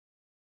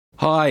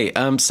Hi,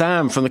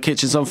 Sam from The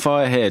Kitchen's on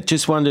Fire here.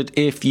 Just wondered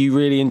if you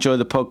really enjoy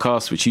the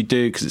podcast, which you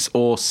do because it's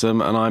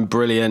awesome and I'm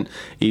brilliant,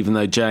 even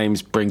though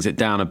James brings it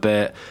down a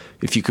bit.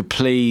 If you could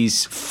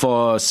please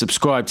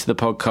subscribe to the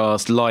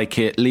podcast, like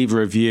it, leave a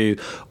review,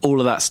 all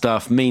of that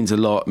stuff means a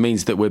lot. It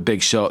means that we're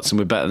big shots and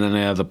we're better than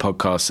any other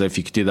podcast. So if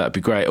you could do that, it'd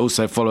be great.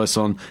 Also follow us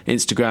on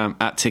Instagram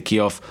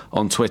 @TickieOff,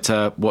 on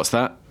Twitter. What's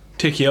that?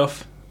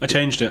 TickieOff. I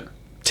changed it.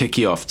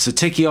 TickieOff. So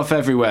TickieOff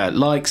everywhere.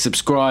 Like,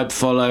 subscribe,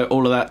 follow,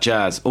 all of that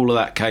jazz, all of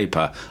that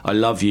caper. I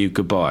love you.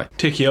 Goodbye.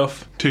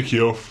 TickieOff.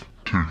 TickieOff.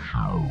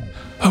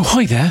 Oh,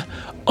 hi there.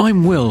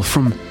 I'm Will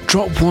from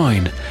Drop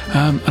Wine,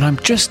 and I'm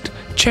just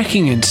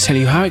checking in to tell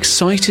you how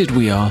excited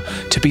we are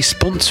to be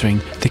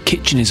sponsoring The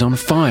Kitchen is on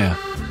Fire.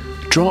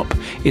 Drop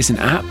is an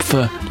app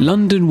for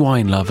London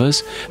wine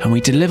lovers, and we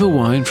deliver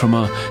wine from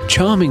our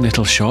charming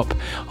little shop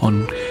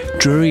on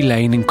Drury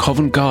Lane in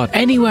Covent Garden,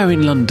 anywhere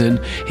in London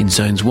in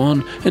zones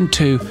 1 and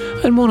 2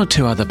 and 1 or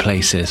 2 other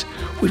places.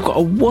 We've got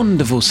a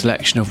wonderful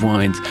selection of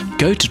wines.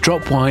 Go to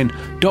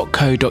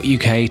dropwine.co.uk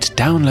to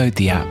download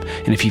the app,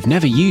 and if you've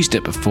never used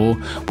it before,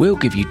 we'll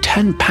give you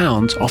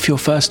 £10 off your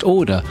first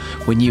order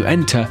when you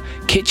enter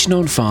Kitchen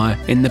on Fire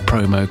in the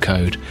promo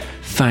code.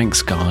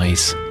 Thanks,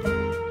 guys.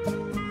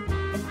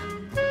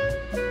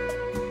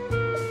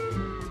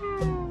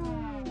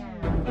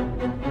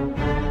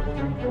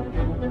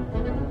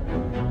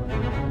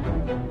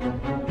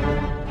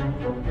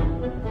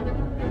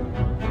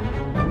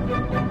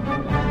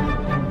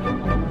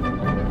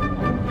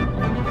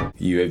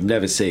 You have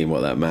never seen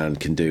what that man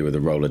can do with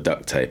a roll of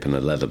duct tape and a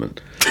Leatherman.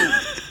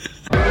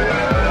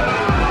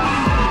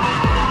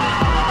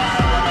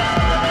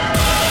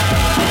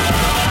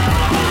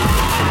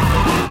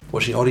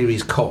 Watching Ollie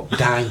Ree's cock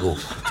dangle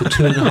for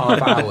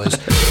 2.5 hours.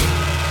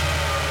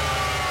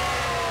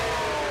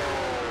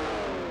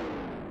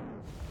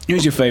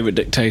 Who's your favourite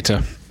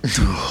dictator?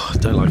 I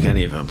don't like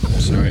any of them.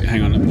 Sorry,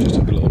 hang on, let me just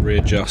have a little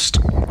readjust.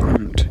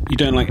 You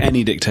don't like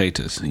any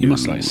dictators? You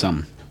must like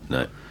some.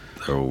 No,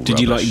 they're all Did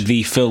you like rubbish.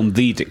 the film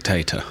The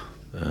Dictator?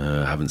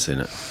 Haven't seen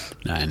it.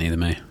 No, neither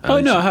me. Oh,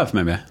 no, I have,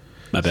 maybe.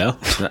 Maybe.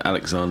 Is that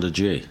Alexander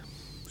G?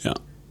 Yeah.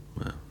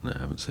 Well, no, I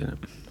haven't seen it.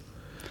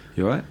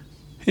 You alright?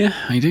 Yeah,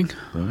 how you doing?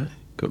 Alright.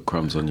 Got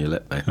crumbs on your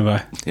lip, mate. Have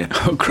I? Yeah.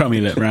 Oh,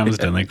 crummy lip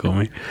Ramsden, they call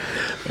me.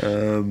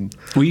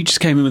 Well, you just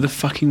came in with a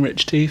fucking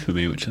rich tea for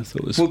me, which I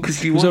thought was, Well,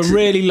 'cause you was a wanted-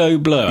 really low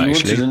blow, You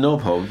actually. wanted a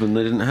knob hob and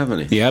they didn't have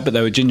any. Yeah, but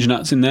there were ginger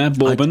nuts in there,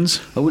 bourbons.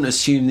 I wouldn't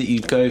assume that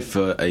you'd go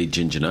for a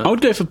ginger nut. I would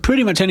go for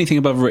pretty much anything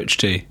above rich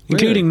tea,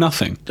 including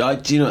nothing. Do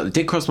you know, it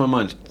did cross my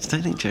mind. I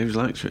don't think James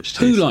likes rich teas.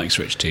 Who likes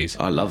rich teas?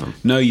 I love them.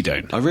 No, you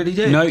don't. I really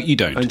do. No, you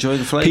don't. I enjoy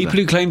the flavour. People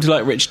who claim to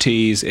like rich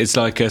teas, it's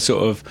like a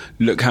sort of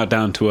look how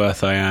down to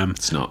earth I am.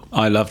 It's not.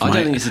 I love. I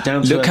don't think it's a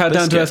down to look earth how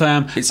down to earth I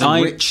am. It's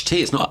a rich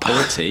tea. It's not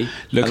poor tea.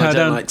 Look and how I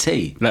don't down. like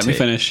tea. Let me Tea.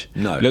 finish.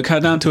 No. Look how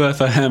down to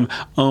earth I am.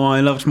 Oh, I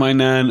loved my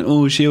nan.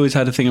 Oh, she always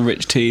had a thing of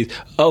rich teas.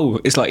 Oh,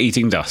 it's like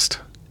eating dust.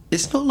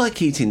 It's not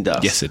like eating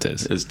dust. Yes, it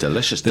is. It's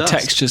delicious The dust.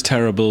 texture's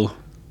terrible.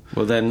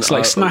 Well, then It's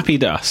like snappy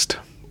dust.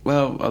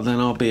 Well, then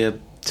I'll be a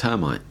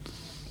termite.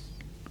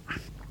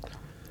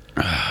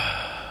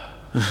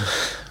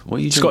 What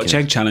are you Scotch drinking?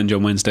 egg challenge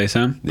on Wednesday,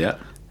 Sam. Yeah.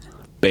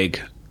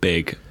 Big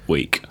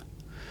week.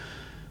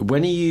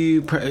 When are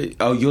you...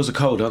 yours are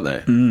cold, aren't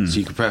they? So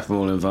you can prep them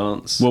all in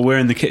advance? Well, we're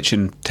in the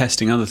kitchen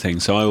testing other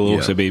things, so I will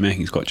also be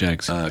making Scotch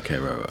eggs. Okay,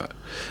 right.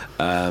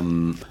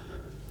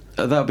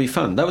 That would be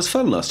fun. That was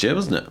fun last year,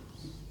 wasn't it?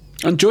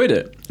 Enjoyed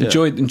it. Yeah.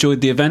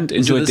 Enjoyed the event.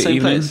 Enjoyed the the same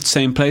evening. place?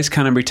 Same place,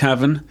 Canterbury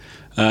Tavern.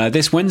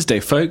 This Wednesday,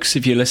 folks,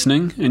 if you're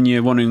listening and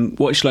you're wondering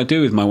what shall I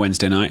do with my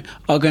Wednesday night,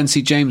 I'll go and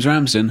see James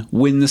Ramsden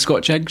win the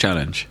Scotch egg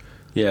challenge.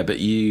 Yeah, but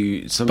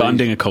But I'm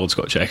doing a cold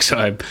Scotch egg, so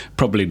I'm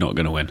probably not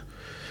going to win.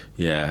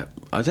 Yeah,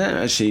 I don't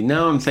actually.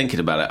 Now I'm thinking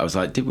about it. I was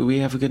like, did we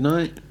have a good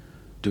night?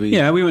 Do we?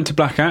 Yeah, we went to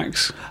Black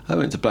Axe, I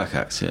went to Black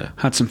Axe. Yeah,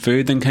 had some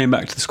food, then came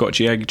back to the Scotch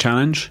egg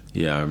challenge,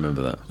 yeah, I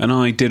remember that. and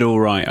I did all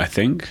right, I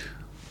think.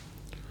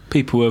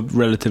 People were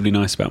relatively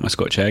nice about my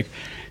Scotch egg.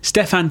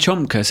 Stefan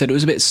Chomka said it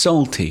was a bit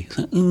salty.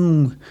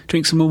 Like,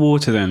 drink some more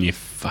water then, you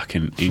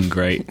fucking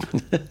ingrate.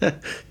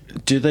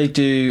 Do they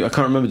do? I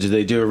can't remember. Do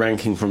they do a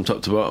ranking from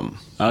top to bottom?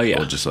 Oh,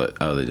 yeah. Or just like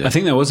they do. I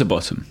think there was a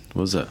bottom.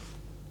 Was it?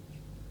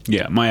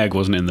 Yeah, my egg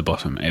wasn't in the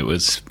bottom. It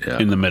was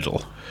in the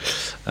middle.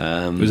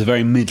 It was a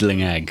very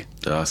middling egg.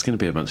 It's going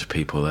to be a bunch of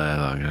people there that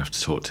I'm going to have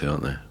to talk to,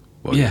 aren't there?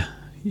 Well, Yeah.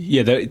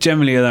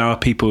 Generally there are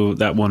people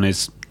that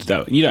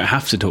you don't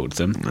have to talk to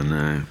them. I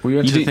know. We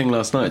went You to the did- thing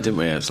last night, didn't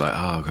we? It was like,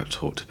 I've got to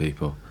talk to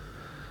people.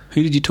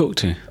 Who did you talk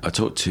to? I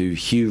talked to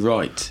Hugh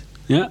Wright,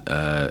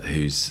 Yeah.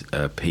 who's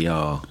a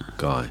PR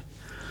guy.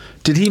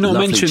 Did he not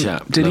Lovely mention?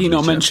 chap, Did he lovely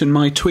not chap. mention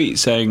my tweet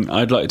saying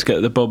I'd like to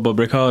get the Bob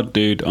Ricard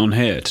dude on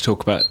here to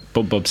talk about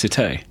Bob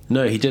Cité?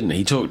 No, he didn't.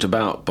 He talked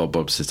about Bob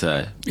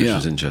Cité, which Yeah.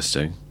 was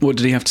interesting. What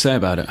did he have to say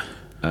about it?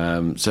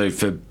 So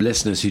for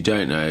listeners who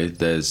don't know,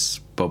 there's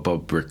Bob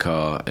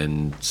Ricard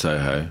in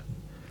Soho,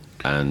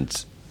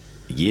 and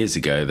years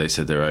ago they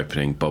said they were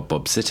opening Bob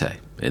Cité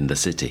in the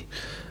city,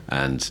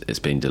 and it's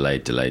been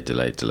delayed,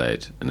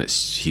 and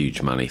it's a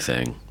huge money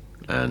thing,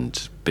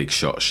 and big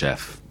shot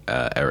chef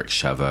Eric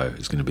Chavot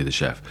is going to be the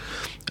chef,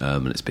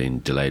 and it's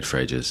been delayed for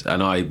ages.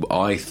 And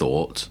I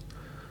thought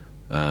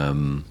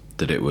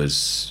that it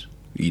was,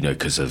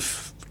 because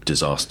of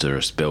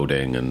disastrous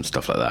building and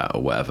stuff like that,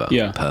 or whatever,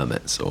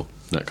 permits or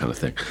that kind of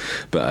thing.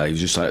 But he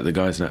was just like, the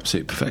guy's an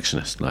absolute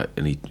perfectionist,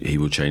 and he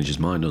will change his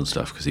mind on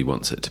stuff because he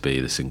wants it to be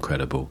this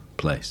incredible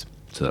place.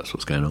 So that's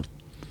what's going on.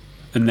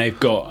 And they've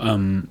got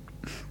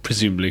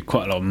presumably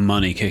quite a lot of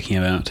money kicking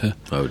about to,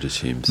 I would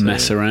assume, so,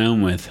 mess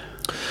around with.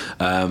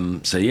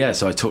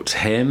 So I talked to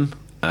him.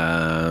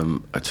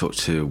 I talked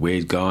to a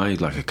weird guy,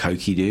 like a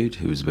cokey dude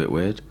who was a bit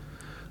weird.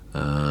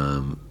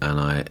 And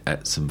I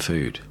ate some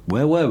food.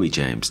 Where were we,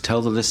 James?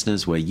 Tell the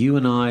listeners where you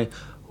and I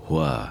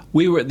were.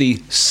 We were at the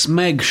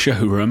Smeg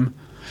showroom.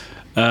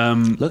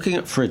 Looking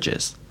at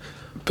fridges.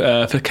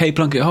 For Kay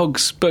Plunkett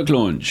Hogg's book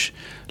launch.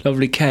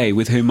 Lovely Kay,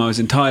 with whom I was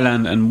in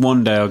Thailand, and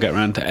one day I'll get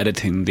around to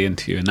editing the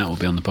interview, and that will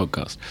be on the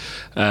podcast.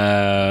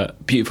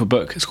 Beautiful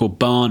book. It's called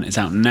Barn. It's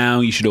out now.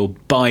 You should all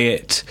buy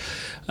it.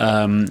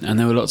 And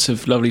there were lots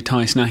of lovely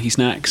Thai snacky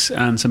snacks,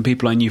 and some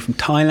people I knew from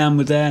Thailand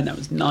were there, and that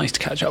was nice to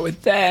catch up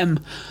with them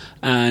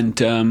and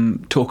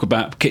talk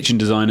about kitchen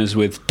designers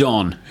with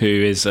Don, who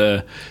is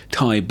a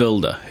Thai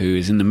builder who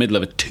is in the middle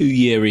of a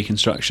 2-year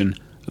reconstruction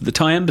of the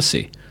Thai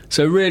embassy.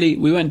 So really,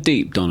 we went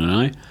deep, Don and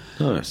I.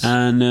 Nice.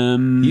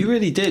 And you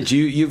really did.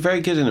 You're very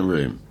good in a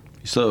room.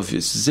 It's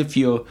as if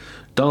you're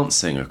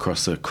dancing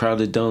across a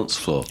crowded dance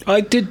floor.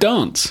 I did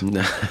dance.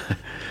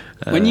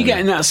 When you get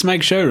in that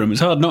Smeg showroom,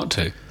 it's hard not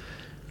to.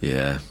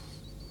 Yeah.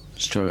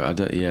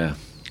 Yeah.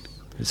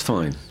 It's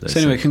fine. So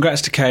anyway,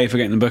 congrats to Kay for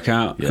getting the book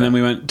out. Yeah. And then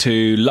we went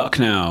to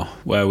Lucknow,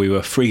 where we were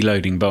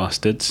freeloading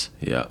bastards.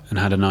 Yeah. And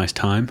had a nice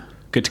time.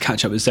 Good to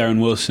catch up with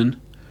Zarin Wilson,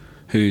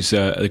 who's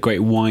a great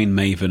wine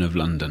maven of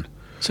London.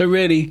 So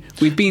really,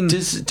 we've been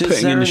does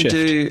putting in the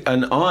Zarin shift.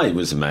 and I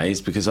was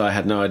amazed because I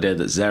had no idea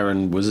that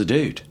Zarin was a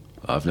dude.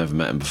 I've never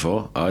met him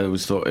before. I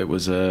always thought it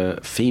was a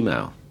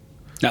female.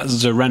 That's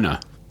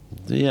Zarena.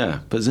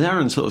 Yeah, but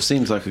Zarin sort of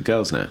seems like a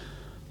girl's name.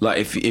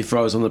 Like if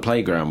I was on the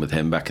playground with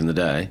him back in the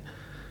day,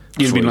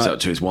 before he was up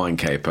to his wine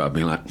caper, I'd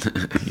be like,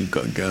 "You've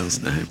got a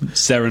girl's name,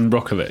 Zarin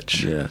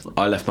Brokovich." Yeah,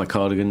 I left my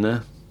cardigan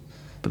there,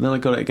 but then I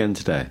got it again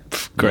today.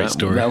 Great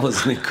story. That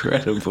was an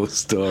incredible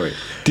story.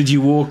 Did you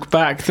walk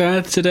back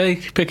there today,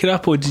 pick it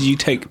up, or did you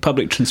take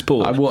public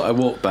transport? I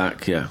walked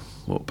back. Yeah,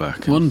 walked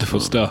back. Wonderful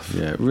stuff.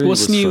 Yeah, it really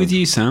What's was new fun. with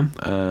you, Sam?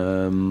 Did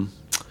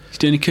you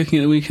do any cooking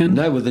at the weekend?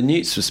 No, well, the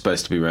Newts were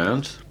supposed to be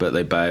round, but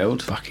they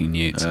bailed. Fucking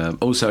Newts.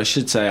 Also, I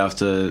should say,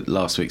 after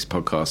last week's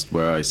podcast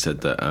where I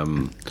said that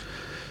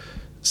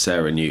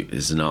Sarah Newt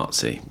is a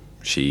Nazi,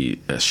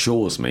 she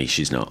assures me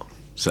she's not.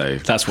 So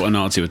that's what a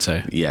Nazi would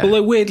say. Yeah.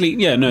 Although weirdly,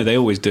 they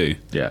always do.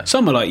 Yeah.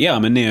 Some are like, yeah,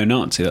 I'm a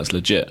neo-Nazi, that's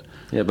legit.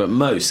 Yeah, but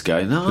most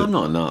go, no, I'm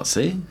not a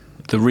Nazi.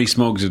 The Rees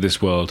Moggs of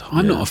this world,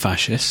 I'm not a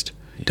fascist.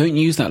 Don't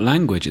use that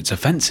language, it's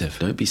offensive.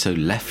 Don't be so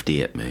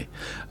lefty at me.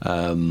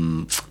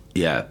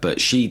 Yeah,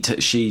 but she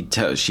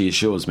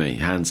assures me,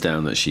 hands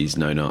down, that she's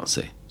no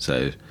Nazi.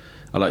 So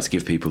I like to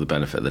give people the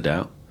benefit of the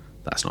doubt.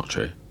 That's not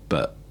true.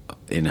 But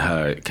in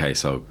her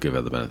case, I'll give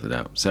her the benefit of the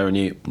doubt. Sarah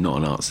Newt, not a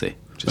Nazi.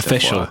 Just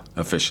Official. FYI.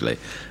 Officially.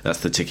 That's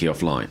the ticky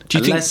off line. Do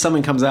you Unless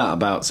something comes out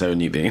about Sarah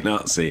Newt being a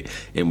Nazi,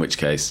 in which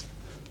case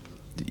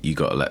you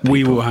got to let people...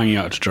 We will hang you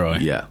out to dry.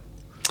 Yeah.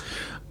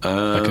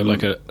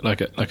 Like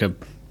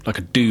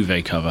a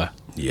duvet cover.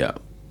 Yeah.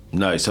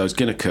 No, so I was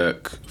going to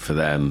cook for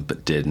them,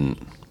 but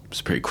didn't. It was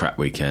a pretty crap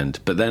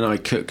weekend. But then I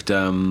cooked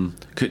on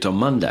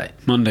Monday.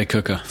 Monday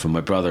cooker. For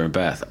my brother and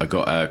Beth. I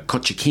got a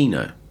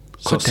cotechino.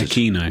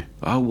 Cotechino.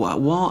 Oh,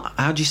 what?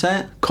 How do you say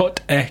it?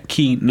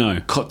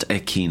 Cotechino.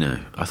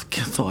 Cotechino. I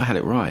thought I had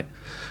it right.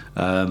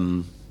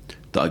 That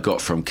I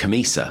got from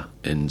Camisa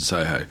in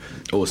Soho.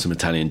 Awesome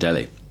Italian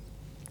deli.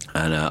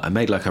 And I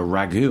made like a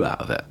ragu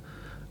out of it.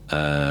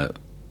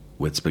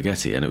 With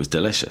spaghetti, and it was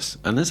delicious.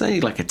 And there's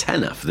only like a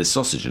tenner for this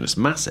sausage, and it's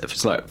massive.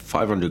 It's like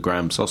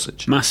 500-gram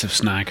sausage. Massive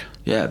snag.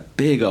 Yeah,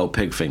 big old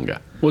pig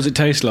finger. What does it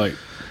taste like?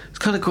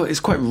 It's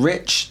quite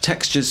rich.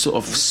 Texture's sort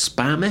of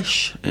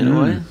spamish in a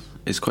way.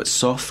 It's quite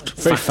soft,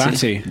 very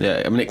fatty.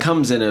 Yeah, I mean, it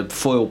comes in a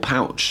foil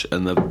pouch,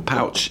 and the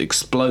pouch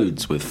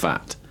explodes with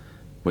fat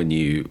when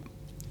you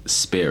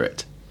spear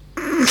it.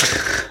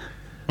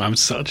 I'm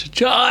such a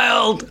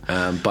child.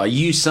 But I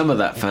used some of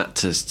that fat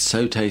to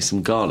saute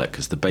some garlic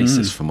as the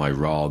basis for my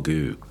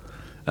ragu.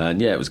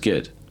 And yeah, it was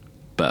good.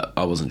 But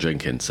I wasn't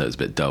drinking, so it was a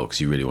bit dull, because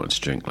you really wanted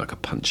to drink like a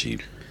punchy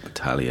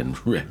Italian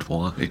red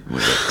wine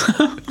with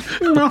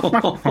it.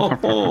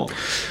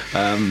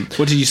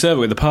 What did you serve it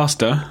with? The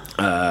pasta?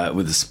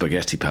 With the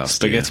spaghetti pasta.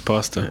 Spaghetti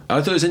pasta.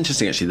 I thought it was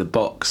interesting, actually, the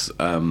box,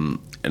 and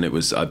it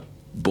was... I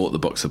bought the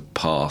box of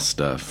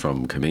pasta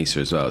from Camisa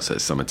as well, so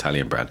it's some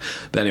Italian brand.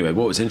 But anyway,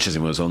 what was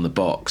interesting was on the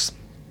box,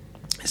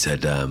 it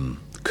said,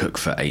 cook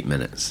for 8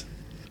 minutes.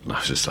 And I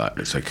was just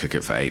like, so cook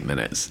it for 8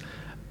 minutes.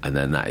 And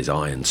then that is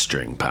iron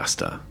string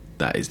pasta.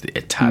 That is the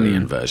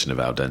Italian version of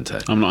al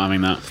dente. I'm not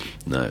having that.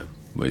 No.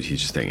 Well, you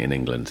just think in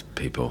England,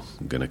 people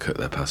are going to cook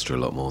their pasta a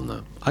lot more than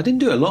that. I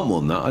didn't do it a lot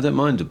more than that. I don't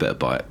mind a bit of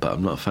bite, but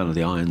I'm not a fan of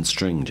the iron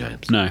string,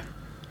 James. No.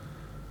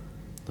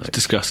 It's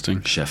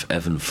disgusting. Chef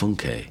Evan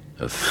Funke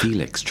of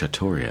Felix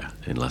Trattoria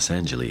in Los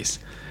Angeles,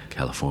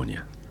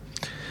 California.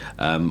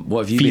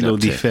 What have you Filo been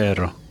di up to?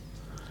 ferro.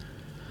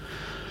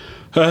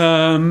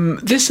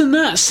 This and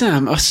that,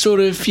 Sam. I sort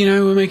of,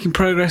 we're making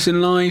progress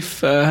in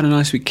life. Had a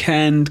nice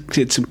weekend.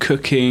 Did some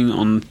cooking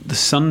on the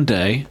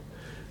Sunday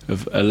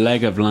of a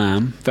leg of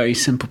lamb. Very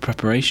simple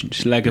preparation.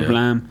 Just leg of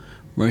lamb,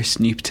 roast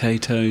new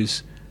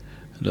potatoes,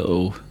 a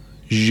little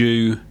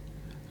jus,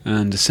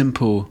 and a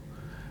simple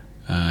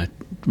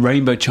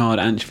rainbow charred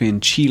anchovy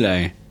and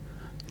chile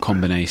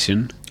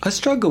combination. I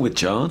struggle with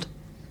chard.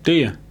 Do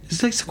you? It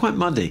tastes quite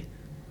muddy,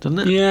 doesn't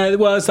it? Yeah,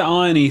 well, it's that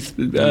irony,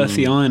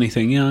 earthy irony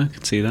thing. Yeah, I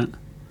can see that.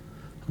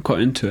 I'm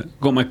quite into it.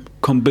 Got my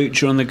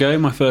kombucha on the go.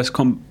 My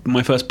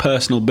first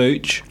personal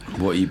booch.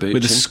 What are you booching?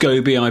 With a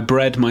SCOBY I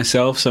bred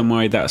myself, so I'm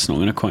worried that's not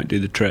going to quite do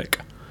the trick.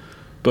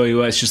 But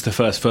anyway, it's just the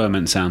first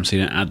ferment, Sam, so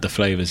you don't add the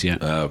flavours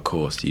yet. Of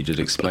course, you did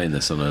explain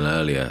this on an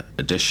earlier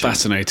edition.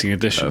 Fascinating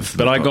edition. Of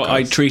But the I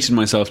podcast. treated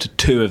myself to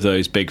 2 of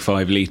those big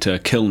 5-litre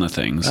Kilner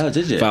things. Oh,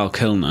 did you? Val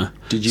Kilner.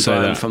 Did you So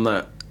buy them that- from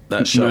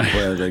that shop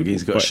No. where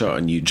he's got What? shot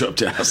and you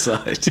dropped it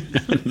outside?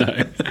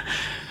 No.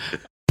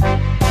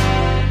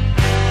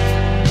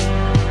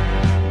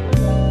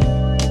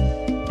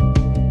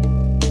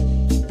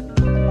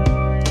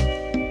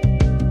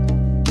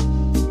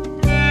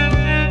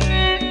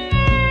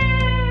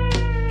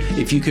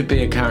 If you could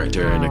be a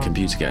character in a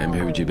computer game,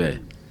 who would you be?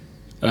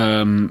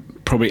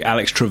 Probably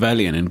Alex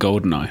Trevelyan in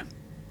GoldenEye.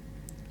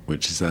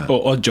 Which is that?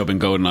 Or Oddjob in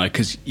GoldenEye,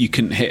 because you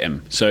couldn't hit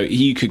him. So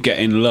he could get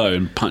in low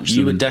and punch You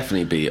them. would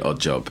definitely be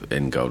Oddjob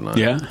in GoldenEye.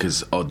 Yeah?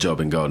 Because Oddjob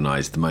in GoldenEye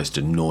is the most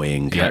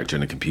annoying character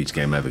in a computer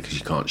game ever because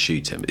you can't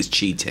shoot him. It's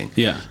cheating.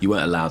 Yeah. You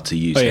weren't allowed to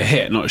use Oh, him. yeah,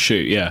 hit, not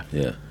shoot, yeah.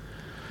 Yeah.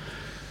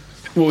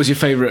 What was your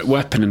favourite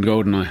weapon in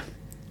GoldenEye?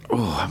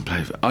 Oh, I'm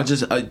playing.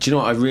 Do you know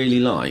what I really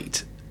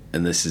liked?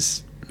 And this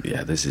is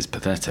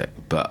pathetic,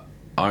 but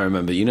I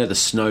remember, the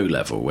snow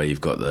level where you've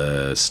got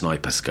the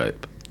sniper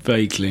scope,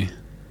 Vaguely.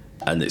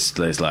 and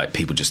there's like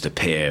people just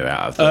appear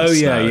out of the Oh, snow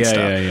yeah, and yeah,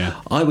 stuff.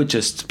 yeah. I would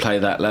just play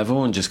that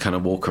level and just kind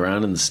of walk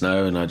around in the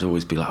snow, and I'd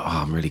always be like, "Oh,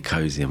 I'm really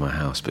cozy in my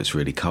house, but it's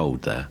really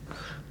cold there."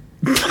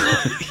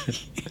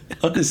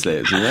 Honestly,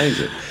 it's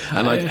amazing.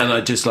 And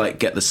I just like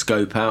get the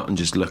scope out and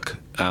just look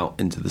out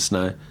into the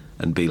snow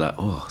and be like,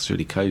 "Oh, it's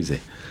really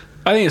cozy."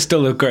 I think it's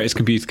still the greatest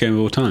computer game of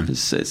all time.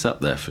 It's up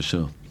there for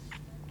sure.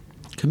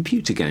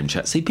 Computer game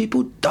chat. See,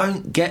 people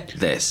don't get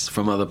this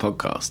from other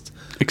podcasts.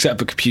 Except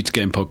for computer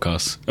game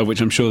podcasts, of which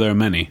I'm sure there are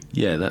many.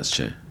 Yeah, that's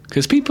true.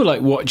 Because people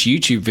watch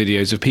YouTube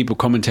videos of people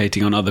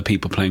commentating on other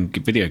people playing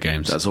video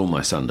games. That's all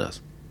my son does.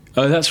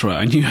 Oh, that's right.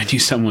 I knew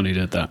someone who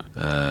did that.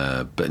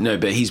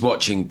 But he's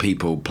watching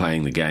people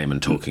playing the game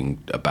and talking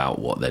about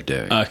what they're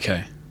doing.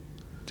 Okay.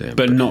 Yeah,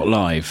 But not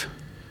live.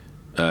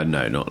 no,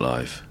 not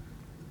live.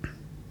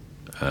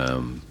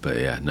 But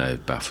yeah, no,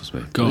 it baffles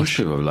me. Gosh. These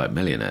people are like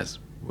millionaires.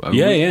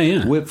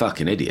 Yeah. We're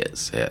fucking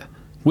idiots here.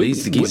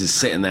 These geezers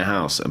sit in their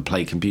house and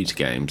play computer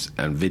games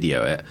and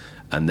video it,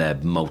 and they're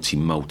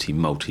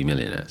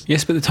multi-millionaires.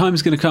 Yes, but the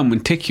time's going to come when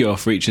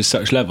Tickioff reaches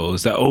such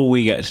levels that all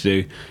we get to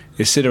do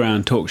is sit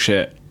around, talk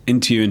shit,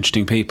 interview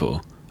interesting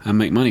people, and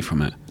make money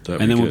from it. That'd And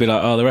be then we'll good. be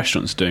like, oh, the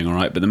restaurant's doing all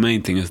right, but the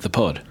main thing is the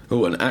pod.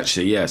 Oh, and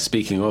actually, yeah,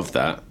 speaking of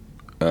that,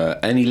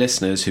 any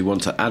listeners who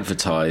want to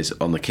advertise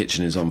on The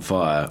Kitchen is on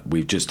Fire,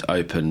 we've just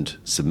opened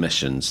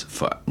submissions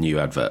for new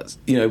adverts.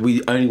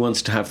 We only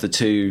wanted to have the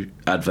 2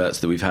 adverts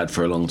that we've had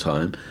for a long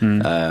time,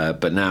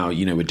 but now,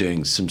 we're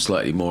doing some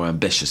slightly more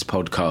ambitious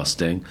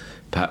podcasting,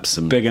 perhaps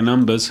some Bigger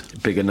numbers.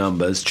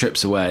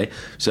 trips away.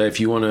 So if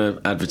you want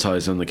to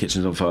advertise on The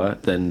Kitchen is on Fire,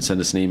 then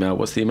send us an email.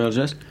 What's the email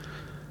address?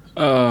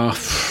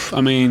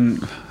 I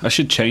mean, I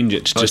should change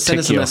it to just send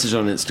us a Tickioff. message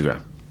on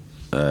Instagram,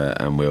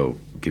 and we'll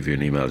give you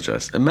an email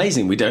address.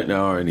 Amazing, we don't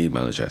know our own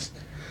email address.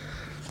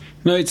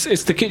 No,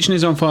 it's the kitchen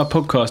is on fire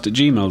podcast at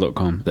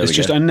gmail.com. There It's we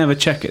just go. I never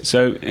check it.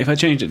 So if I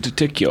change it to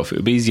Tickioff, it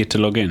would be easier to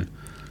log in.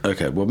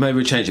 Okay, well maybe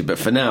we'll change it, but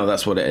for now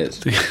that's what it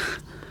is.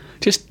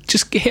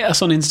 Just hit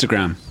us on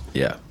Instagram.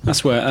 Yeah.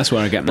 That's where I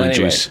get my But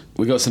anyway, juice.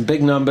 we got some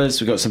big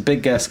numbers, we got some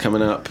big guests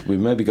coming up. We've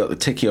maybe got the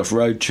Tickioff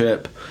road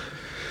trip.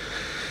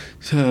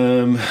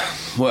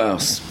 What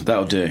else?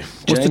 That'll do.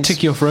 What's the James?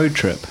 Tickioff road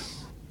trip?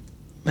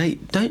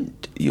 Mate,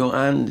 don't you're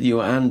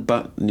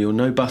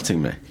no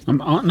butting me.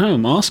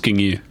 I'm asking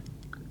you.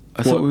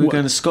 I thought we were what-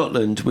 going to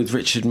Scotland with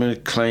Richard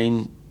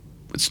McLean.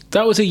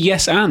 That was a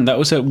yes and. That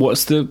was a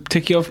what's the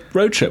Tickioff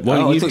road trip? Why I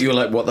don't thought you were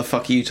like, what the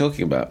fuck are you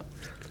talking about?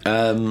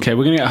 Okay,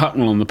 we're going to get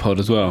Hucknell on the pod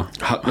as well.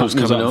 Hucknell's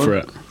Hucknell's coming up on. for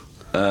it.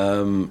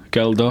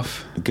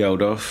 Geldof.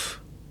 Geldof.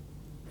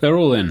 They're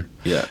all in.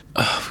 Yeah.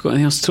 Have we got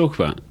anything else to talk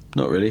about?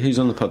 Not really. Who's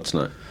on the pod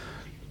tonight?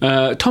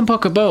 Tom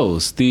Parker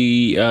Bowles,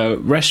 the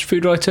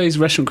food writer, he's a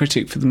restaurant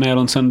critic for the Mail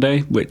on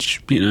Sunday,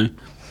 which,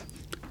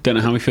 don't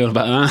know how we feel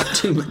about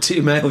that.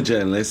 Two male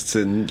journalists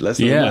in less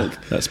than a Yeah,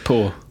 month. that's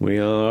poor. We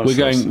are. We're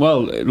going,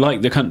 well,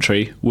 like the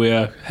country,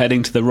 we're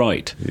heading to the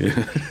right.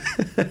 Yeah.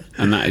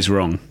 And that is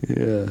wrong.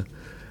 Yeah.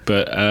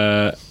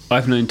 But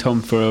I've known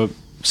Tom for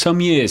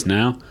some years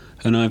now,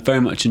 and I very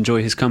much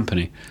enjoy his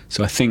company.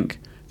 So I think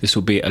this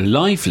will be a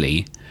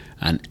lively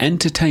an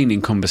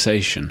entertaining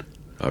conversation.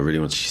 I really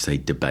wanted you to say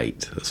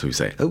debate. That's what we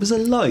say. It was a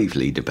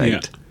lively debate.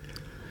 Yeah.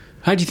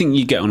 How do you think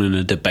you get on in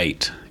a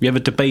debate? Have you ever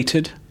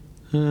debated?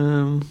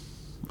 I'm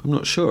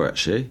not sure,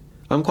 actually.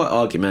 I'm quite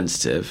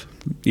argumentative.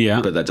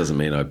 Yeah. But that doesn't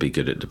mean I'd be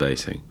good at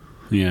debating.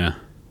 Yeah.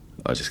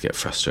 I just get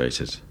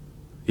frustrated.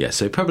 Yeah,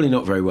 so probably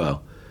not very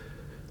well.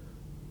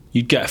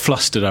 You'd get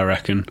flustered, I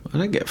reckon. I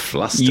don't get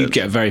flustered. You'd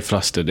get very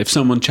flustered. If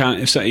someone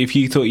if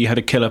you thought you had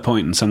a killer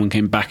point and someone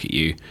came back at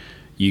you,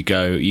 you'd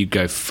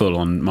go full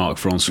on Marc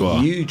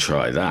Francois. You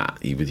try that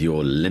with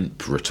your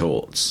limp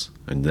retorts,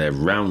 and they're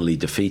roundly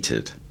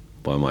defeated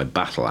by my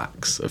battle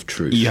axe of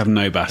truth. You have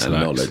no battle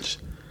and axe.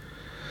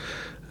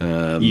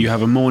 knowledge. You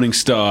have a Morning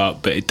Star,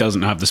 but it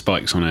doesn't have the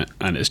spikes on it,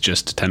 and it's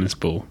just a tennis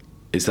ball.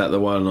 Is that the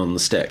one on the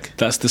stick?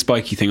 That's the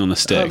spiky thing on the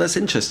stick. Oh, that's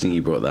interesting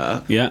you brought that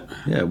up. Yeah.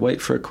 Yeah,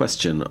 wait for a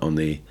question on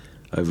the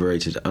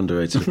overrated,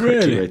 underrated, Really?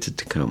 quickly rated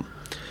to come.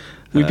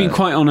 We've been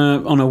quite on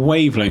a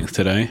wavelength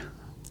today.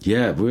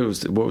 Yeah,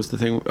 what was the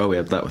thing? Oh, we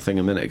had that thing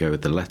a minute ago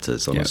with the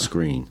letters on the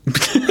screen.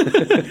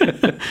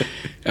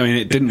 I mean,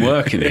 it didn't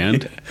work in the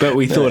end, but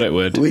we thought it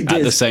would We at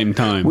did. the same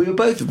time. We were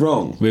both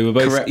wrong. We were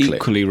both correctly.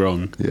 equally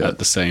wrong Yeah. at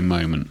the same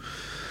moment.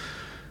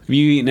 Have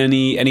you eaten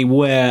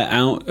anywhere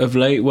out of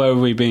late? Where have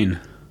we been?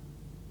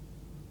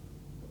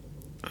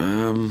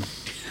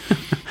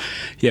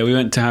 Yeah, we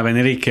went to have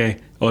Enrique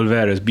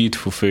Olvera's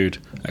beautiful food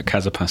at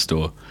Casa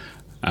Pastor,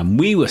 and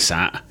we were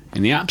sat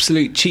in the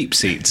absolute cheap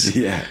seats.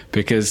 Yeah.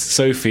 Because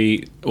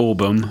Sophie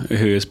Orbam,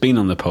 who has been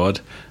on the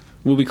pod,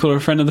 will we call her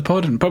a friend of the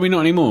pod? Probably not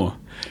anymore.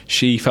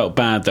 She felt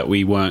bad that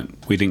we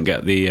didn't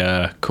get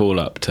the call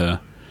up to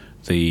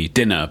the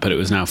dinner, but it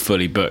was now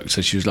fully booked.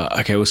 So she was like,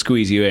 "Okay, we'll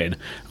squeeze you in."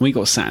 And we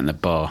got sat in the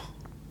bar.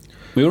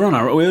 We were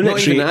Not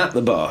literally even at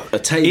the bar. A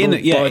table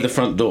by the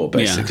front door,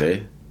 basically.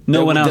 Yeah.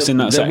 No one else in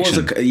that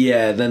section.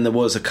 Then there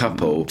was a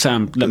couple.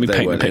 Sam, let me they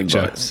paint the weren't picture.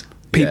 invites.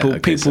 People Yeah,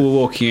 okay, were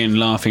walking in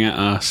laughing at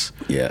us.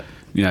 Yeah.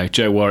 You know,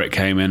 Joe Warwick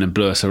came in and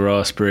blew us a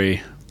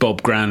raspberry.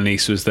 Bob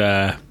Granlease was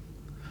there.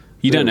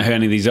 You don't know who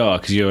any of these are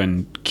because you're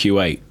in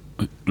Q8,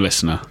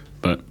 listener,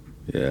 but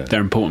Yeah.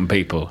 they're important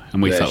people,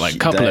 and we felt like a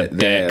couple of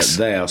dicks.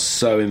 They are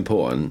so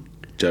important.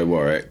 Joe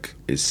Warwick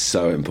is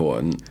so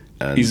important.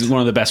 And He's one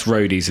of the best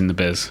roadies in the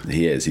biz.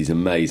 he is. He's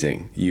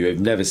amazing. You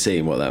have never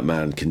seen what that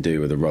man can do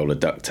with a roll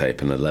of duct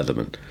tape and a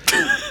Leatherman.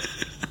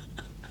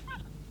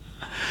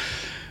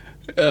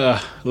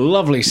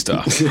 Lovely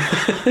stuff.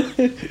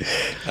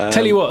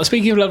 Tell you what,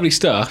 speaking of lovely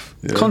stuff,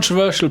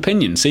 controversial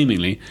opinion,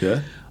 seemingly.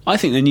 Yeah. I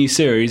think the new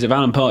series of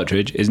Alan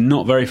Partridge is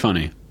not very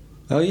funny.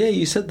 Oh, yeah,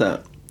 you said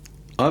that.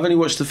 I've only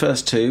watched the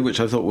first two, which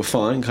I thought were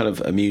fine, kind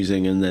of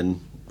amusing and then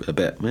a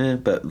bit meh,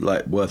 but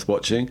like worth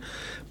watching.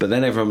 But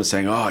then everyone was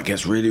saying, oh, it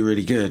gets really,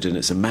 really good and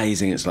it's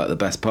amazing, it's like the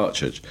best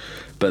Partridge.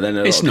 But then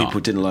a lot of people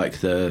didn't like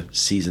the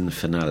season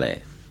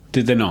finale.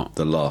 Did they not?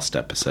 The last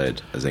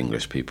episode, as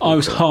English people. I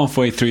was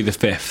halfway through the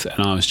fifth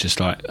and I was just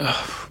like,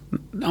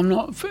 I'm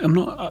not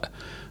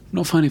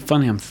finding it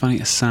funny, I'm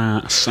finding it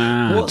sad.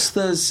 What's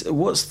the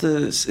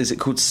is it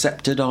called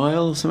Sceptred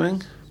Isle or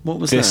something? What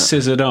was This that?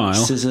 Scissored Isle.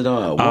 Scissored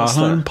Isle. What's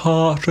Alan that?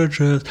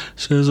 Partridge's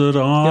Scissored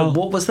Isle. Yeah,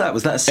 what was that?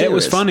 Was that a series? It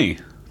was funny.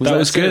 That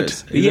was good.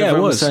 Yeah, it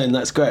Everyone was. saying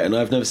that's great, and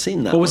I've never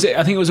seen that. Or was it?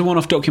 I think it was a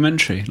one-off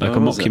documentary, like a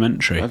was it?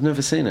 mockumentary. I've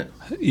never seen it.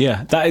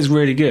 Yeah, that is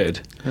really good.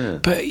 Yeah.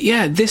 But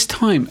yeah, this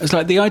time it's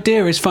like the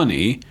idea is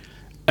funny,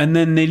 and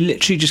then they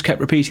literally just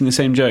kept repeating the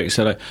same jokes.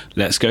 So like,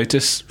 let's go to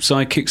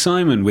Sidekick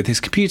Simon with his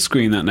computer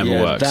screen that never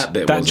works. That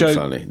bit wasn't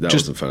funny. That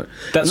wasn't funny.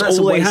 That's and that's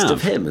all a they waste have.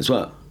 of him as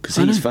well, because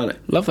he's funny.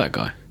 Love that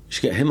guy, You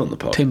should get him on the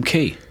pod. Tim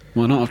Key.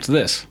 Well, not after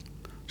this.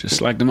 Just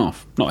slagged him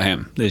off. Not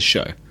him. This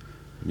show.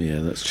 Yeah,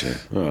 that's true.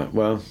 All right.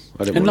 Well,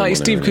 I didn't. And want like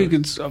to Steve anyway.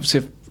 Coogan's obviously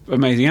an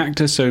amazing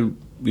actor, so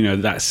you know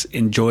that's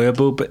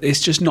enjoyable. But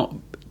it's just not.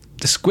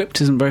 The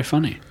script isn't very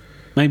funny.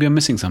 Maybe I'm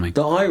missing something.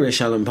 The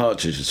Irish Alan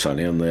Partridge was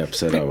funny on the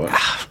episode I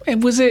watched. It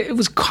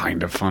was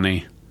kind of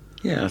funny.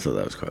 Yeah, I thought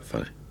that was quite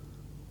funny.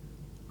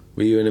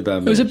 Were you in a bad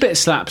mood? It was a bit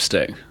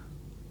slapstick.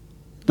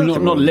 Nothing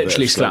Not wrong with a bit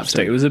literally of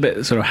slapstick. It was a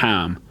bit sort of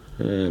ham.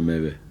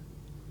 Maybe.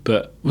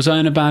 But was I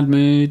in a bad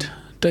mood?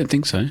 Don't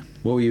think so.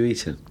 What were you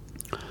eating?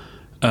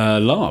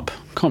 Larb.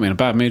 Can't be in a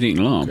bad mood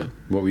eating larb. Okay.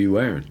 What were you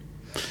wearing?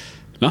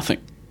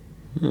 Nothing.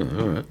 Oh,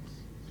 all right.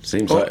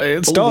 Seems Well,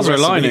 like stars all are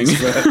the aligning.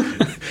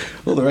 recipes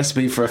all the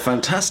recipe for a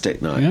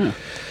fantastic night. Yeah.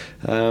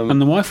 And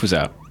the wife was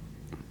out.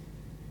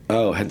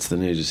 Oh, hence the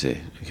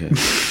nudity. Okay.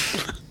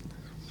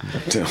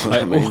 Don't know what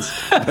that means.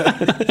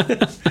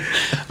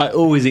 I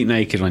always eat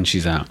naked when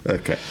she's out.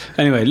 Okay.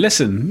 Anyway,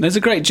 listen, there's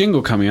a great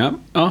jingle coming up,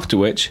 after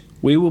which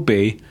we will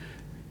be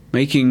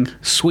making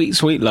sweet,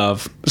 sweet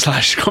love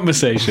 /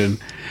 conversation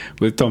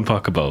with Tom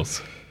Parker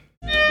Bowles.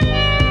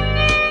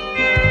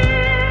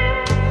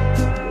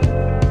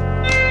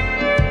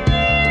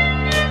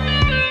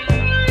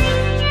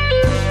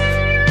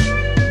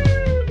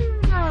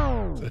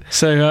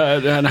 So,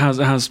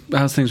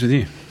 how's things with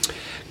you?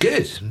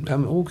 Good.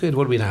 All good.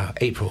 What are we now?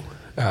 April.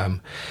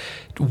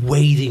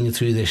 Wading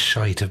through this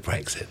shite of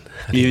Brexit.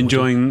 Are you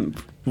enjoying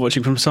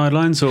watching from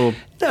sidelines, or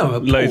No,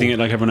 I'm loathing appalled. it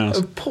like everyone else?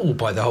 Appalled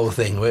by the whole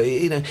thing. Where,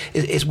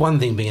 it's one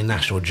thing being a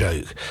national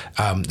joke,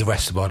 the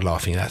rest of the world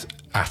laughing at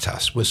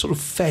us. We're sort of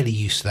fairly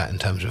used to that in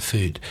terms of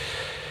food.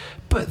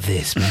 But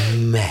this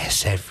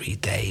mess every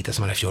day, it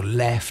doesn't matter if you're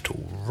left or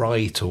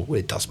right, or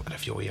it doesn't matter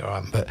if you're where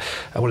I'm. But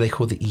what do they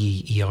call the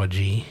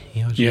ERG?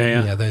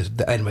 Yeah.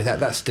 Anyway,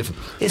 that's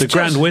different. It's The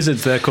Grand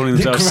Wizards, they're calling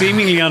themselves,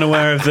 seemingly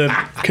unaware of the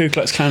Ku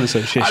Klux Klan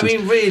Association. I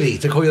mean, really,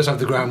 to call yourself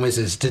the Grand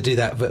Wizards, to do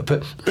that,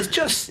 but it's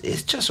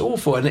just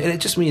awful, and it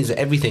just means that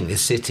everything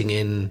is sitting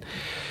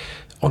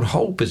on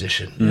hold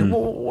position. You know,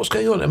 what's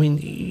going on? I mean,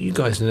 you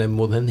guys know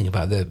more than anything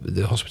about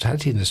the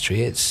hospitality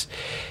industry. I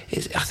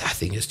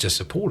think it's just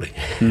appalling.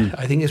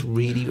 I think it's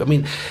really. I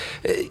mean,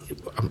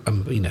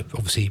 I'm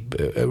obviously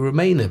a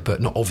Remainer,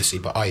 but not obviously.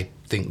 But I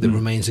think that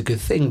Remain's a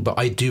good thing. But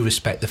I do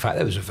respect the fact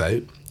there was a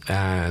vote,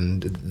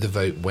 and the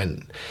vote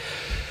went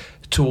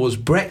towards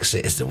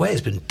Brexit. It's the way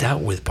it's been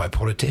dealt with by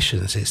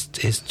politicians.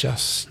 It's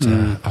just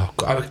God,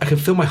 I can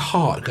feel my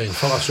heart going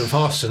faster and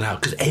faster now,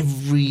 because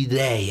every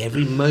day,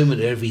 every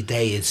moment of every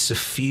day is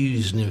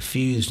suffused and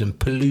infused and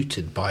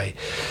polluted by.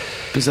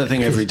 Because I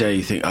think every day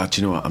you think,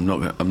 do you know what? I'm not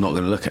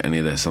going to look at any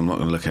of this. I'm not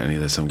going to look at any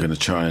of this. I'm going to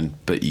try and.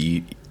 But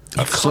you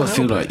sort of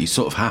feel like you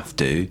sort of have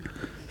to.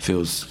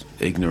 Feels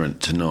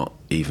ignorant to not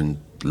even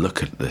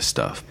look at this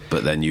stuff,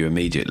 but then you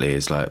immediately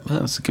is like, well,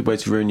 that's a good way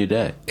to ruin your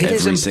day.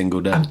 Every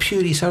single day. I'm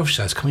purely selfish.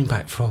 I was coming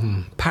back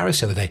from Paris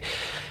the other day,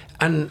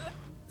 and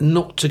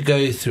not to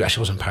go through.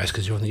 Actually, it wasn't Paris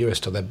because you're on the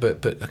Eurostar there,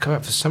 but I come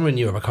out for somewhere in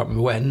Europe. I can't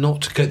remember where.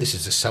 Not to go. This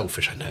is a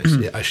selfish. I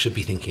know. I should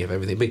be thinking of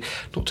everything, but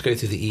not to go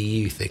through the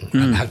EU thing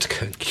and have to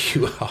go and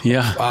queue up.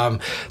 Yeah.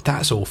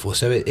 That's awful.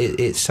 So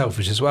it's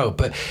selfish as well.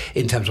 But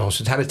in terms of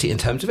hospitality, in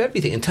terms of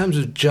everything, in terms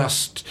of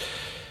just.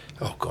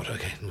 Oh God!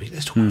 Okay,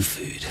 let's talk about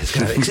food.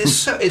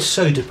 It's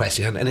so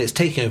depressing, and it's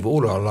taking over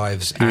all our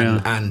lives,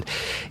 and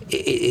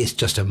it's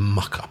just a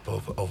muck-up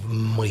of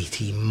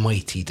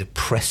mighty,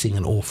 depressing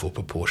and awful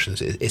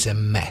proportions. It's a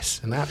mess,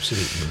 an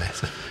absolute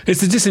mess.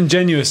 It's the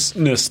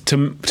disingenuousness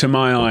to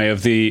my eye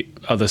of the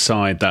other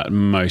side that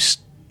most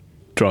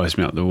drives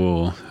me up the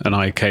wall, and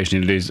I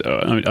occasionally lose.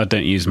 I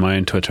don't use my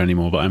own Twitter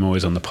anymore, but I'm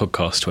always on the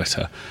podcast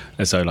Twitter.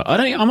 And so, like,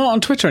 I'm not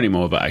on Twitter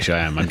anymore, but actually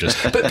I am. I'm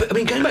just. but I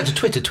mean, going back to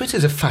Twitter,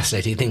 Twitter's a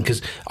fascinating thing, because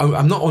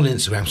I'm not on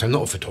Instagram, so I'm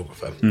not a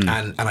photographer,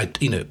 and I,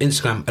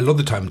 Instagram a lot of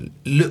the time.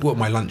 Look what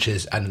my lunch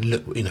is, and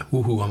look,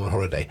 woohoo, I'm on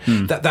holiday.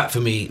 That for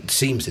me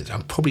seems it.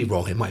 I'm probably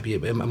wrong. It might be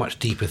a much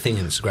deeper thing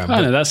in Instagram.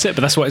 I know that's it,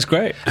 but that's why it's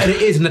great. And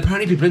it is, and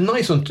apparently people are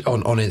nice on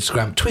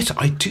Instagram. Twitter,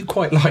 I do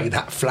quite like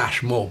that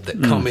flash mob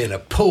that come in,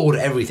 applaud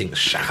everything,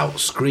 shout,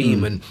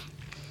 scream, and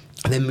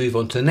then move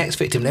on to the next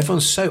victim. And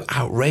everyone's so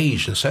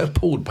outraged and so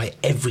appalled by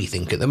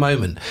everything at the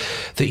moment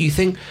that you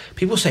think,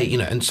 people say,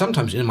 and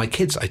sometimes, my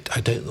kids, I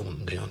don't want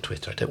them going on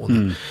Twitter. I don't want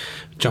them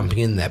jumping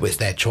in there, but it's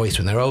their choice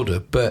when they're older.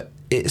 But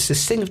it's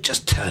this thing of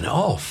just turn it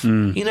off.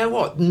 You know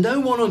what?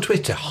 No one on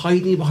Twitter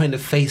hiding behind a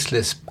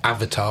faceless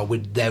avatar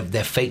with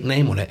their fake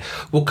name on it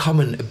will come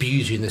and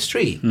abuse you in the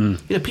street.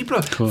 People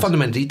are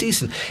fundamentally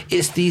decent.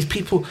 It's these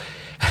people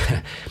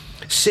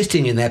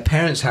sitting in their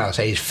parents' house,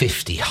 age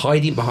 50,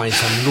 hiding behind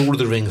some Lord of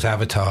the Rings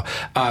avatar,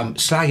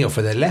 slagging off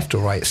whether they're left or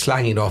right,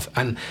 slagging it off,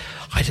 and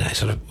I don't know,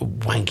 sort of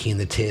wanking in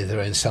the tears of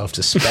their own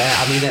self-despair.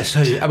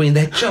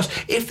 They're just,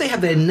 if they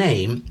have their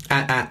name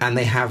and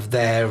they have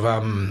their,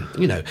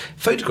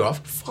 photograph,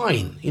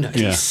 fine. At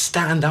least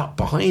stand up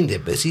behind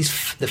it. But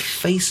it's the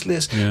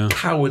faceless,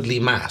 cowardly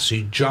mass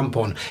who jump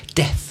on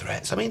death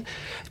threats. I mean,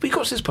 we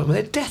got to this point where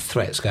there are death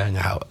threats going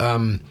out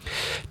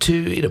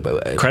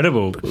to,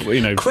 credible,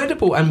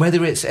 credible, and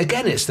whether it's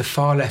the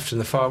far left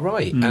and the far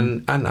right,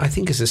 and I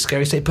think it's a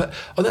scary state. But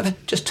on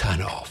that, just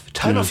turn it off.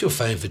 Turn off your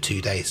phone for 2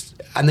 days,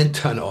 and then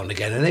turn it on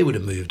again, and they would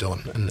have moved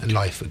on, and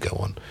life would go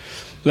on.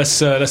 Let's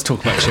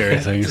talk about cheerier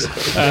things.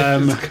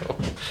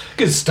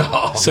 Good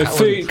start. So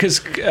food, because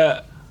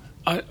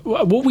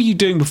what were you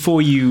doing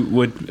before you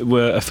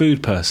were a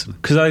food person?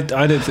 Because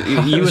I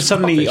don't. You were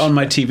suddenly on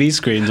my TV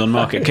screens on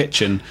Market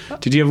Kitchen.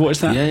 Did you ever watch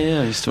that?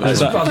 Yeah. I used to watch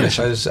that.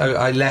 Rubbish.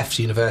 I left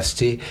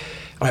university.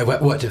 I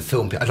worked in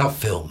film. I love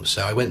films,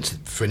 so I went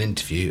for an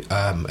interview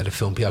at a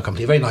film PR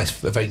company, a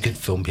very good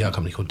film PR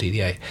company called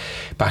DDA,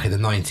 back in the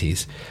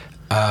 90s.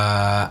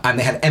 And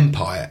they had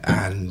Empire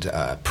and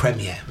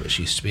Premiere, which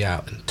used to be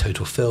out, and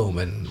Total Film,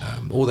 and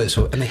all those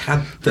and they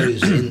had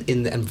those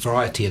in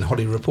Variety and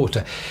Hollywood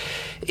Reporter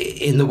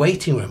in the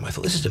waiting room. I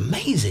thought, this is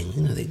amazing.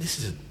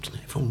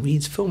 Everyone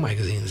reads film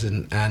magazines,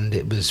 and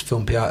it was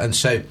film PR. And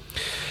so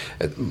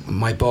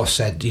my boss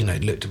said,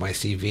 looked at my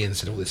CV and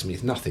said, "Oh, this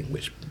means nothing,"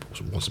 which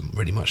wasn't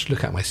really much to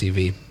look at my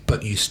CV,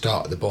 but you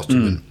start at the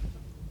bottom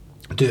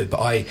and do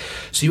it.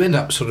 So you end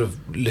up sort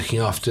of looking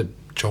after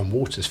John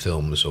Waters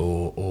films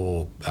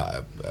or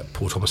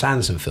Paul Thomas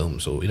Anderson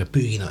films, or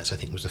Boogie Nights, I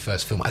think, was the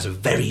first film. As a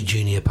very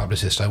junior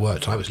publicist I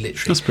worked on, I was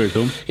literally, that's pretty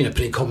cool,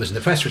 putting commas in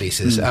the press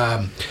releases.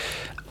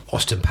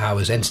 Austin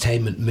Powers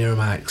Entertainment,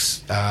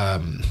 Miramax,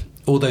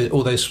 all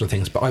those sort of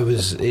things. But I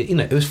was,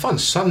 it was fun.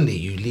 Suddenly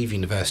you leave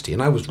university,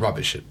 and I was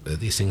rubbish at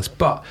these things,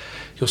 but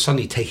you're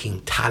suddenly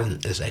taking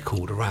talent, as they're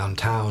called, around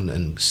town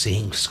and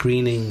seeing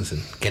screenings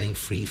and getting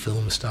free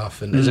film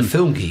stuff. And as a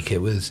film geek,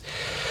 it was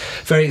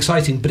very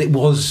exciting. But it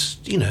was,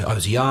 I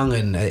was young,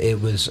 and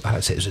it was,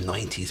 I'd say it was the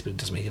 90s, but it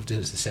doesn't make a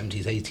difference. The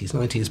 70s, 80s,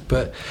 90s,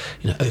 but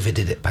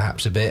overdid it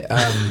perhaps a bit.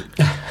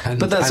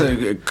 But that's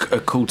a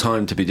cool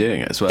time to be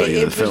doing it as well.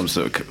 The films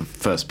that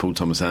first Paul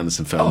Thomas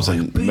Anderson films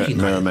and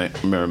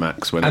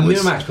Miramax. When and it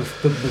was Miramax,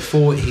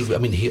 before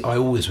I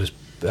always was.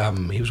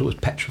 He was always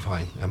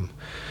petrifying.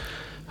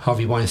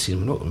 Harvey Weinstein.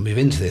 We're not going to move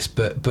into this,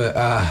 but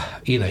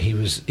he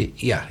was.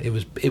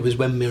 It was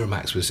when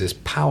Miramax was this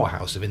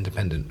powerhouse of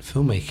independent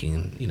filmmaking,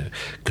 and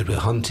Good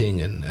Will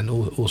Hunting and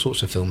all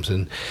sorts of films.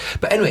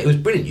 But anyway, it was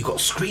brilliant. You got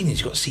screenings,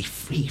 you got to see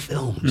free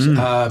films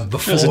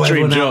before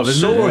everyone else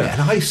saw it.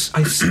 And I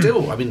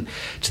still,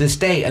 to this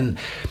day, and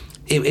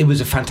it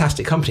was a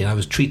fantastic company, and I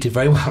was treated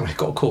very well. I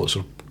got caught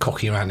sort of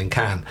cocking around in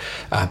Cannes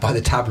by the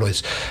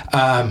tabloids.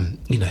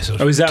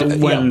 Is that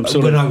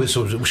when I was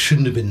sort of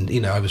shouldn't have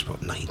been? I was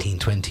 19,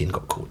 20 and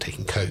got caught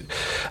taking coke,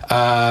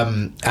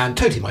 and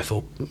totally my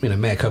fault.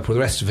 Mea culpa, all the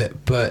rest of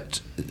it.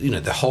 But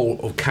the whole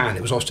of Cannes,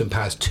 it was Austin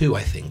Powers 2,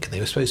 I think, and they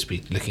were supposed to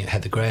be looking at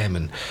Heather Graham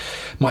and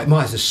Mike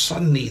Myers. And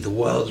suddenly the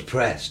world's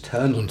press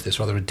turned onto this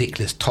rather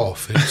ridiculous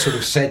toff who sort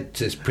of said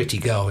to this pretty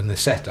girl in the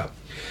setup,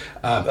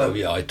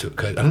 I took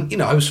coke.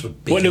 And, I was sort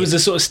of... Well, it was a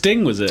sort of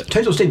sting, was it?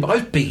 Total sting, but I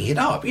was bigging it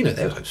up.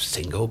 There was a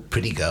single,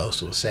 pretty girl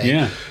sort of saying...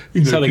 Yeah,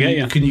 that's how they get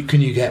you.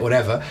 Can you get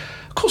whatever?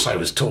 Of course I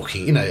was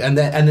talking, and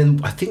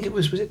then I think it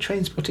was it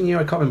Train Spotting year?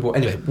 I can't remember.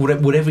 Anyway,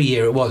 whatever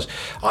year it was,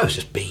 I was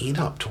just bigging it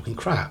up, talking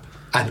crap.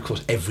 And of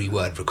course, every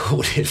word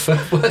recorded for,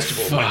 first of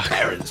all, my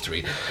parents to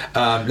read,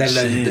 let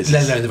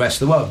alone the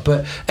rest of the world.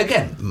 But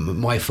again,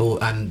 my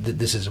fault, and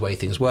this is the way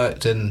things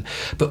worked.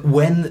 But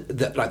when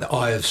the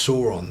eye of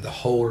Sauron, the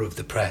whole of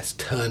the press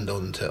turned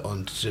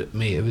onto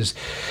me, it was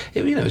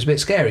a bit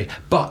scary.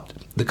 But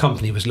the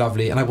company was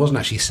lovely, and I wasn't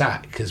actually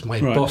sacked because my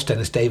boss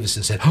Dennis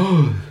Davison said,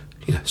 "Oh,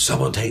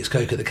 someone takes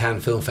coke at the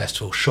Cannes Film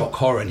Festival, shock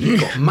horror," and he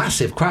got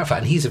massive crowd for that,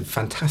 and he's a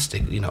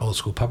fantastic, old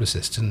school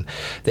publicist, and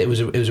it was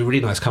a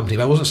really nice company.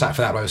 But I wasn't sacked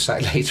for that, but I was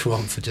sacked later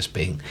on for just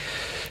being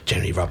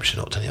generally rubbish and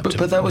not turning up.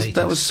 But that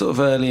was sort of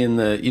early in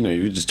the, you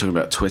were just talking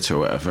about Twitter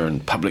or whatever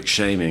and public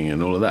shaming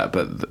and all of that.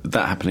 But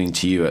that happening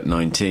to you at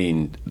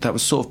 19, that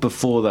was sort of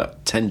before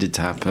that tended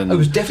to happen. It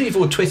was definitely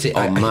before Twitter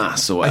en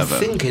masse or whatever. I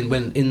think it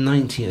must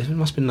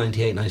have been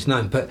 98,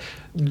 99, but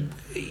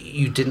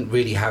you didn't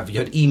really have, you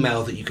had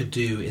email that you could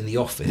do in the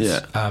office.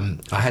 Yeah.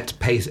 I had to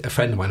pay a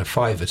friend of mine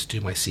 $5 to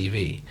do my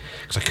CV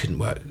because I couldn't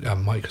work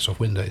Microsoft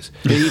Windows.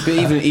 But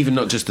even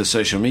not just the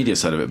social media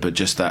side of it, but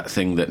just that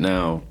thing that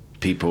now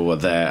people are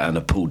there and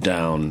are pulled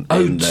down.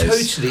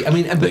 Totally.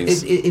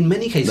 But in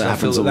many cases, I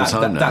feel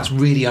that's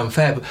really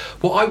unfair. But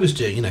what I was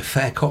doing,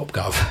 fair cop,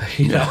 gov.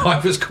 I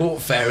was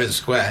caught fair and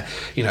square.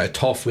 A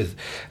toff with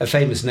a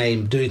famous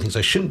name doing things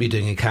I shouldn't be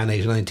doing in Cannes,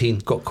 age 19,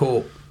 got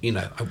caught.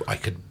 I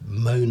could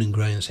moan and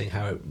groan saying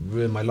how it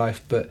ruined my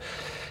life, but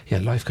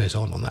life goes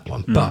on that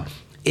one. But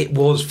it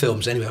was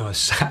films anyway. I was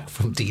sacked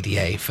from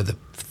DDA for the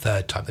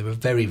third time. They were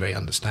very, very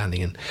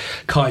understanding and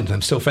kind, and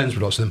I'm still friends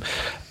with lots of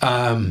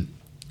them.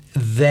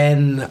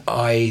 Then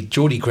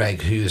Geordie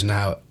Gregg, who is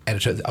now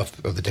editor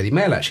of the Daily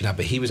Mail actually now,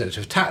 but he was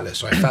editor of Tatler,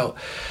 so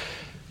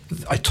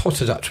I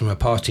tottered up from a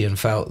party and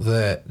felt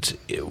that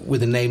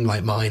with a name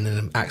like mine and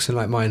an accent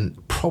like mine,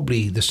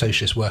 probably the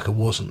Socialist Worker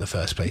wasn't the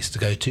first place to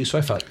go to, so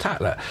I felt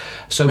Tatler.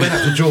 So I went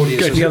up to Geordie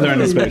and go to the other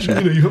end of the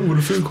spectrum. You haven't got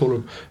a food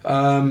column.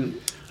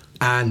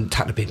 And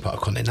Tatler being part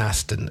of Condé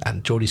Nast,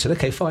 and Geordie said,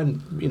 "Okay,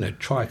 fine,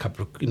 try a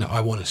couple of, I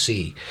want to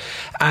see,"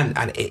 and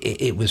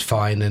it was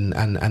fine, and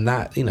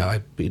that,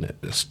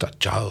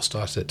 Giles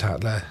started at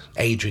Tatler,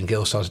 Adrian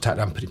Gill started at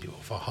Tatler. I'm putting people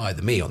far higher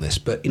than me on this,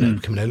 but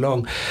coming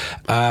along,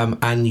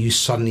 and you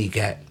suddenly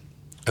get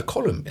a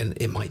column, and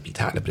it might be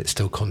Tatler, but it's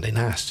still Condé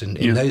Nast, and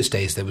in those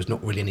days there was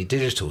not really any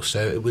digital,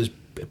 so it was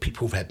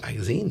people read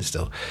magazines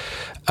still,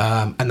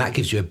 and that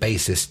gives you a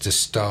basis to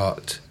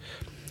start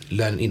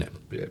learn,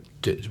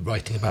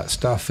 writing about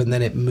stuff, and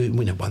then it moved,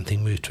 one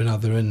thing moved to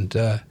another, and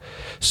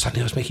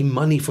suddenly I was making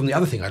money from the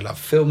other thing I love.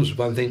 Films was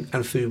one thing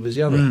and food was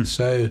the other.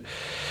 So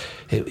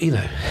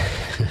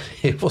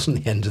it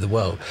wasn't the end of the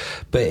world,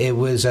 but it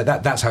was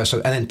that's how I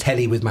started. And then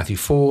telly with Matthew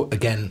Fort,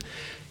 again,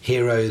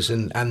 Heroes,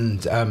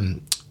 and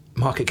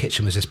Market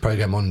Kitchen was this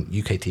programme on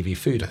UK TV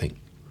Food, I think,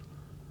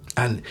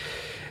 and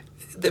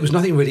there was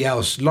nothing really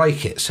else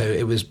like it. So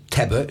it was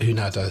Tebbert, who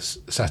now does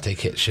Saturday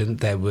Kitchen.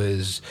 There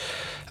was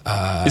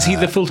is he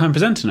the full-time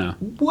presenter now?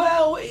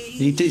 Well,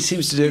 he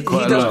seems to do it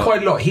quite a lot. He does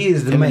quite a lot. He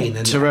is the main.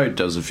 Theroux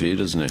does a few,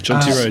 doesn't he?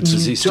 John Theroux.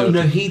 Does he still?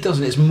 No, he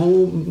doesn't. It's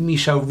more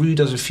Michel Roux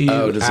does a few.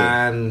 Oh, does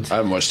and I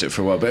haven't watched it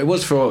for a while, but it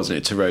was for a while, wasn't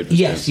it? Theroux.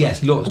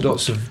 Yes,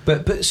 lots of.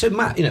 But so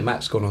Matt,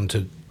 Matt's gone on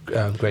to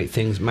great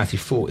things. Matthew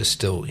Fort is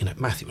still,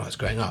 Matthew, when I was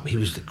growing up, he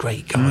was the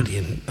great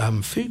Guardian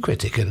food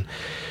critic, and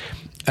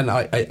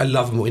I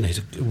love him. He's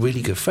a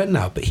really good friend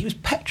now, but he was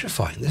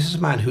petrifying. This is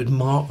a man who would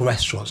mark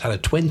restaurants out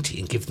of 20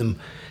 and give them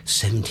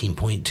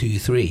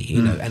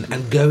 17.23,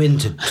 and go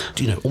into,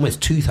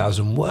 almost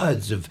 2,000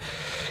 words of,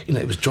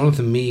 it was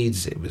Jonathan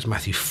Meades, it was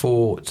Matthew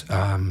Fort,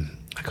 I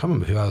can't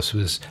remember who else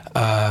was,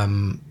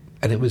 and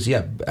it was,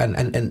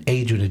 and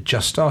Adrian had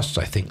just started,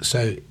 I think.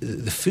 So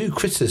the food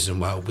criticism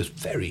world was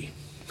very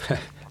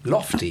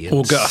lofty and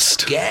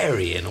august,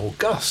 scary and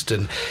august,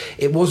 and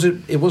it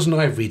wasn't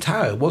ivory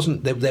tower. It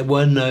wasn't. There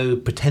were no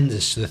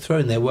pretenders to the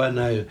throne. There were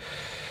no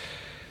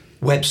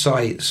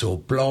websites or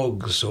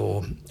blogs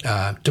or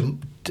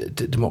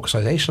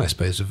democratization, I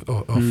suppose,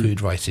 of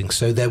food writing.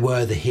 So there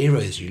were the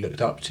heroes you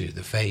looked up to,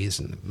 the Fays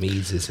and the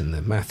Meadeses and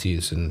the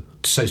Matthews, and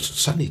so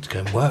suddenly to go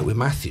and work with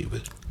Matthew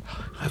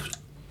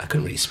I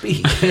couldn't really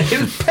speak.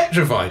 It was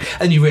petrified.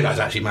 And you realise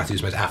actually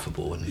Matthew's the most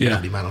affable and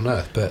lovely man on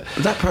earth. But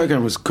that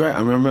programme was great.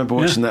 I remember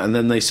watching that, and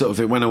then they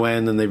it went away,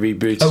 and then they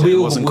rebooted it. It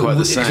wasn't quite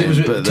the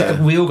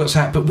same. We all got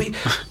sacked. But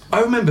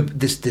I remember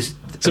this.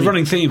 It's a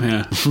running theme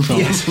here.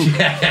 yes.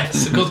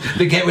 Of course,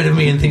 they get rid of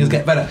me and things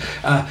get better.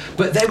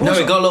 But there was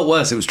it got a lot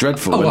worse. It was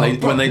dreadful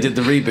when they did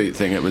the reboot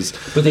thing. It was.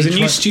 But there's a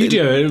new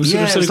studio. It was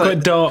sort of quite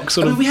dark.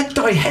 We had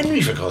Di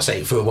Henry, for God's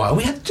sake, for a while.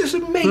 We had just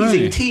an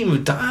amazing team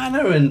of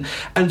Diana,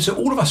 and so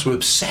all of us were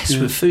obsessed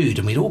with food,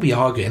 and we'd all be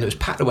arguing. And it was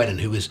Pat Llewellyn,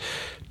 who was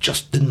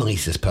just the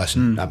nicest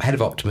person, head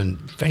of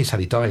Optimum, very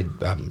sadly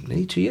died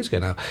nearly 2 years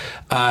ago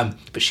now.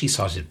 But she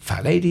started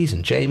Fat Ladies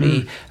and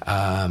Jamie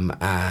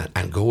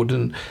and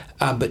Gordon,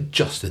 but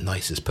just the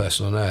nicest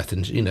person on earth.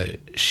 And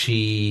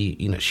she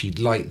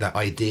liked that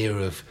idea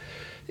of,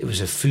 it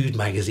was a food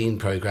magazine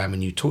program,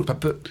 and you talked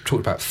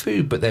about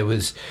food, but there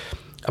was.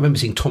 I remember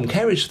seeing Tom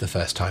Kerridge for the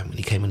first time when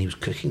he came, and he was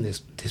cooking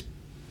this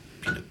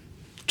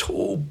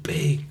tall,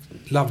 big,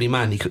 lovely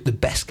man. He cooked the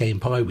best game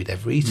pie we'd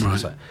ever eaten. Right.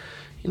 It's like,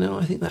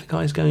 I think that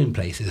guy's going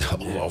places.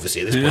 Well,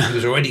 obviously, at this point, he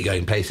was already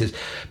going places.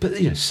 But,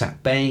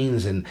 Sat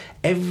Baines and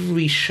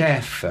every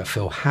chef,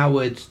 Phil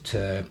Howard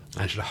to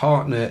Angela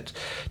Hartnett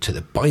to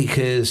the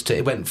bikers,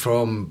 it went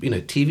from,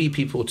 TV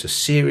people to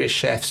serious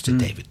chefs to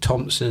David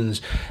Thompson's.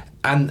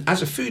 And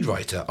as a food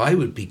writer, I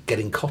would be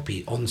getting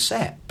copy on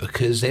set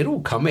because they'd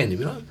all come in and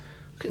be like, I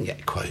couldn't get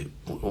a quote.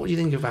 What do you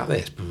think about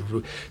this?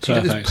 So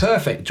you did this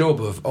perfect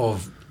job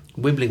of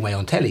wibbling away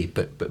on telly,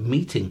 but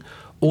meeting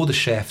all the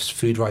chefs,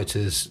 food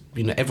writers,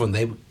 everyone,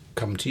 they would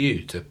come to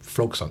you to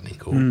flog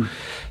something or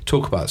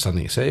talk about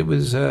something. So it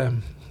was,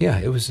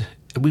 it was.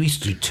 We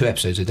used to do 2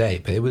 episodes a day,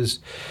 but it was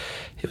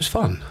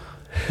fun.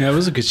 Yeah, it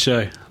was a good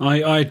show.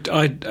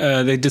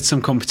 They did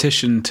some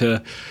competition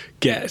to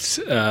get,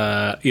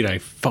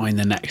 find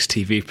the next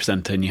TV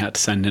presenter, and you had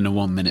to send in a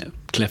 1-minute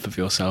clip of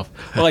yourself.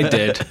 Well, I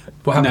did.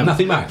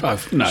 Nothing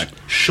back? No.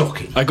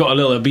 Shocking. I got a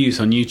little abuse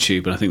on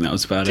YouTube, and I think that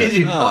was about it. Did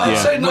you?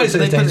 It's so nice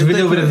those days. A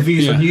little bit of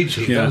abuse on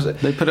YouTube. Yeah.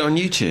 They put it on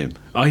YouTube?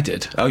 I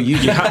did. Oh, you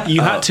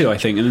had to, I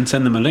think, and then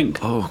send them a link.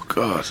 Oh,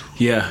 God.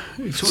 Yeah.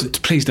 So,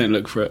 please don't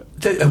look for it.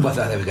 There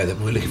we go.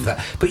 We're looking for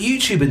that. But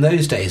YouTube in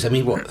those days,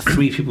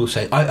 3 people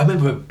say... I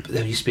remember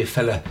there used to be a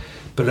fella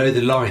below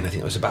the line, I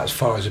think it was about as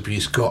far as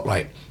abuse got,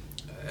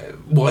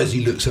 why does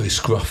he look so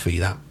scruffy,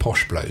 that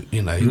posh bloke? He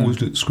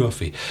always looked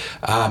scruffy.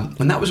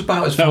 And that was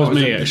about as far as... That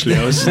was me, actually.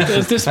 I was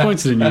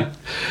disappointed in you.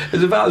 It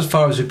was about as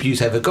far as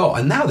abuse ever got.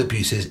 And now the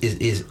abuse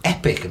is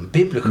epic and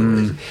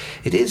biblical.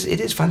 It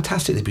is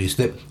fantastic, the abuse,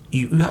 that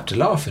you have to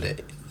laugh at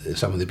it,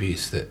 some of the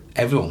abuse that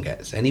everyone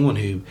gets. Anyone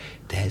who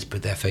dares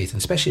put their faith in,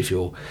 especially if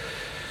you're...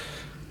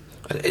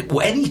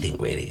 Well, anything,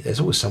 really. There's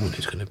always someone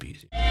who's going to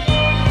abuse you.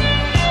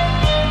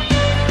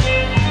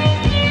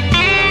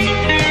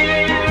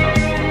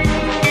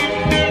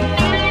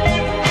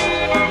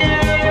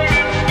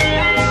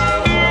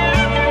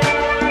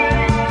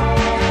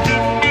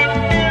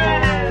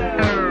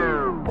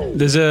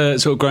 There's a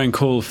sort of growing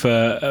call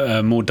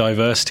for more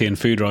diversity in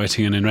food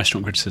writing and in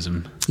restaurant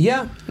criticism.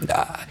 Yeah,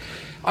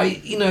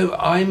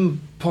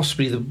 I'm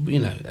possibly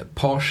the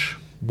posh,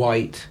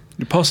 white,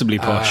 possibly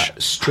posh,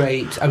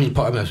 straight. I was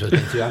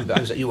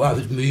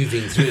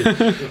moving through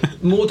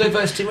more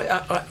diversity.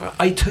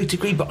 I totally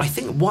agree, but I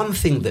think one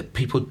thing that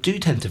people do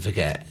tend to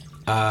forget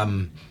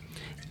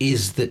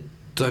is that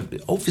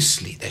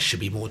obviously there should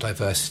be more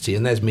diversity,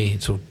 and there's me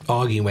sort of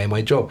arguing away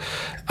my job.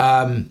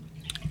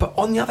 But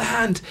on the other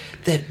hand,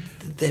 there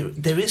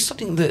is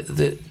something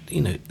that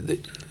you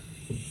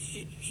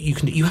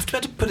have to be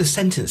able to put a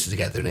sentence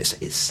together, and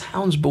it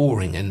sounds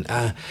boring, and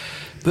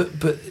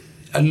but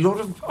a lot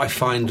of, I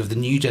find, of the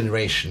new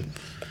generation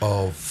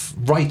of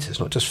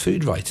writers, not just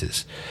food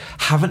writers,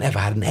 haven't ever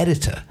had an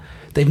editor.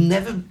 They've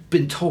never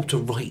been told to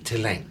write to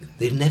length.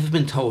 They've never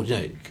been told,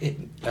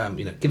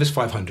 give us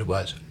 500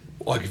 words.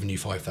 I've given you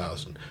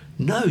 5,000.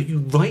 No, you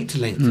write to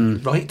length, you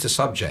write to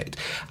subject,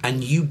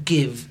 and you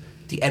give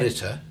the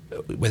editor,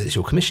 whether it's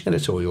your commission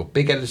editor or your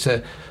big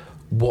editor,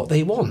 what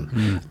they want.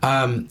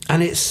 And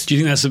it's... Do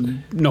you think that's a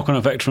knock-on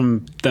effect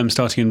from them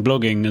starting in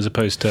blogging as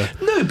opposed to...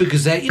 No,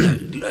 because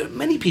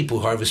many people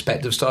who I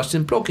respect have started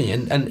in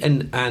blogging,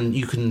 and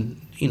you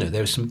can,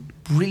 there are some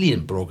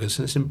brilliant bloggers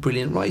and some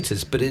brilliant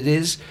writers, but it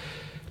is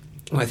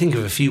I think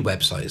of a few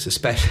websites,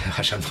 especially.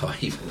 Actually, I'm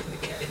not even going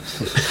to get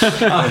into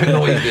it. I'm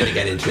not even going to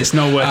get into it. It's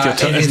not worth your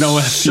time. It's not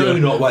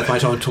worth my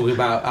time talking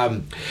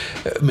about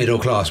middle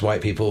class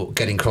white people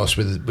getting cross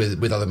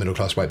with other middle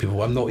class white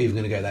people. I'm not even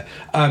going to go there.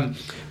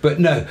 But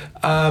no,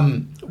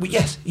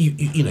 yes,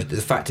 you know,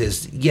 the fact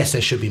is, yes,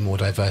 there should be more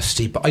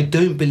diversity, but I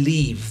don't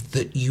believe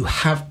that you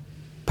have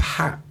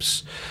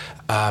perhaps.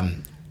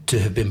 To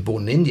have been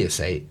born in India,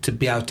 say, to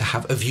be able to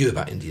have a view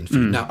about Indian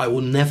food. Now, I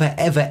will never,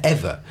 ever,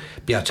 ever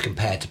be able to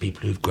compare to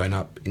people who've grown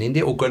up in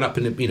India or grown up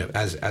in, you know,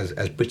 as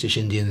British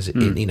Indians,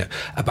 in, you know,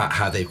 about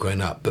how they've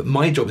grown up. But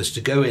my job is to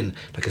go in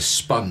like a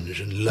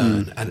sponge and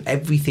learn. And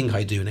everything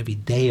I do and every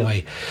day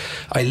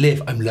I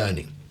live, I'm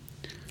learning.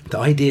 The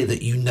idea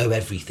that you know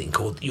everything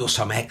or you're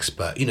some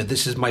expert, you know,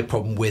 this is my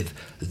problem with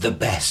the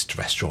best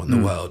restaurant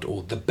in the world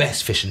or the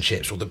best fish and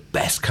chips or the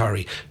best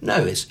curry.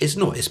 No, it's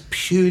not. It's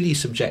purely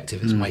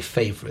subjective. It's my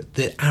favourite.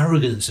 The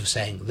arrogance of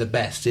saying the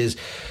best is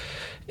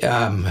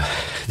the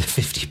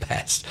 50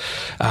 best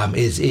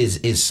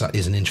is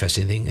an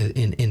interesting thing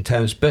in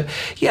terms. But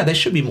yeah, there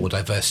should be more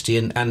diversity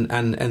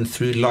and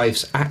through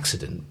life's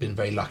accident, been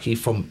very lucky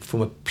from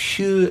a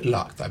pure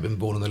luck that I've been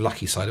born on the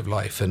lucky side of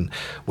life and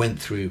went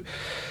through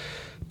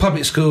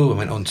public school and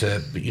went on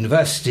to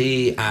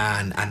university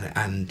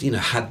and you know,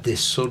 had this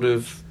sort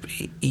of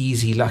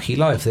easy, lucky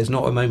life. There's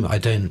not a moment I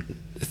don't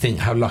think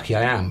how lucky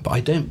I am, but I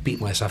don't beat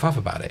myself up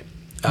about it.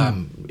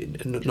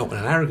 Not in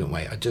an arrogant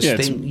way. I just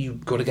think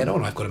you've got to get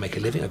on. I've got to make a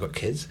living. I've got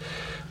kids.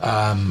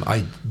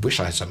 I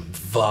wish I had some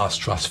vast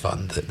trust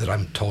fund that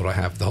I'm told I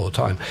have the whole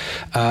time.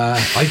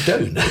 I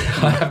don't.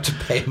 I have to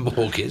pay a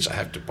mortgage. I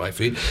have to buy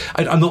food.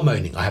 I'm not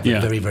moaning. I have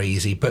it very, very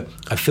easy. But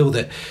I feel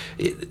that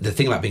the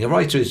thing about being a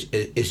writer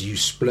is you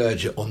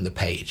splurge it on the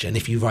page. And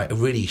if you write a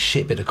really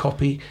shit bit of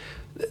copy,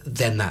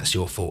 then that's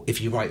your fault. If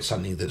you write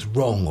something that's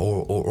wrong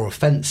or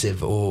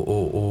offensive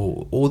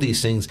or all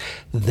these things,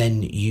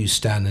 then you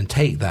stand and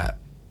take that.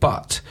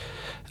 But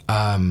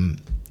I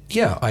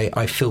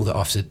feel that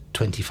after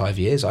 25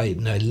 years, I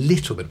know a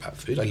little bit about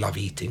food. I love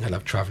eating. I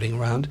love travelling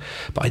around.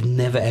 But I'd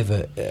never,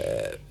 ever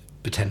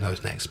pretend I was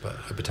an expert.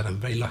 I pretend I'm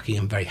very lucky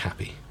and very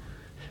happy.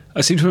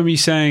 I seem to remember you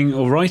saying,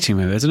 or writing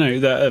maybe, I don't know,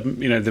 that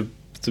you know,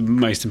 the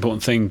most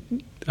important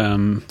thing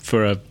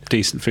for a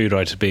decent food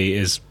writer to be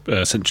is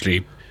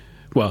essentially,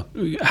 well,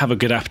 have a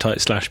good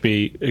appetite /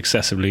 be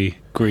excessively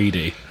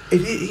greedy.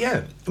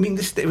 Yeah, I mean,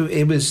 was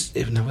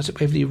it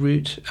Waverley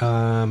Route,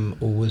 or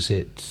was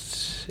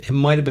it? It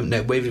might have been.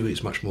 No, Waverley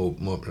Route's much more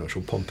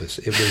pompous.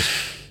 It was.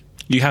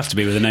 You have to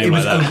be with a name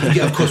like that.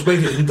 Yeah, of course.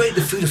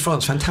 The Food of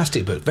France,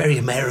 fantastic, but very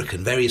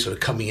American, very sort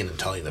of coming in and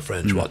telling the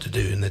French what to do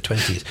in the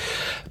 20s.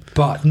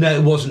 But no,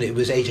 it wasn't. It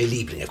was A.J.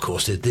 Liebling, of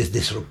course,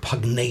 this sort of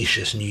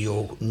pugnacious New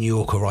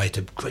Yorker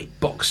writer, great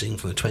boxing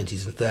from the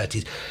 20s and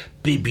 30s,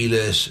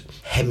 bibulous,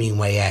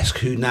 Hemingway-esque,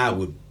 who now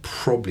would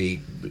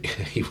probably,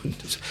 he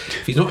wouldn't,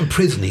 if he's not in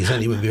prison, he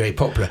certainly wouldn't be very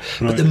popular.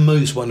 Right. But the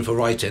most wonderful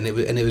writer, and it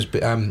was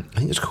I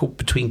think it's called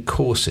Between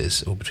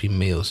Courses or Between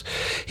Meals.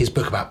 His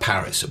book about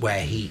Paris,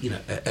 where he, you know,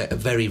 a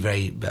very,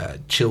 very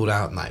chilled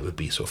out night would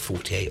be sort of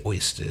 48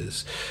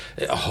 oysters,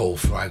 a whole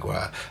foie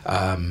gras,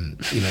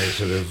 you know,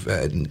 sort of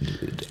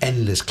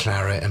endless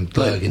claret and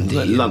burgundy.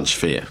 Like lunch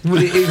for you.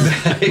 Well,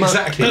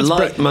 exactly.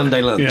 Light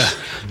Monday lunch. Yeah.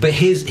 But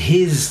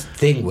his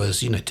thing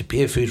was, you know, to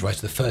be a food writer,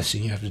 the first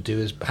thing you have to do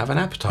is have an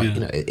appetite. Yeah. You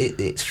know,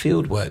 it's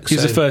field work.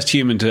 He's the first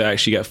human to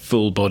actually get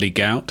full body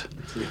gout.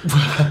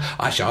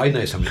 Actually, I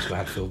know somebody who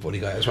had full body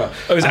gout as well.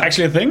 Oh, is it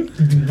actually a thing?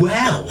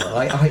 Well,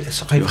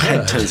 I've Your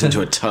head turns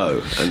into a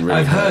toe. And really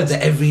I've heard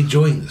that every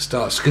joint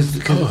starts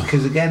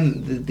because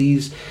again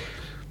these.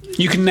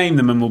 You can name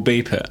them and we'll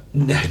beep it.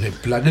 No,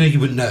 you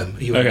wouldn't know him.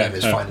 You wouldn't know him.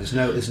 It's fine.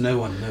 There's no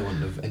one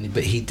of any.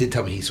 But he did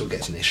tell me he sort of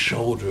gets in his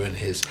shoulder and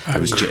his. It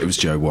was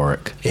Joe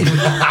Warwick.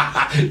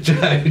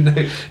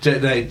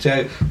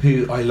 Joe,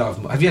 who I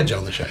love. Have you had Joe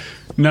on the show?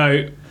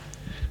 No.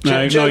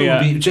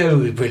 Joe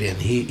would be brilliant.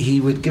 He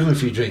would give him a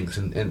few drinks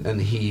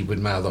and he would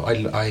mouth off.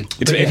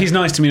 If he's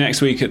nice to me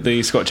next week at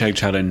the Scotch Egg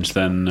Challenge,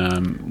 then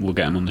we'll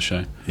get him on the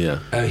show. Yeah.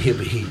 He'll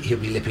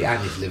be lippy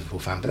and he's a Liverpool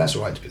fan, but that's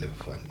all right to be a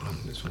Liverpool fan. I'm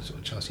this one sort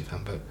of Chelsea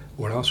fan,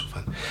 or an Arsenal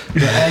fan.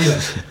 But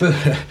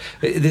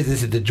anyway, this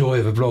is the joy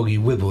of a blog.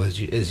 You wibble as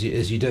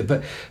you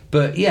do.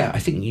 But yeah, I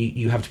think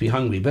you have to be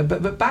hungry.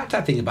 But back to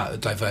that thing about the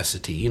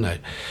diversity. You know,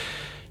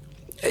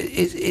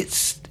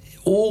 it's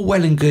all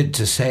well and good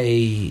to say,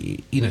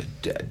 you know,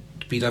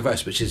 be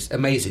diverse, which is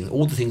amazing.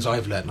 All the things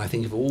I've learned, and I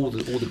think of all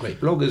the great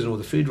bloggers and all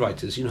the food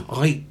writers, you know,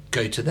 I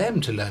go to them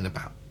to learn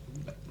about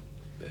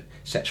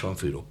Szechuan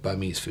food or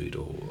Burmese food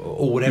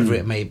or whatever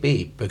it may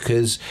be,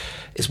 because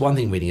it's one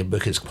thing reading a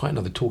book, it's quite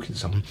another talking to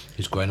someone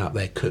who's grown up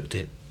there, cooked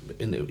it,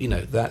 and, you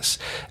know, that's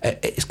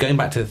it's going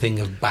back to the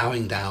thing of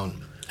bowing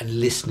down and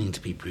listening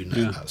to people who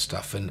know about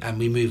stuff, and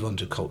we move on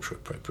to cultural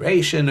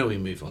appropriation, or we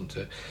move on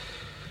to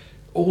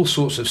all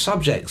sorts of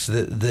subjects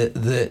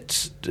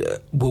that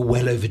were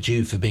well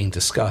overdue for being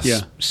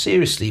discussed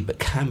seriously, but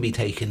can be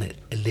taken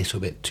a little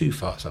bit too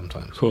far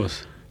sometimes. Of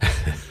course.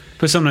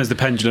 But sometimes the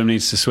pendulum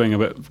needs to swing a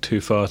bit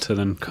too far to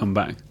then come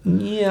back.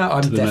 Yeah,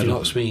 I'm definitely middle.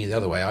 not swinging the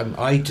other way.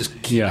 I just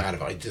keep Yeah. out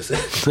of it. I just,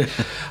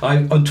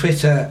 I'm on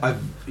Twitter.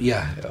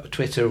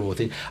 Twitter or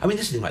things. I mean,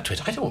 this is the thing about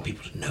Twitter. I don't want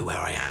people to know where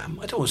I am.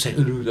 I don't want to say,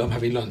 "Oh, I'm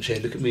having lunch here.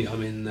 Look at me.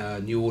 I'm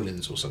in New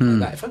Orleans or something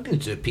like that." If I'm going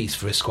to do a piece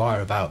for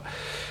Esquire about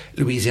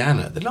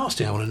Louisiana, the last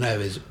thing I want to know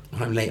is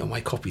when I'm late on my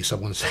copy,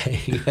 someone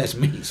saying, "There's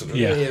me, sort of,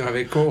 Yeah. I'm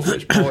having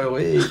crawfish boil."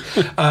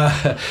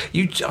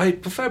 I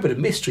prefer a bit of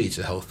mystery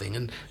to the whole thing.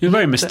 And You're a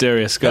very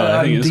mysterious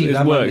guy. I think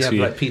it works for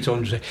you. like Peter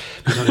Andre.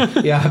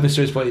 Yeah, I have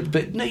mysterious body.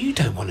 But no, you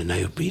don't want to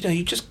know. But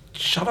you just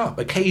shut up.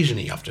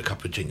 Occasionally, after a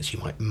couple of drinks, you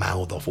might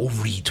mouth off or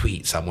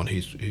retweet someone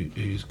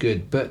who's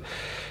good. But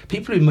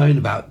people who moan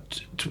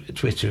about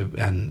Twitter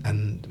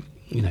and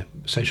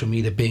social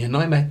media being a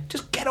nightmare,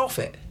 just get off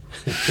it.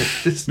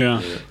 Just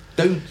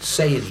don't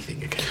say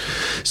anything again.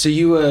 So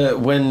you were,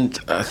 when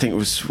I think it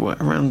was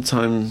around the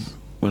time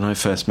when I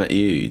first met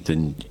you,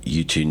 then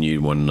you two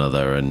knew one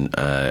another,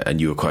 and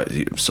you were quite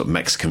sort of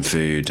Mexican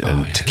food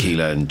and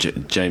tequila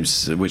and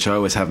James, which I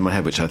always have in my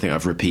head, which I think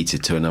I've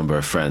repeated to a number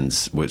of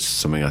friends, which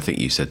something I think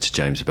you said to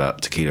James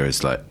about tequila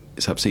is like,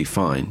 it's absolutely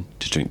fine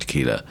to drink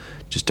tequila,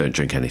 just don't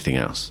drink anything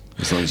else.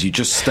 As long as you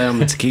just stay on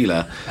the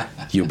tequila,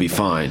 you'll be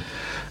fine.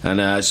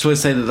 And I just want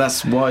to say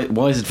that's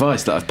wise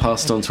advice that I've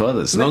passed on to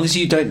others. As long as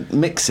you don't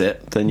mix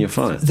it, then you're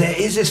fine. There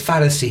is this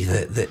fallacy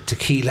that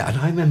tequila, and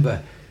I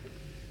remember,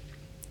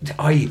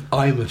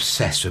 I'm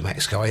obsessed with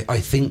Mexico. I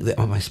think that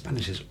my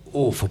Spanish is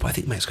awful, but I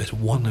think Mexico is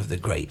one of the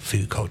great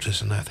food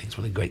cultures on earth. I think it's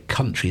one of the great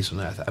countries on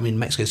earth. I mean,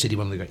 Mexico City,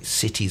 one of the great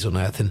cities on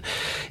earth, and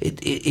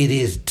it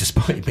is,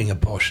 despite being a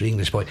posh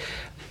English boy,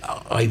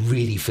 I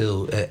really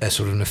feel a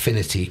sort of an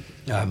affinity.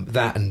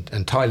 That and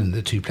Thailand,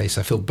 the two places,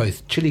 I feel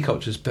both chili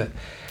cultures, but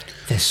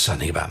there's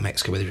something about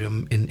Mexico, whether you're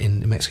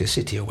in Mexico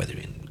City or whether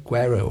you're in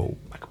Guerrero or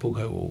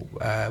Acapulco or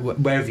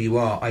wherever you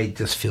are, I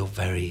just feel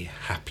very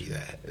happy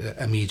there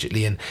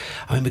immediately. And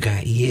I remember going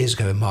out years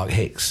ago with Mark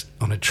Hicks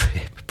on a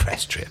trip,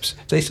 press trips.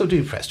 They still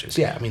do press trips,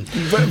 yeah. I mean,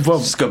 Well,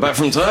 just got back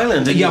from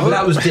Thailand. yeah, but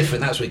that was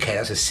different. That's okay.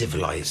 That's a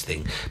civilised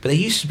thing. But there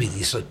used to be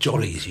these sort of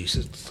jollies who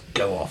used to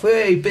go off,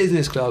 hey,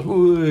 business class,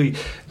 woo,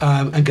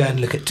 and go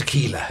and look at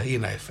tequila,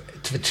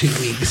 for 2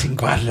 weeks in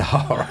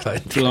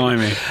Guadalajara.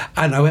 Blimey.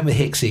 And I went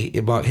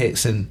with Mark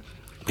Hicks, and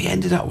we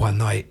ended up one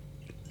night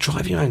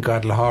driving around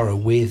Guadalajara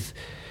with,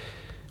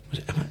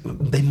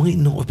 they might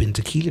not have been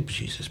tequila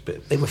producers,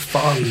 but they were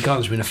firing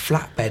guns. We were in a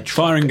flatbed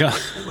truck. Firing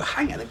guns. They were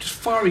hanging, they were just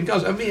firing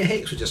guns. And me and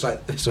Hicks were just like,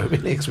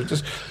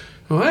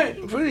 all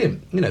right,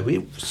 brilliant. we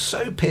were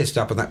so pissed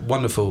up on that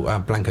wonderful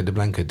Blanco de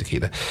Blanco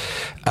tequila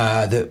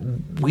that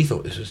we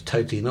thought this was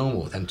totally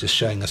normal. Them just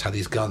showing us how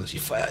these guns,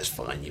 it's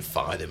fine, you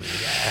fire them in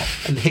the air.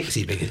 And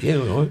Hicksy because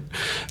all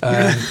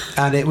right.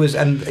 And it was,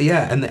 and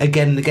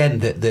again,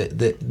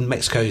 that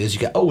Mexico, as you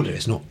get older,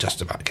 it's not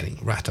just about getting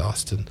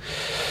rat-assed and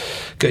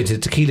going to the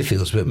tequila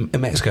fields, but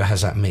Mexico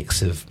has that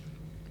mix of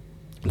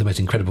the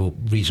most incredible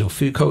regional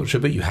food culture,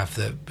 but you have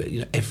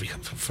every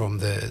from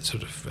the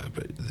sort of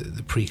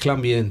the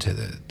pre-Columbian to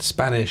the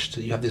Spanish,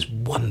 you have this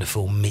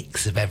wonderful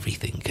mix of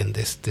everything, and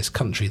this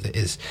country that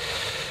is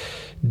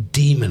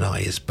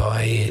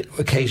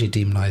occasionally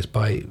demonized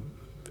by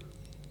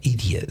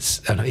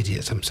idiots. Not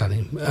idiots, I'm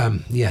sounding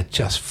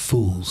just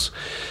fools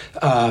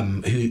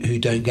who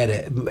don't get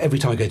it. Every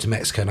time I go to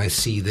Mexico and I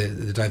see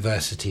the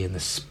diversity and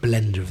the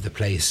splendor of the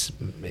place,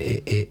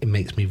 it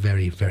makes me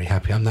very, very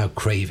happy. I'm now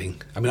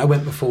craving. I mean, I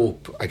went before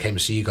I came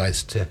to see you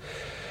guys to,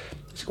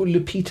 is it called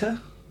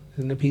Lupita?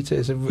 Lupita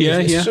is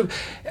sort of,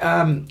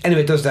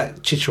 anyway, it does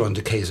that chicharron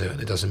de queso and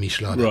it does a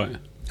michelada. Right.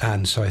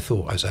 And so I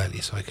thought I was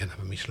early, so I can have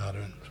a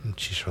michelada and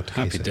chicharron de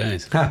queso.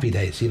 Happy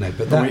days.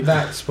 But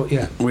that's what,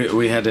 yeah.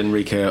 We had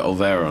Enrique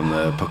Olvera on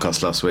the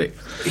podcast last week.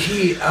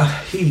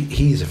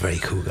 He's a very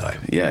cool guy.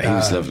 Yeah, he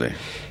was lovely.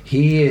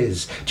 He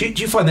is. Do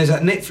you find there's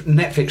that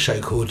Netflix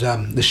show called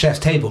The Chef's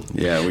Table?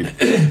 Yeah,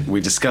 we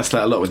discussed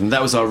that a lot with him.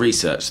 That was our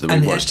research that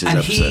we watched his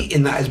episode. And he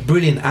in that is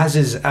brilliant,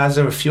 as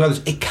are a few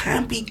others. It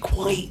can be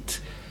quite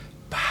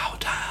bow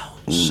down.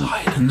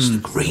 Silence, the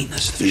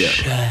greenness of the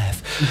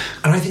chef,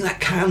 and I think that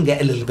can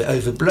get a little bit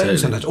overblown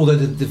sometimes. Although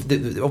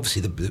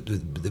obviously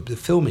the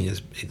filming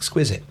is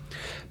exquisite,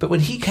 but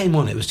when he came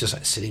on, it was just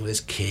like sitting with his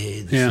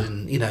kids,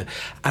 and and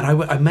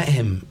I met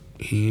him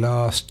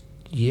last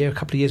year, a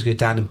couple of years ago,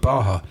 down in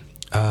Baja,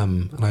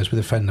 and I was with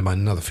a friend of mine,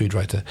 another food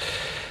writer.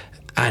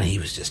 And he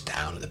was just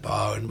down at the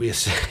bar, and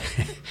it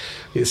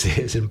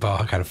was in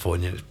Baja,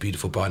 California. It was a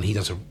beautiful bar, and he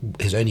does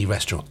his only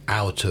restaurant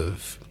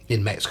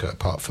in Mexico,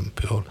 apart from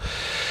Pujol.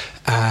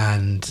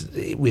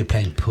 And we were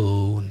playing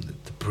pool, and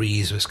the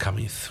breeze was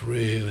coming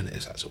through, and it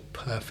was that sort of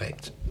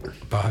perfect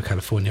Baja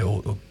California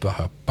or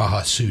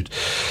Baja Sud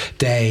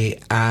day.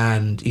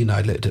 And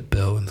I looked at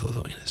Bill and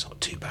thought, it's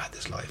not too bad,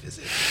 this life, is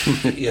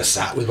it? You're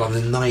sat with one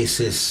of the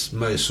nicest,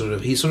 most sort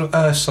of, he's sort of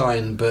earth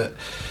sign, but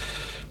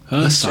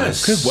Good. I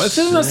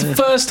think that's the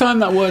first time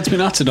that word's been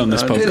uttered on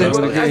this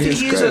podcast. I think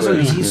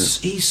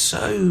he's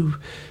so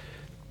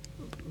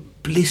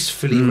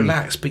blissfully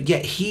relaxed, but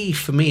yet he,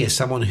 for me, is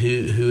someone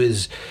who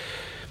is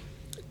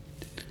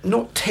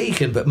not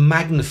taken but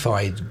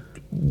magnified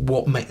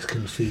what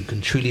Mexican food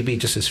can truly be,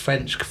 just as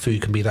French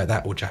food can be like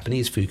that, or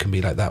Japanese food can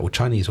be like that, or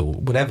Chinese, or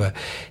whatever.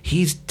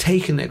 He's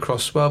taken it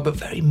across well, but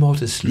very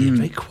modestly and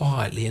very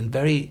quietly, and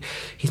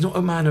he's not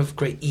a man of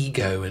great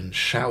ego and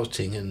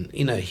shouting, and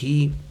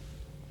he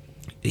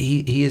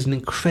is an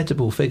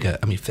incredible figure.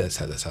 I mean, that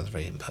sounds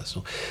very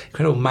impersonal.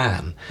 Incredible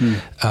man.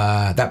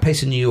 That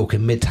place in New York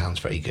in Midtown's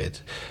very good.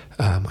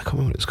 I can't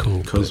remember what it's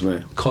called.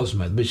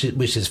 Cosmo, which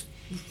is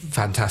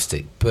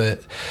fantastic.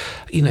 But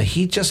he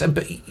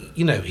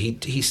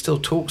still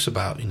talks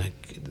about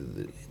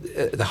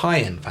the high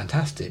end,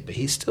 fantastic. But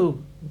he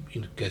still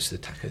goes to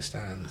the taco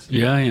stands.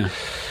 Yeah.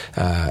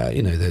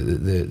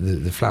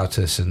 The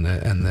flautas and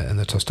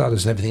the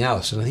tostadas and everything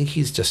else. And I think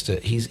he's just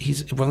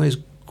he's one of those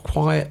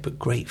quiet but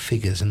great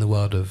figures in the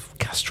world of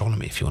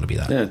gastronomy, if you want to be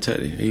that. Yeah,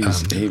 totally. He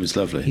was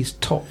lovely. He's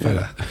top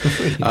fella.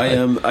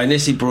 Yeah. I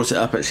initially brought it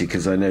up actually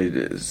because I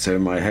know. So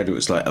in my head it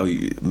was like,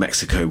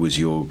 Mexico was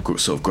your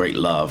sort of great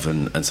love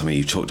and something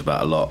you talked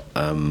about a lot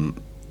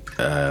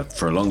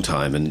for a long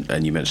time.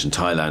 And you mentioned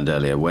Thailand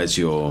earlier.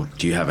 Do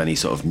you have any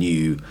sort of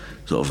new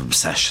sort of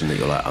obsession that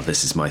you're like,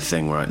 this is my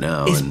thing right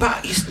now? It's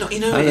not. I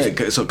know it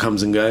sort of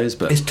comes and goes,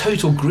 but it's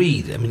total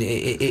greed. I mean,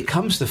 it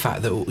comes to the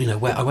fact that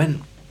where I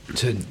went.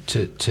 Flew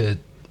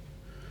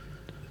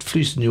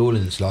to New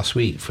Orleans last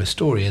week for a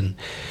story and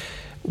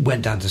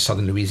went down to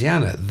southern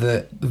Louisiana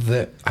that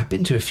I've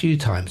been to a few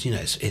times.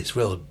 It's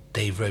real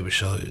Dave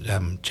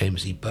Robichaud,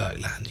 James E. Burke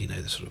land.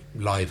 The sort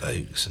of live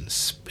oaks and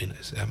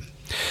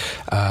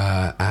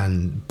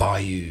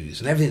bayous,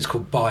 and everything's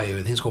called bayou.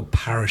 Everything's called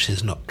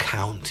parishes, not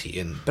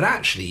county. But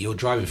actually, you're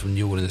driving from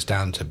New Orleans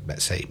down to,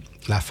 let's say,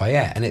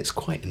 Lafayette, and it's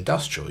quite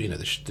industrial.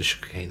 The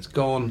sugarcane's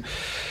gone.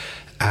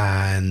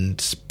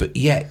 But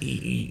yet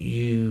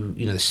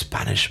the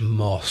Spanish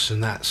moss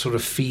and that sort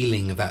of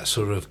feeling of that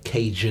sort of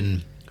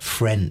Cajun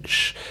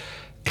French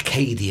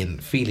Acadian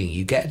feeling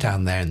you get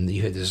down there, and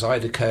you hear the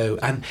Zydeco,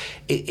 and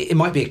it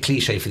might be a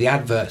cliche for the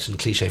adverts and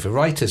cliche for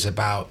writers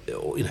about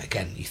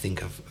again you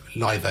think of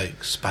live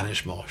oak,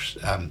 Spanish moss,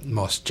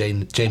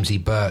 James E.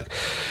 Burke.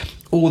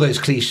 All those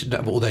cliches,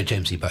 although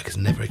James E. Burke is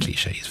never a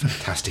cliche, he's a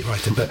fantastic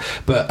writer. But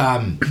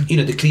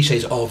the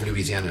cliches of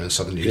Louisiana and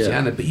southern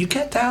Louisiana. Yeah. But you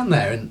get down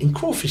there, and in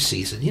crawfish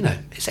season,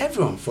 it's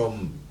everyone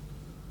from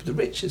the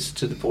richest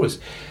to the poorest.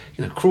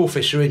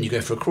 Crawfish are in. You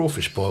go for a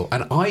crawfish boil,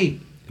 and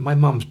my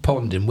mum's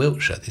pond in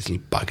Wiltshire. These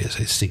little buggers,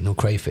 those signal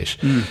crayfish,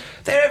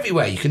 they're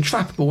everywhere. You can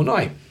trap them all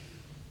night.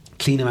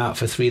 Clean them out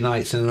for 3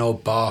 nights in an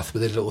old bath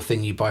with a little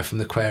thing you buy from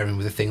the aquarium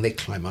with a thing. They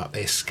climb up,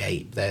 they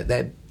escape.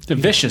 They're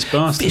vicious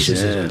bastards.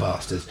 Vicious little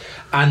bastards.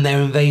 And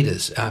they're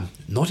invaders.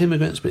 Not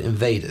immigrants, but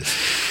invaders.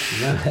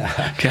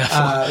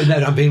 Careful.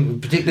 No, I'm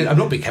being particularly. I'm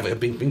not being careful. I'm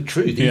being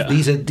true.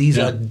 These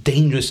are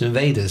dangerous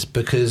invaders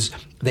because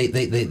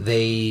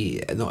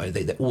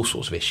they're all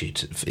sorts of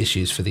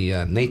issues for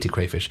the native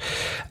crayfish.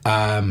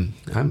 I'm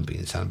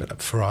being sounding a bit like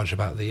Farage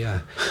about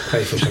the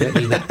crayfish. I don't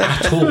mean that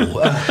at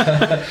all.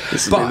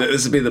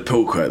 This would be the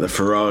pull quote, the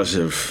Farage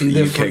of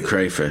UK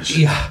crayfish.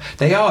 Yeah,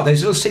 they are. Those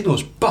little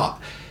signals, but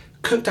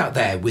cooked out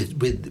there with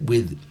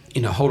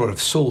a whole lot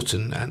of salt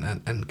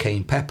and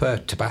cayenne pepper,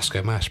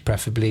 Tabasco mash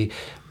preferably,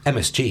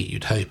 MSG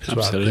you'd hope as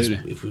Absolutely.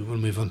 well. If we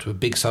want to move on to a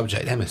big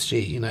subject,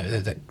 MSG,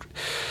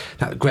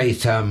 that great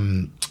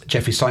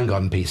Jeffrey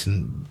Steingarten piece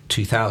in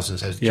 2000.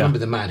 So do you remember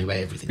The Man Who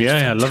Ate Everything?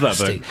 Yeah, I love that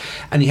book.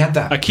 And he had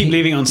that. I keep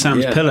leaving it on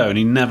Sam's pillow, and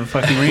he never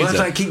fucking reads it.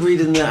 I keep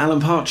reading the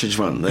Alan Partridge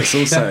one. That's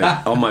also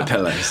on my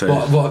pillow. So.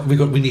 What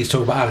we need to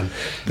talk about Alan.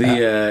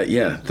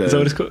 Is that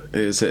what it's called?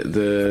 Is it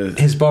the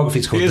his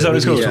biography's called? Is that what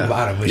it's called? Talk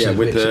about Alan,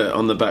 with the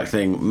on the back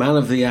thing, Man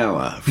of the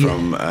Hour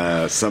from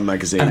Sun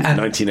Magazine,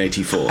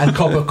 1984, and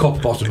copper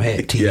bottom here,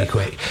 TV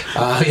quick.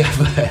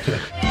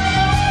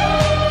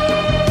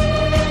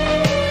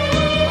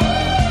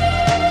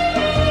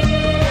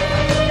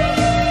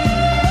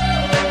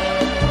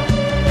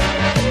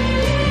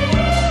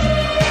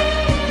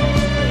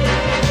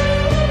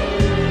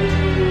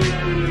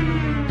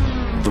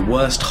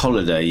 Worst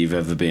holiday you've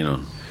ever been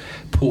on?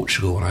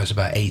 Portugal when I was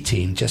about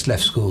 18, just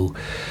left school.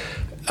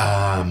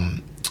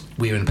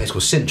 We were in a place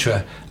called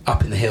Sintra,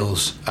 up in the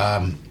hills.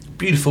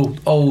 Beautiful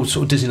old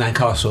sort of Disneyland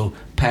castle.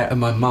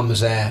 My mum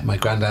was there, my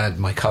granddad,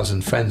 my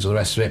cousin, friends, all the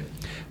rest of it.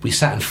 We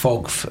sat in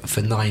fog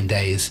for 9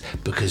 days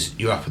because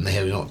you're up on the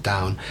hill, you're not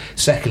down.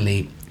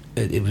 Secondly,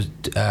 it was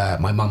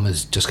my mum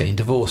was just getting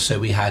divorced, so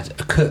we had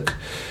a cook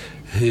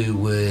who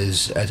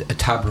was a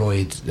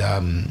tabloid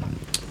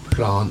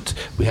plant.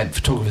 We had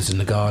photographers in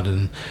the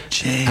garden.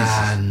 Jeez.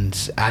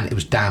 and it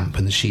was damp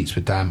and the sheets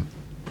were damp,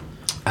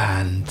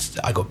 and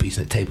I got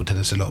beaten at table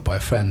tennis a lot by a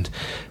friend,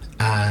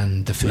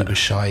 and the food was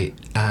shite,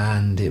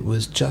 and it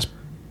was just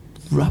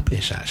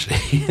rubbish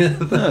actually. There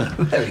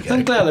we go.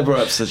 I'm glad I brought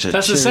up such a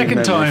That's the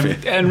second time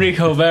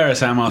Enrico Vera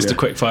Sam asked a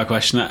quickfire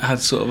question that had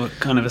sort of a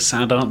kind of a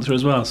sad answer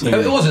as well. So.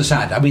 It wasn't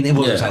sad. I mean, it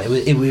wasn't sad.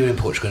 We were in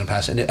Portugal and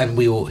Paris, and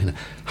we all,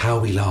 how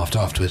we laughed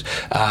afterwards.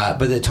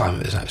 But at the time,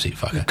 it was an absolute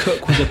fucker. The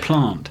cook was a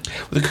plant.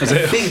 Well, the cook,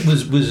 I think,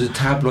 was a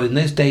tabloid in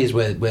those days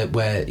where it was.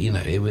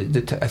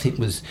 I think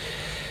was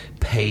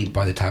paid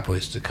by the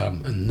tabloids to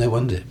come, and no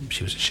wonder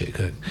she was a shit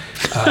cook.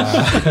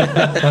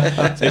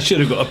 They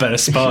should have got a better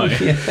spy.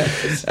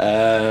 Yes.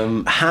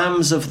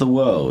 Hams of the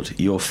world,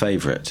 your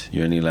favourite?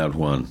 You only allowed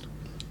one.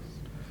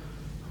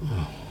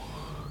 Am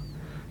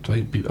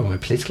I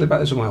political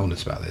about this or am I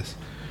honest about this?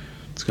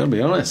 It's got to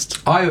be honest.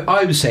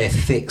 I would say a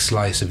thick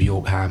slice of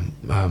York ham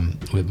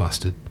with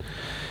mustard.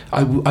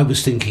 I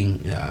was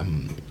thinking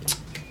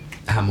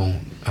Hamel,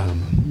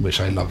 which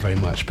I love very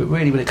much, but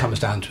really when it comes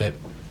down to it,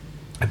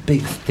 a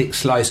big thick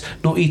slice,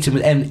 not eaten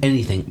with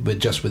anything, but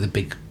just with a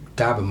big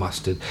dab of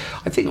mustard.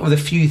 I think one of the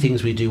few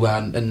things we do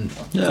well, and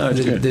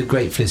the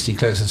great Felicity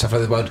Close and stuff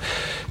like that, world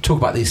talk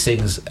about these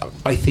things.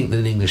 I think that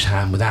an English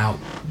ham, without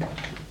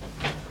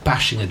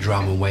bashing a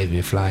drum and waving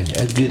a flag,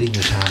 a good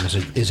English ham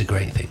is a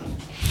great thing.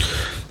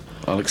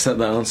 I'll accept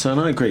that answer, and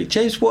I agree.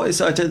 James, what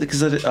is? I don't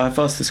because I've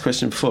asked this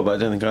question before, but I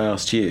don't think I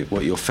asked you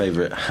what your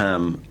favourite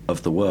ham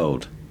of the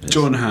world is.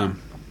 John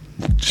Ham.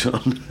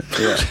 John.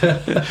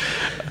 Yeah.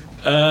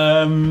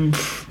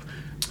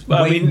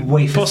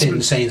 Wafer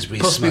thin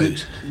Sainsbury's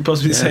smoked.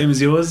 Possibly the same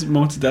as yours,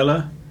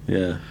 mortadella.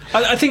 Yeah.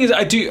 I think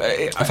I do.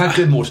 I've had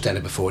good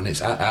mortadella before, and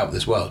it's out of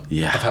this world.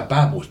 Yeah. I've had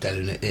bad mortadella,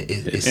 and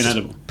it's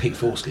inedible. Pig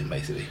foreskin,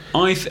 basically.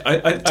 I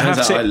have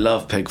to say, I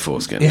love pig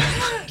foreskin. Yeah.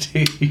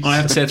 I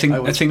have to say,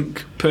 I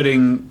think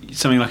putting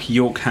something like a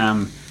York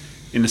ham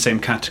in the same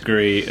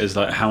category as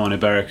like ham on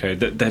Iberico,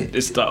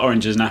 it's like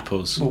oranges and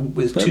apples. Well,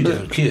 with two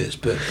different cures,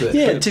 but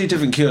two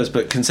different cures,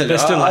 but consider.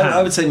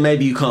 I would say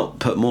maybe you can't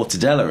put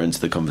mortadella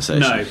into the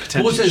conversation. No,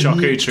 potentially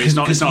charcuterie. It's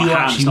not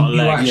ham. It's not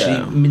you're leg.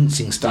 actually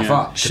mincing stuff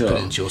up sure. to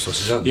put into your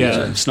sausage, aren't Yeah,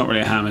 you? it's not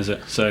really a ham, is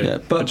it? So, yeah,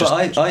 but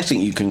I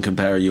think you can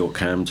compare a York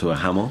ham to a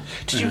Hamel.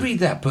 Did you read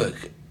that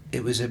book?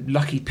 It was a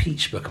Lucky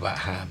Peach book about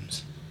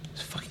hams.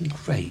 It's fucking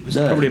great.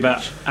 No. Probably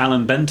about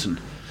Alan Benton.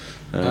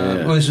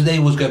 Well, so they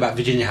always go about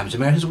Virginia hams.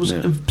 Americans was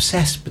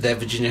obsessed with their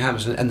Virginia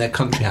hams and their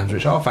country hams,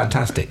 which are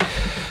fantastic.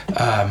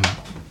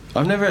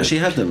 I've never actually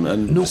had them,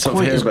 and sort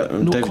of hear about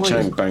them. David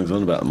Chang bangs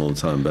on about them all the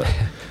time, but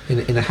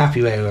in a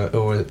happy way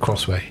or a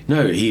cross way.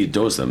 No, he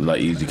adores them.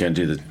 Like you go and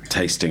do the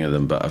tasting of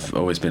them, but I've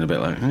always been a bit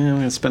like, I'm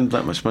going to spend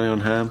that much money on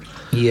ham.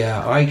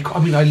 Yeah, I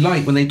mean, I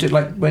like when they do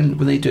when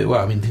they do it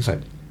well. I mean, things like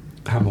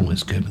ham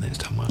always good when it's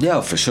done well.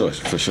 Yeah, for sure.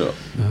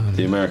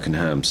 The American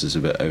hams is a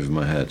bit over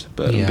my head,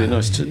 but it'd be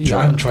nice to try. Yeah,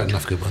 I haven't tried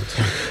enough good ones.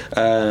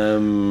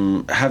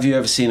 Have you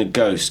ever seen a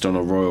ghost on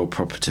a royal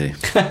property?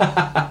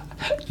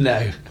 No,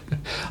 I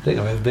think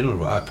I've ever been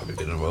on. I've probably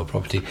been on a royal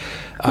property.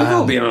 We've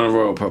all been on a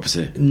royal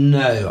property.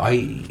 No,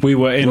 we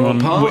were in one.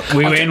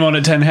 We were in one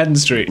at 10 Heddon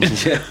Street.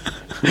 Yeah.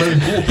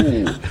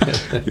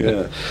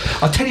 Yeah.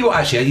 I'll tell you what.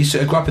 Actually,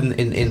 I grew up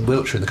in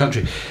Wiltshire, in the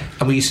country,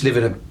 and we used to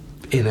live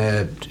in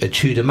a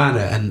Tudor manor,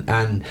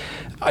 and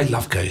I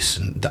love ghosts,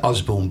 and the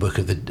Osborne book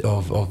of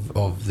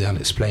the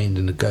Unexplained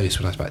and the Ghosts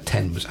when I was about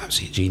 10 was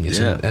absolutely genius.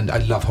 Yeah. And I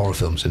love horror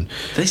films. And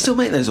they still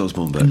make those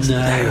Osborne books. No,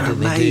 they're they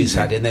do, amazing.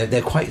 sadly, and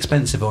they're quite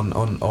expensive on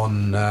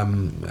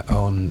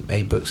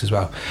A books as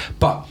well.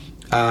 But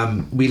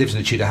we lived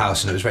in a Tudor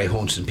house, and it was very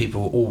haunted, and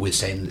people were always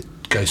saying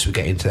that ghosts would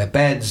get into their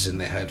beds, and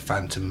they heard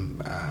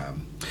phantom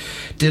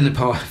dinner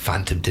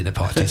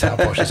parties. How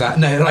posh is that?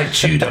 No, like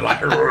Tudor,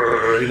 like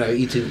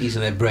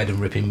eating their bread and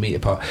ripping meat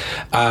apart.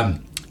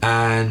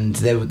 And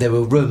there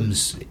were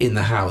rooms in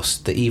the house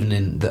that even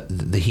in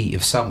the heat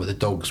of summer, the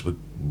dogs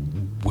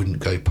wouldn't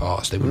go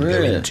past. They wouldn't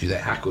go into. Their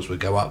hackles would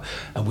go up,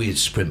 and we'd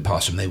sprint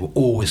past them. They were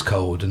always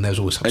cold, and there was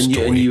always some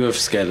story. And you were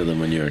scared of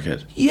them when you were a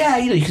kid? Yeah,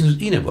 you can.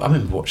 I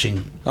remember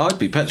watching. I'd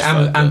be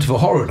petrified. Amityville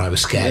Horror, and I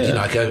was scared.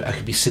 Yeah. I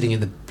could be sitting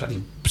in the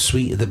bloody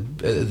suite of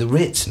the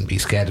Ritz and be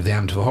scared of the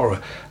Amityville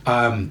Horror.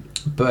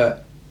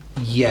 But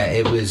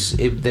yeah,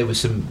 there was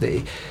some.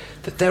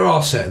 There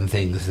are certain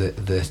things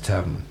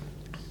that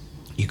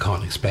you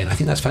can't explain. I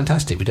think that's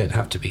fantastic. We don't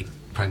have to be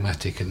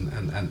pragmatic and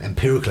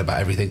empirical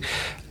about everything.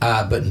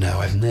 But no,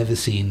 I've never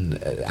seen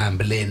Anne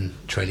Boleyn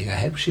trailing her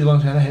head. Was she the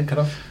one who had her head cut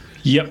off?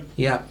 Yep.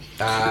 Yeah.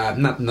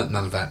 None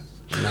of that.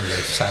 None of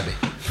those, sadly.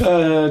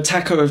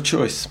 Taco of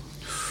choice.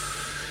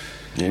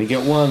 You only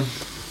get one.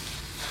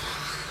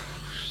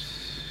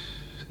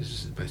 This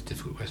is the most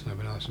difficult question I've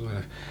been asked in my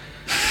life.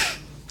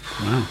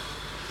 Wow.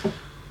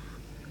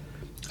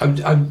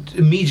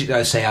 Immediately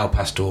I say al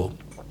pastor,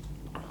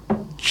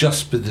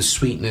 just with the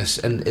sweetness,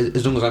 and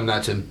as long as I'm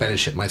allowed to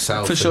embellish it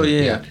myself. For sure,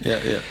 yeah.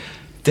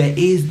 There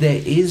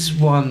is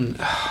one.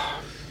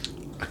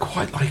 I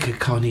quite like a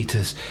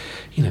carnitas,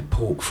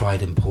 pork,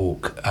 fried in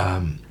pork,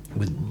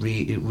 with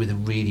a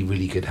really,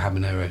 really good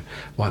habanero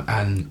one,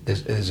 and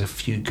there's a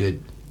few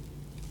good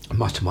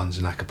mutton ones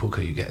in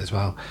Acapulco you get as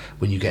well.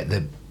 When you get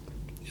the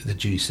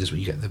juices, when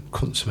you get the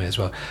consomme as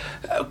well.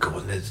 Oh, go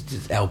on,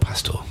 there's el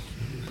pastor.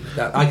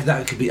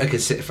 That could be. I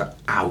could sit for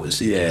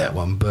hours eating that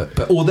one.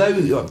 But although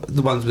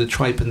the ones with the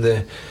tripe and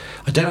I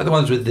don't like the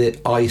ones with the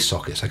eye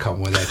sockets. I can't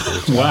remember what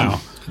they're called. Wow.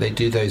 They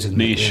do those in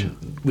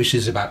which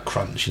is about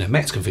crunch.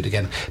 Mexican food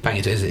again. Bang,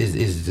 it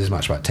is as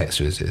much about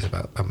texture as it is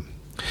about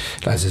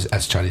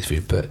as Chinese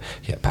food. But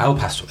yeah, Al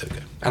Pastor, there we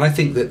go. And I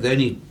think that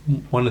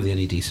one of the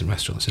only decent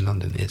restaurants in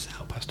London is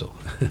Al Pastor.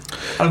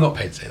 I'm not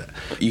paid to say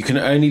that. You can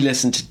only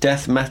listen to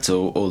death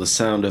metal or the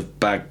sound of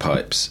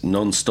bagpipes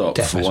non-stop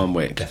Death for metal. 1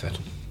 week. Death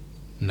metal,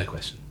 no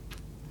question.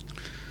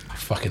 I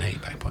fucking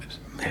hate bagpipes.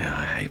 Yeah,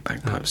 I hate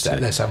bagpipes.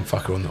 There's some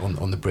fucker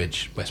on the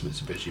bridge,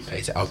 Westminster Bridge, who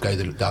pays it. I'll go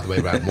the other way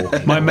around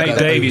walking. My mate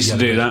Dave used to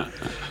do that.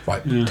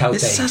 Right, tell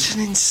It's Dave. such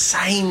an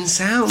insane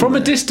sound. From a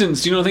though.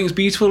 distance, do you not think it's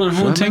beautiful and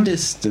From a haunting?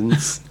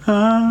 distance.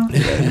 Yeah,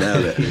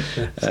 nailed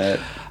it.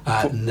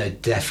 No,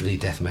 definitely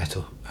death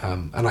metal.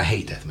 And I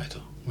hate death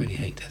metal. Really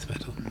hate death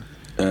metal.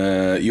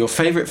 Your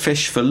favourite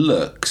fish for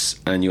looks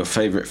and your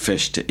favourite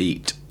fish to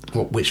eat.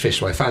 Which fish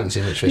do I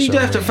fancy? And which fish You do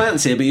don't I have to really-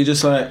 fancy it, but you're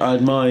just like, I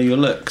admire your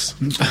looks.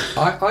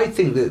 I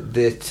think that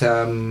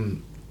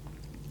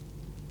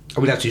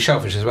we'd have to do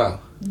shellfish as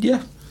well.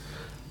 Yeah.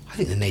 I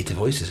think the native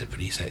oyster is a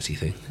pretty sexy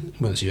thing.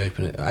 Once you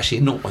open it,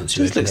 actually, not once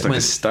you Just open looks it. like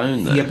a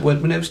stone, though. Yeah,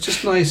 but when it was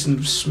just nice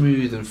and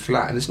smooth and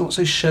flat, and it's not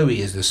so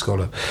showy as the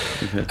scallop.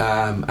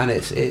 And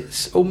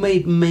it's or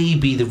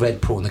maybe the red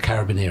prawn, the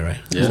carabinero.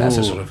 Yeah. That's a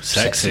Ooh, sort of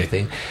sexy sexy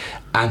thing.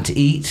 And to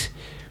eat,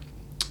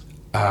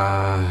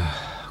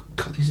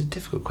 God, these are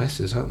difficult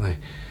questions, aren't they?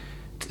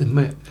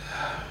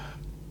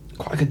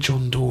 Quite like a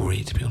John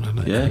Dory, to be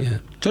honest. Yeah.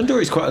 John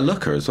Dory's quite a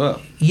looker as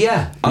well.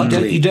 Yeah,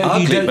 Ugly, you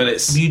don't but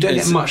it's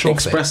get much off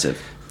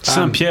expressive.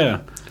 Saint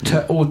Pierre.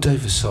 Or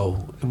Dover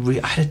sole.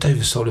 I had a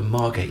Dover sole in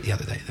Margate the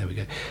other day. There we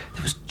go.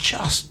 There was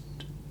just...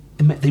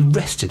 They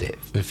rested it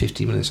for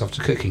 15 minutes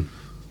after cooking.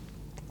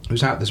 It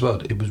was out of this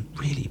world. It was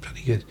really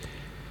bloody good.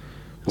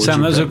 What Sam,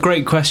 would you that's a pick?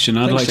 great question.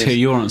 I'd Thanks, like to hear Jason.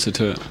 your answer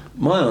to it.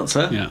 My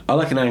answer? Yeah. I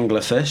like an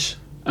anglerfish.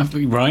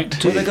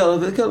 Right? Well,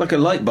 they've got like a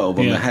light bulb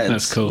on Yeah, their heads,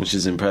 that's cool. which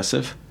is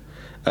impressive.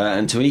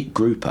 And to eat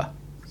grouper.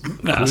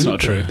 That's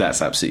not true.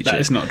 That's absolutely That true.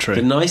 is not true.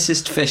 The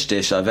nicest fish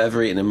dish I've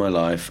ever eaten in my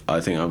life,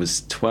 I think I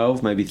was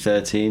 12, maybe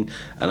 13,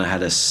 and I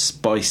had a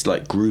spiced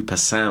like grouper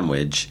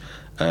sandwich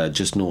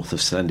just north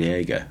of San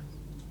Diego.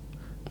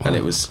 And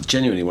it was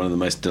genuinely one of the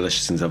most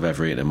delicious things I've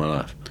ever eaten in my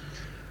life.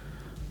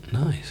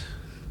 Nice.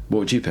 What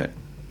would you pick?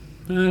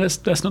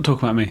 Let's not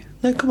talk about me.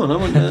 No, come on.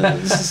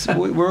 I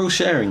want, we're all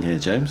sharing here,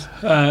 James.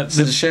 This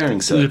is a sharing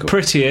The circle.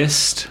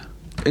 prettiest.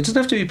 It doesn't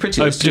have to be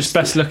pretty. Oh, it's just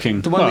best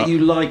looking. The one Well, that you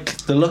like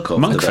the look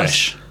of. the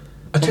monkfish.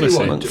 I tell you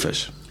Obviously. what,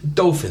 Monkfish.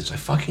 dolphins. I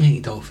fucking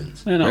hate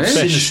dolphins. They're not Really?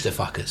 fish. Sinister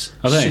fuckers.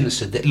 Are they?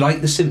 Sinister. They're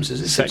like the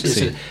Simpsons. It's Sexy.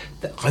 Simpsons.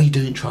 I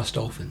don't trust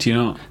dolphins. Do you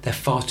not? They're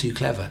far too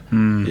clever.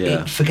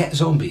 Yeah. Forget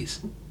zombies.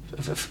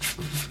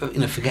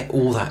 Forget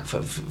all that.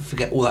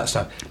 Forget all that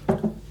stuff.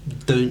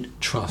 Don't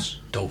trust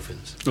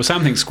dolphins. Well,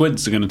 Sam thinks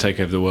squids are going to take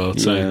over the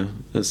world. So Yeah,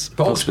 that's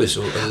But possible.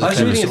 octopus. I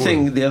was reading a or-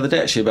 thing the other day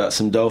actually about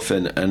some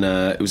dolphin, and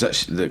it was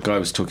actually the guy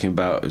was talking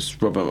about it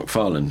was Robert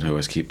McFarlane, who I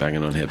always keep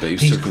banging on here, but he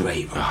was He's talking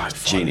great. oh,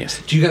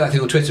 genius. Do you get that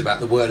thing on Twitter about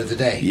the word of the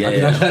day? Yeah, I mean,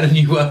 yeah. I learn a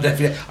new word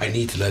every day. I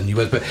need to learn new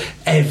words, but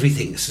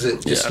everything's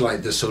just Yeah.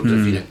 like the sort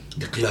of, the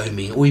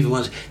gloaming, or even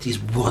ones, these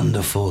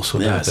wonderful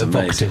sort Yeah, of it's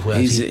evocative amazing. words.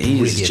 He's a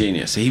brilliant.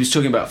 genius. He was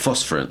talking about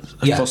phosphorus,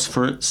 Yeah.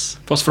 phosphorescence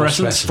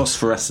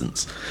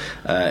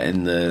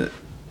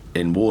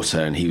in water,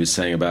 and he was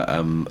saying about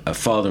a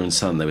father and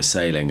son. They were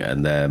sailing,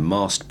 and their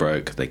mast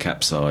broke. They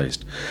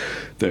capsized.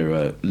 They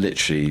were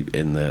literally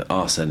in the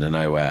arse end of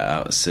nowhere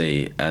out at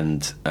sea,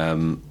 and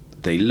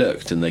they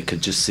looked, and they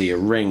could just see a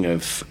ring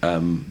of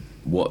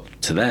what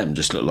to them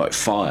just looked like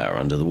fire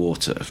under the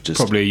water. Of just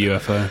probably a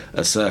UFO.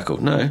 a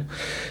circle. No,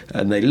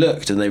 and they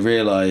looked, and they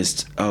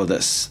realised, oh,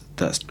 that's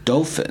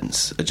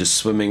dolphins are just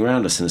swimming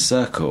around us in a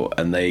circle,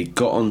 and they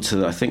got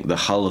onto I think the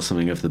hull or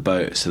something of the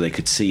boat so they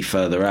could see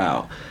further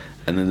out,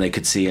 and then they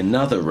could see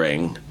another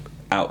ring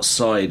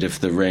outside of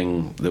the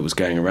ring that was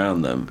going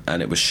around them,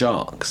 and it was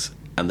sharks,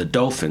 and the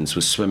dolphins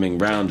were swimming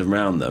round and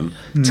round them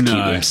to keep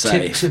them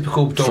safe.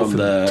 Typical dolphin. from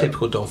the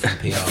Typical dolphin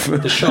PR.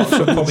 The sharks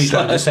were probably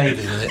trying to save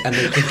them, and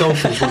the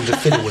dolphins wanted to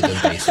fiddle with them.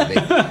 Basically,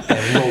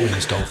 they're rolling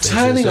as dolphins.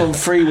 Turning on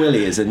Free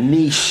Willy is a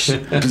niche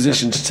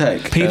position to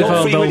take.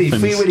 Paedophile dolphins.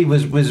 Free Willy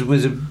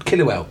was a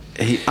killer whale.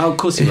 Of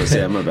course he was.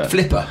 Yeah, I'm about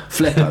Flipper.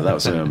 Flipper. That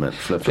was what I meant.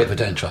 Flipper.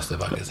 Don't trust the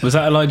buggers. Was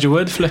that Elijah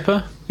Wood,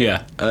 Flipper?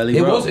 Yeah. Early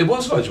It roll.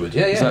 was Ledgewood.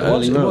 Yeah, that it was.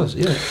 early It roll? was.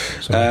 Yeah.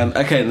 Sorry.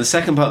 Okay, and the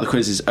second part of the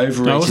quiz is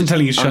overrated. No, I wasn't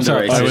telling you to shut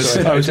up.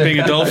 underrated. I was being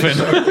a dolphin.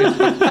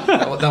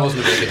 that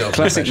wasn't a very good dolphin.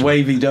 Classic impression.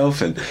 wavy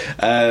dolphin.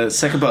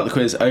 Second part of the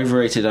quiz: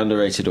 overrated,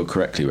 underrated, or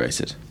correctly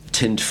rated?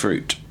 Tinned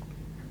fruit.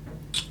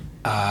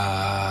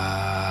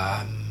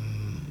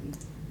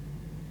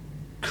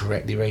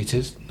 Correctly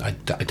rated. I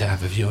don't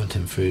have a view on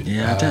tin fruit.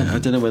 Yeah, I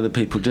don't know whether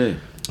people do.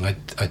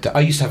 I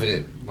used to have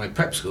it at my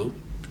prep school,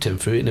 tin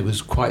fruit, and it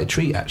was quite a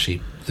treat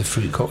actually. The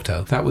fruit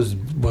cocktail. That was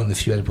one of the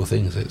few edible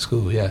things at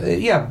school.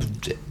 Yeah,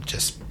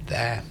 just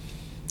there.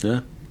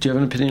 Yeah. Do you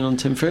have an opinion on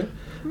tinned fruit?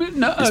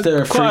 No, Is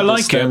there a fruit quite that like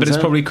it, stands but it's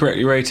out? probably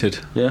correctly rated.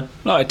 Yeah.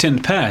 Like a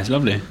tinned pear, it's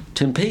lovely.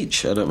 Tinned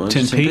peach. I don't mind.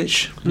 Tinned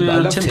peach. I Yeah.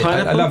 love tin tin. I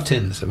pineapple? love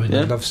tins. I mean, I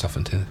Yeah. love stuff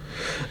on tin.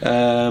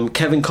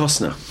 Kevin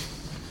Costner.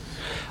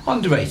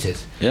 Underrated.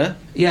 Yeah.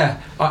 Yeah,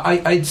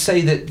 I'd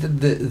say that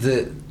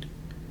the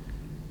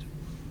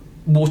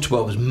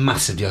Waterworld was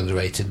massively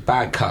underrated.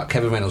 Bad cut.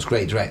 Kevin Reynolds,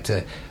 great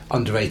director,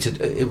 underrated.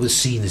 It was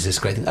seen as this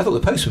great thing. I thought The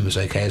Postman was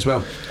okay as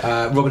well.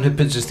 Robin Hood,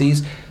 Princess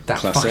Thieves, that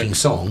Classic. fucking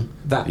song.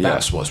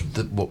 That's what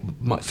it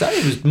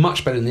was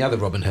much better than the other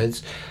Robin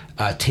Hoods.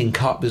 Tin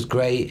Cup was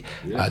great.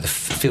 The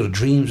Field of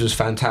Dreams was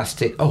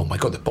fantastic. Oh my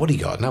god, The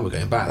Bodyguard. Now we're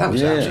going back. That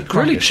was absolutely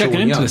cracker. Really checking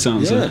Sean into Young. this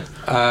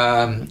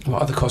answer.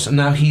 What other costs? And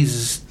now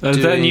he's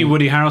doing, that new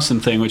Woody Harrelson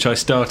thing, which I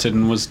started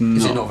and was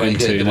is it not very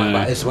into. good? The one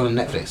No. it's the one on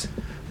Netflix.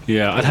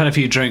 Yeah, I'd had a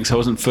few drinks. I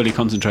wasn't fully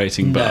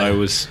concentrating, but No. I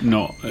was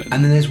not. And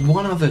then there's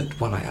one other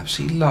one I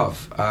absolutely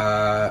love.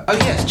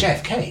 Yes,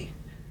 JFK.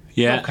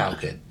 Yeah. Look how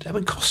good.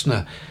 Evan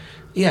Costner.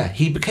 Yeah,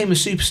 he became a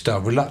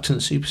superstar,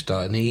 reluctant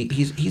superstar, and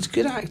he's a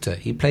good actor.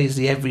 He plays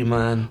the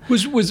everyman.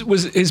 Was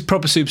his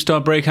proper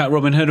superstar breakout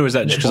Robin Hood, or is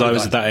that just because I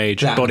was at that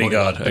age?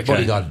 Bodyguard. The Okay.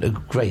 Bodyguard, a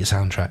great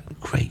soundtrack.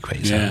 Great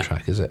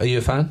soundtrack, is it? Are you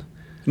a fan?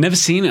 Never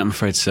seen it, I'm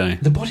afraid to say.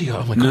 The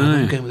Bodyguard, oh my god, No. I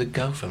remember going with a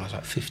girlfriend. I was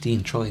like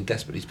 15, trying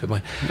desperately to put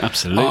my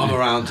Absolutely. arm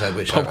around her.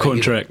 Which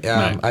Popcorn trick.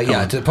 No, come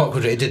yeah, on. the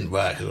popcorn trick, it didn't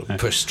work. It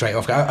pushed straight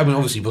off. I mean,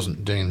 obviously, he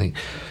wasn't doing anything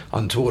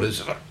untoward. It was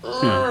just like,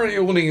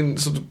 yawning and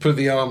sort of put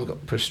the arm,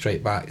 got pushed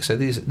straight back. So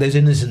those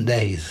innocent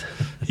days.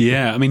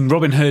 Yeah, I mean,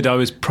 Robin Hood, I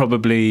was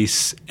probably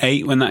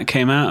 8 when that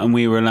came out, and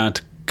we were allowed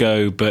to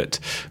go, but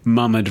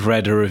Mum had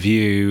read a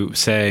review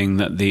saying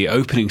that the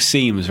opening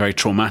scene was very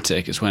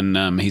traumatic. It's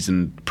when he's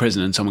in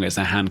prison and someone gets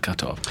their hand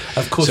cut off.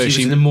 Of course, So he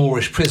was in a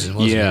Moorish prison,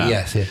 wasn't he?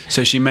 Yes, yeah.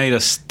 So she made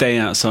us stay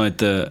outside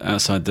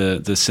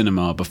the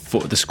cinema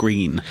before the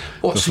screen.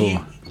 What, before.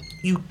 so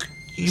you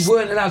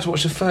weren't allowed to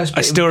watch the first bit?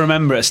 I still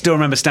remember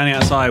standing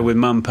outside with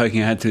Mum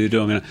poking her head through the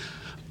door and going,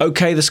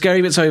 okay, the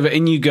scary bit's over,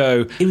 in you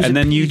go. It was And a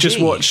then you PG.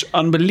 just watch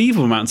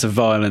unbelievable amounts of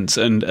violence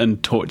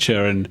and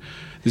torture. And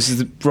this is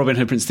the Robin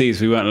Hood, Prince Thieves.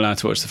 We weren't allowed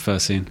to watch the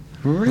first scene.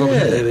 Really?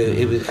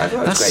 It was, I thought it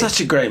was That's great.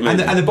 such a great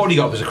movie. And the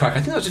Bodyguard was a crack.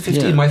 I think that was at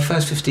 15. Yeah. My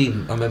first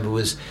 15, I remember,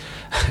 was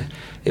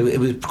it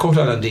was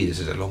Crocodile Dundee. This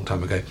is a long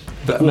time ago.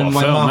 But What a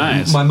my film mum,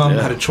 that is. my mum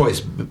Yeah. had a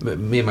choice.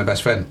 Me and my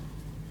best friend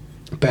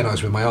Ben, I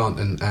was with my aunt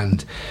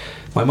and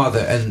my mother,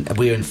 and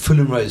we were in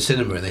Fulham Road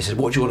Cinema, and they said,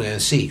 "What do you want to go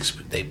and see?" Because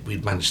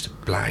we'd managed to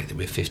blag that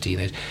we were 15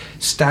 age.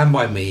 Stand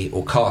By Me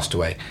or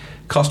Castaway.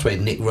 Castaway,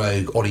 Nick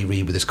Rogue, Ollie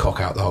Reed with his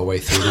cock out the whole way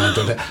through, and I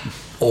enjoyed it.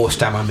 Or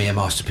Stand By Me, a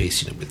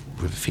masterpiece, with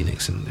River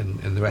Phoenix and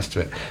the rest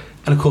of it.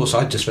 And of course,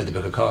 I'd just read the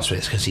book of Castaway. I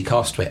was going to see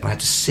Castaway, and I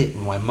had to sit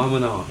with my mum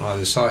and aunt on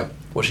either side,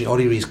 watching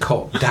Ollie Reed's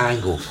cock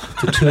dangle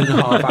for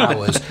 2.5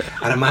 hours,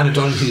 and Amanda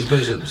Donoghue's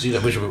bosoms,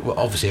 which were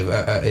obviously for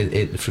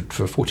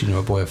a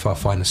 14-year-old boy a far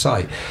finer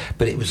sight,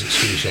 but it was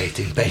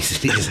excruciating.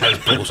 Basically, just had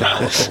his balls out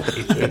the whole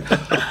way through.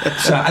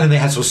 So, and then they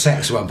had sort of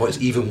sex at one point.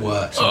 It's even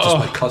worse. So just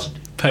my cousin.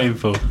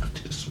 Painful.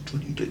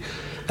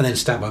 And then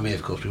Stand By Me,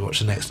 of course, we watched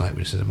the next night,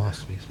 which is a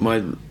masterpiece.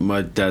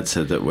 My dad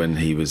said that when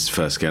he was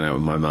first going out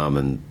with my mum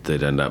and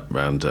they'd end up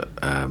round at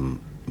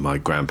my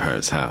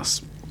grandparents'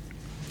 house,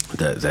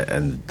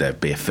 and there'd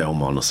be a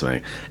film on or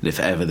something, and if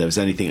ever there was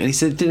anything, and he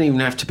said it didn't even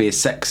have to be a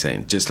sex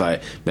scene, just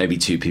like maybe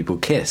two people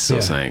kiss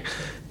or something,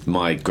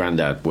 my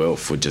granddad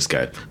Wilf would just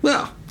go,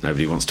 well,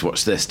 nobody wants to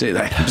watch this, do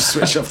they? Just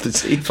switch off the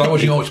TV. It's like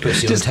watching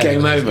Octopussy on just telly,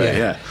 game wasn't over,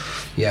 it?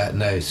 Yeah,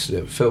 no,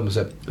 films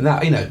are... Now,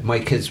 my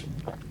kids,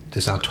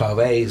 there's now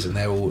 12As, and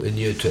they're all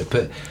inured to it,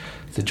 but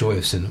the joy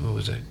of cinema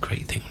was a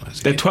great thing when I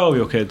was a They're kid. 12,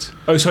 your kids.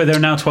 Oh, sorry, they're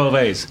now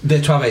 12As.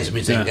 They're 12As, it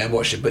means they Yeah. can go and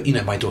watch it. But,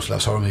 my daughter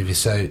loves horror movies,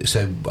 so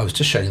I was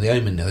just showing The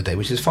Omen the other day,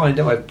 which is fine.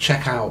 Don't I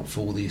check out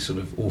for all these sort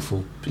of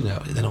awful,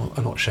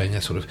 I'm not showing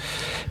a sort of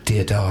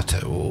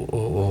Diodata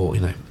or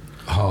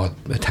hard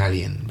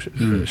Italian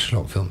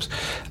schlock films.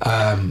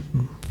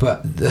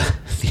 But the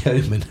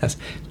Omen has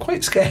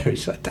quite scary.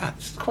 It's like, Dad,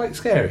 it's quite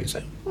scary. It's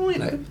like,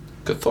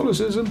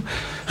 Catholicism,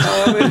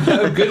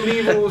 good and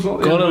evil.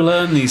 Gotta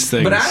learn these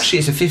things. But actually,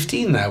 it's a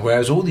 15 now.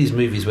 Whereas all these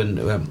movies, we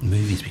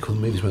call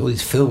them movies, all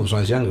these films when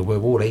I was younger were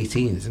all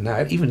 18s, and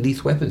now even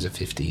Lethal Weapons are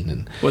 15.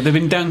 And well, they've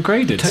been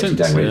downgraded totally since.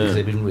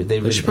 downgraded because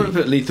they should probably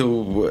put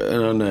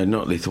Lethal... no,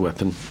 not Lethal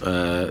Weapon.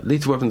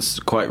 Lethal Weapon's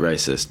quite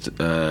racist.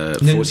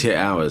 48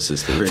 Hours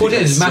is the really...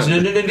 48 is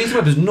massive. No, Lethal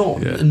Weapon's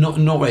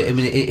not right. I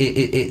mean,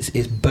 it's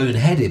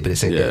boneheaded, but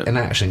it's an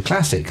action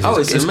classic.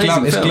 It's an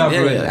amazing film.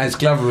 It's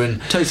Glover and...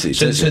 Totally.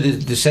 So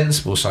the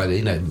sensible side,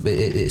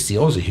 it's the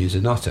Aussie who's a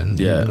nut, and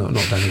not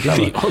Danny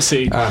Glover. The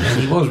Aussie.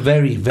 And he was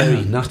very,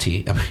 very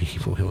nutty. I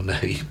mean, we all know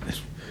he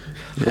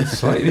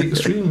slightly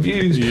extreme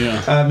views,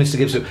 Mr.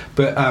 Gibson.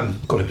 But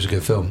God, it was a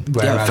good film.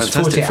 Whereas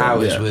 48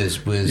 Hours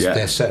was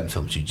there's certain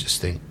films you just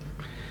think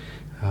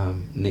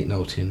Nick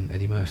Nolte and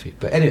Eddie Murphy.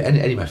 But anyway,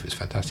 Eddie Murphy was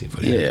fantastic.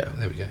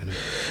 There we go.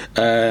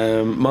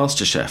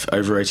 MasterChef,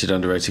 overrated,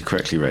 underrated,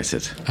 correctly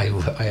rated. I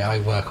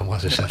work on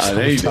MasterChef I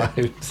know you do.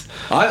 sometimes.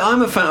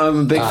 I'm a fan. I'm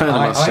a big fan of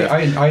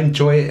MasterChef. I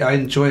enjoy it. I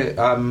enjoy it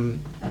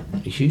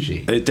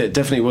hugely. It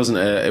definitely wasn't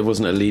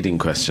a leading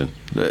question.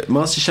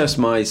 MasterChef's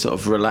my sort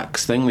of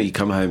relaxed thing where you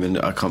come home and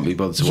I can't be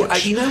bothered to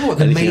watch. You know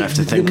what? Anything I have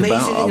to think the amazing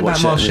about, thing I'll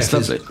about watch it, and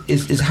it's MasterChef lovely.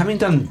 is having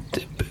done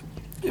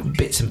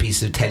bits and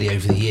pieces of telly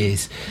over the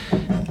years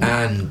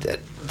and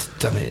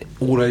done it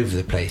all over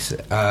the place.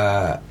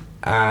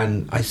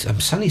 And I'm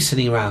suddenly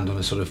sitting around on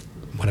a sort of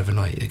whatever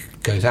night it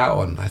goes out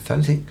on, I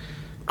think,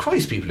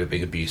 Christ, people are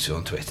being abusive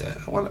on Twitter.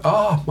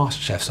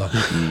 MasterChef's on.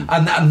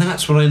 And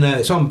that's when I know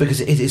it's on, because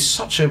it is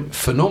such a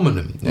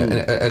phenomenon,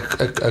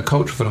 a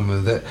cultural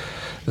phenomenon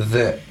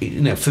that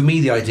for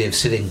me, the idea of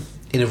sitting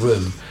in a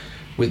room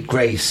with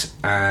Grace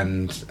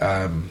and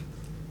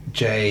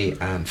Jay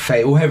and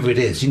Faye, or whoever it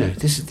is,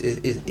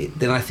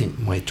 then I think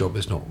my job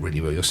is not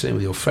really real. You're sitting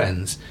with your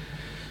friends,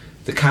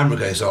 the camera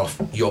goes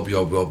off, yob,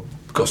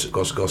 gossip,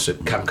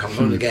 camera comes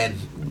on again,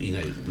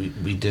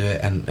 we do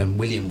it, and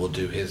William will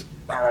do his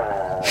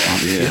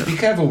be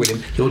careful,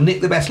 William, you'll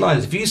nick the best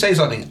lines. If you say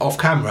something off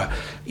camera,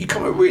 you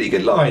come a really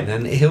good line,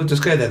 and he'll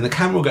just go there, and the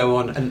camera will go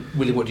on, and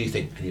William, what do you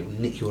think? And he'll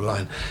nick your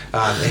line.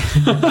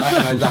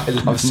 I love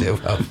it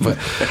well,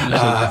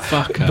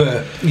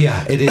 but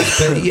yeah, it is.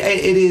 But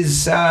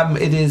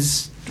it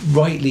is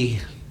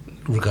rightly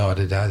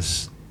regarded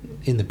as,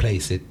 in the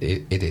place it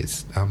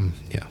is.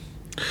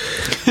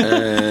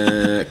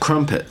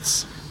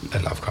 Crumpets. I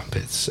love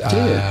crumpets.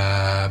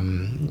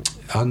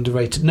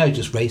 Underrated? No,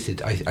 just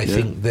rated. I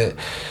think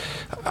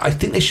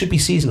they should be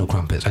seasonal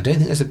crumpets. I don't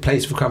think there's a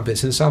place for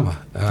crumpets in summer.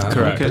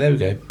 Correct. But there we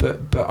go.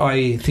 But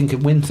I think in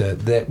winter,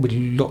 with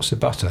lots of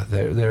butter,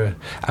 and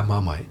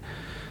Marmite,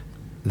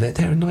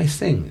 they're a nice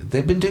thing.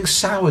 They've been doing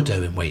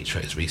sourdough in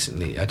Waitrose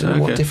recently. I don't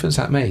know what difference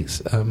that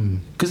makes.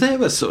 Because they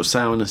have a sort of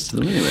sourness to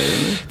them anyway,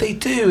 don't they? They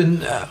do,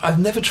 and I've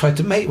never tried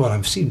to make one.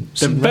 I've seen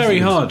they're very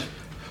hard.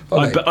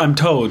 I'm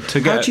told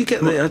to get. How do you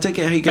get I don't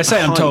get how you get. I say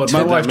I'm told.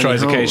 My wife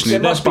tries occasionally.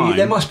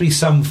 There must be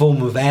some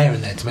form of air in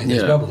there to make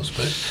these bubbles,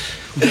 but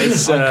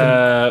it's.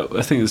 I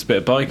think there's a bit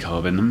of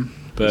bicarb in them,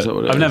 but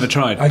I've never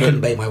tried. I couldn't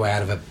bake my way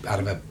out of a.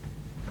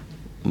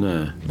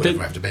 No.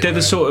 They're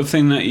the sort of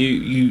thing that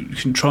you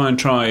can try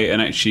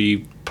and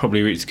actually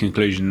probably reach the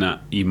conclusion that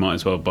you might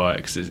as well buy it,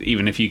 because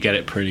even if you get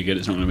it pretty good,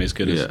 it's not going to be as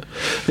good as.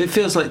 It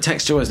feels like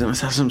texture-wise, they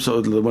must have some sort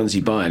of, the ones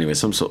you buy anyway,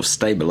 some sort of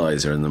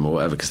stabiliser in them or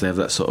whatever, because they have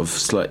that sort of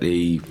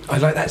slightly. I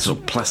like that sort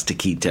of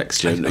plasticky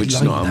texture, which is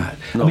like not. That.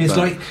 Not it's bad.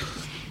 like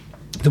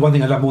the one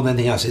thing I love more than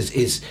anything else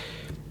is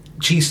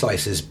cheese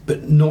slices,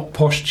 but not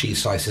posh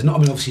cheese slices.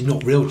 Obviously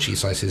not real cheese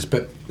slices,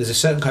 but there's a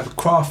certain kind of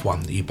craft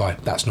one that you buy.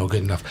 That's not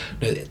good enough.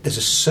 No, there's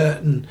a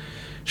certain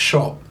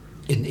shop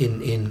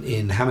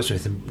in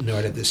Hammersmith and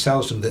that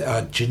sells them that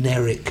are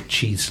generic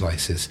cheese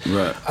slices.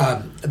 Right.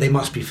 They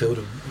must be filled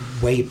with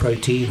whey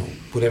protein or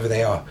whatever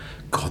they are.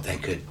 God, they're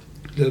good.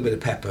 A little bit of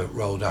pepper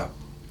rolled up,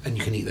 and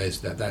you can eat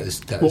those. That is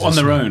on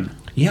their own.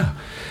 Yeah,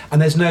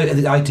 and there's no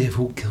the idea of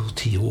all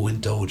guilty or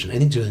indulgent.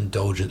 Anything to do with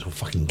indulgence or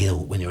fucking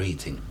guilt when you're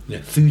eating.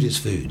 Food is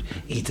food.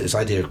 Eat this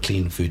idea of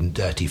clean food and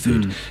dirty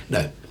food.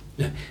 No.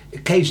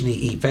 Occasionally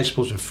eat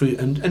vegetables and fruit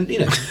and be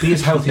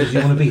as healthy as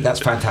you want to be. That's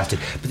fantastic.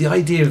 But the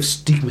idea of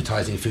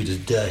stigmatising food as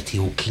dirty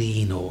or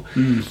clean or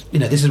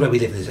this is where we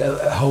live. There's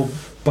a whole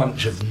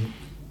bunch of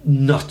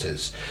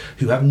nutters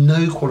who have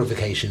no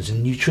qualifications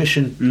in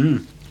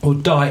nutrition or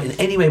diet in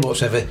any way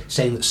whatsoever,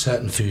 saying that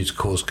certain foods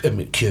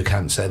cure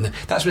cancer, and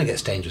that's when it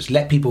gets dangerous.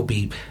 Let people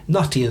be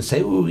nutty and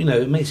say,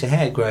 it makes your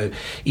hair grow.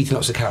 Eating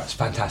lots of carrots,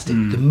 fantastic.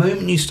 The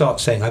moment you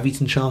start saying, I've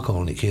eaten charcoal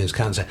and it cures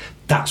cancer,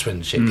 that's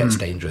when shit gets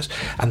dangerous.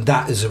 And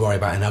that is a worry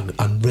about an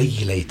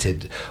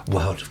unregulated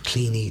world of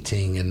clean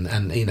eating, and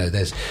we're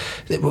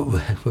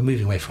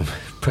moving away from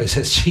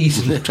processed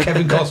cheese and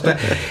Kevin Costner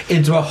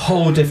into a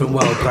whole different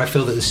world. But I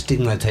feel that the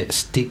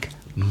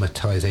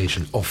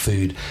stigmatisation of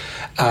food,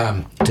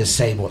 to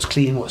say what's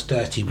clean, what's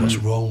dirty, what's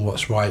wrong,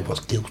 what's right,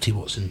 what's guilty,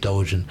 what's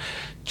indulgent.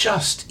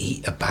 Just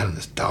eat a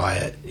balanced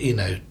diet,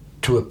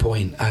 to a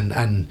point,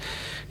 and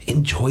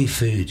enjoy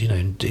food,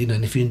 and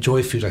if you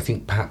enjoy food, I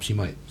think perhaps you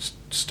might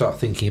start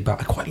thinking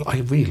about. I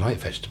really like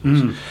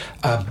vegetables.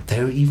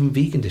 There are even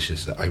vegan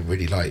dishes that I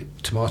really like.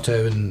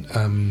 Tomato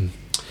and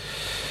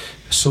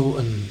salt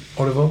and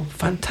olive oil,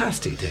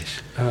 fantastic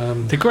dish.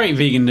 The great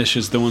vegan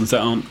dishes, the ones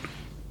that aren't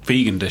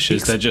vegan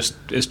dishes,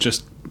 it's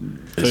just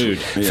food.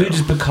 Food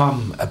has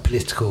become a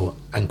political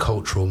and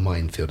cultural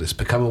minefield. It's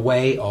become a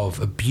way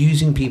of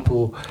abusing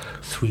people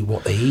through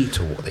what they eat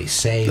or what they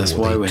say. That's or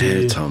what why they we're do.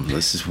 here, Tom.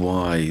 This is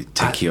why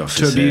Techie Office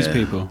to abuse here.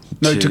 people.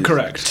 No, to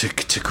correct.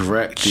 To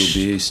correct the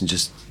abuse and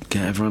just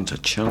get everyone to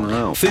chill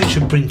out. Food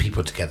should bring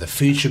people together.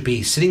 Food should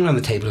be sitting around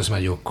the table, doesn't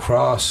matter your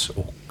class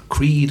or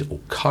creed or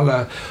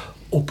colour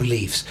or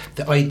beliefs.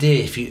 The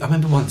idea, I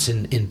remember once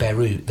in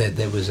Beirut,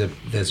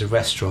 there's a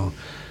restaurant,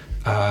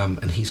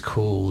 and he's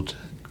called.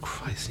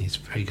 Christ, he's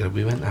very good.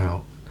 We went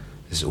out.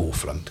 This is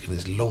awful. I'm giving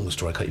this long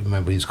story. I can't even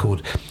remember what he's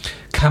called.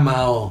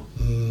 Kamal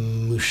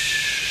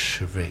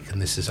Mushrik, and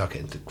this is I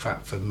get into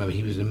crap for a moment.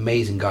 He was an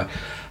amazing guy,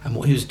 and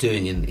what he was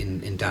doing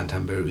in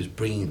downtown Beirut was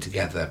bringing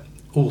together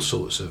all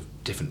sorts of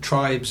different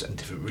tribes and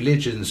different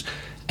religions,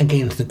 and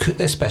getting to cook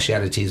their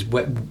specialities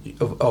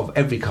of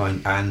every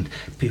kind, and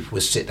people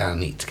would sit down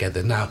and eat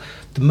together. Now,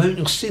 the moment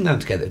you're sitting down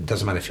together, it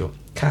doesn't matter if you're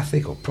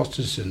Catholic or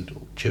Protestant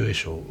or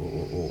Jewish or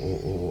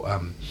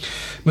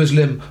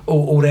Muslim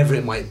or whatever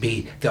it might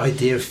be, the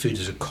idea of food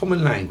as a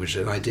common language,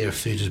 an idea of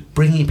food as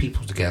bringing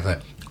people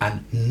together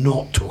and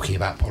not talking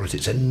about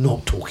politics and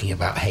not talking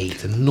about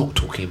hate and not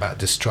talking about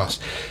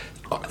distrust.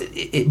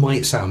 it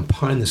might sound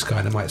pie in the sky,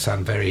 and it might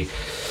sound very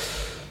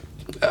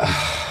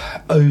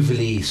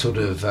overly sort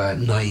of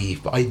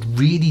naive, but I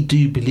really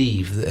do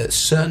believe that at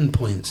certain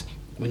points,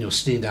 when you're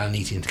sitting down and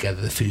eating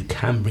together, the food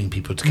can bring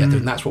people together,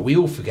 and that's what we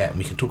all forget. And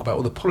we can talk about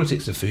all the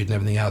politics of food and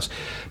everything else,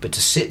 but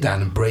to sit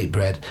down and break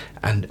bread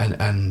and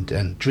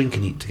drink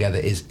and eat together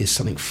is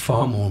something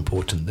far more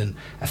important than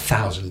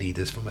 1,000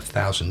 leaders from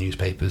 1,000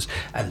 newspapers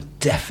and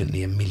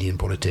definitely 1 million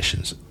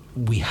politicians.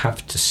 We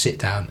have to sit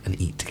down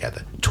and eat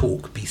together,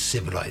 talk, be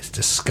civilised,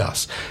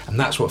 discuss, and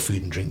that's what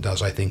food and drink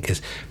does. I think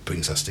is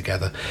brings us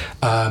together.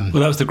 Well,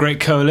 that was the great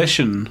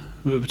coalition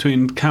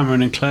between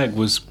Cameron and Clegg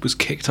was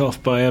kicked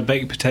off by a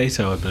baked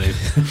potato, I believe.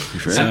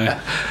 So,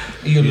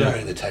 you're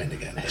lowering the tone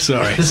again.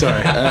 Sorry.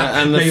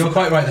 No, you're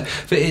quite right there.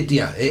 But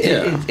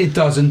it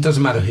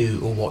doesn't matter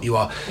who or what you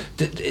are.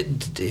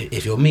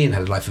 If you're me and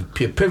had a life of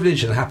pure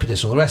privilege and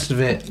happiness and all the rest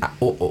of it,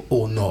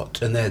 or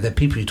not, and they're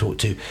people you talk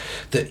to,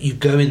 that you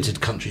go into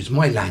countries.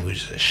 My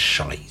language is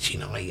shite, you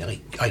know.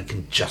 I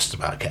can just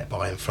about get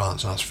by in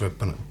France and ask for a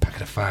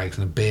packet of fags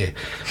and a beer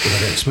because I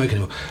don't smoke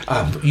anymore.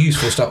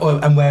 Useful stuff.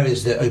 And where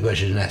is the auberge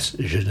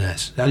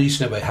jeunesse? I used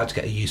to know about how to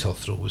get a youth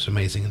hospital. It was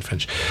amazing in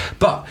French.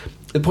 But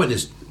the point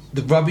is,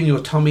 the rubbing your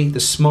tummy, the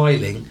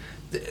smiling,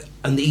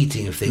 and the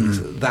eating of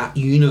things, that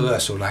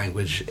universal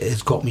language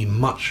has got me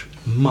much,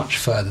 much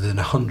further than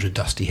 100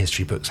 dusty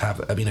history books have.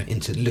 I mean,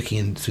 into looking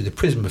in through the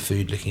prism of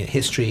food, looking at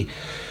history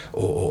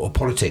or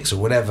politics or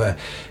whatever.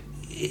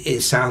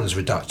 It sounds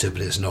reductive,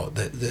 but it's not.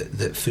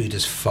 That food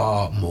is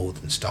far more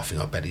than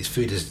stuffing our bellies.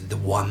 Food is the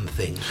one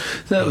thing.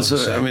 That was,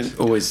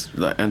 always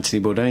like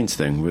Anthony Bourdain's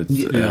thing with,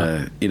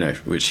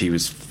 which he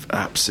was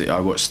absolutely.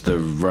 I watched the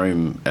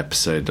Rome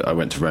episode. I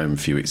went to Rome a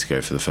few weeks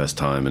ago for the first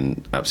time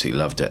and absolutely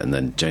loved it. And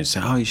then James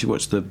said, "Oh, you should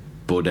watch the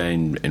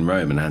Bourdain in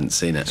Rome," and I hadn't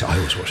seen it. So I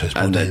always watch those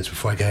Bourdains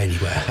before I go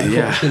anywhere.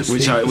 Yeah,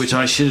 which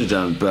I should have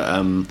done,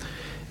 but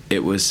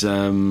it was.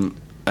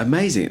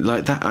 Amazing,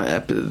 like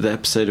that the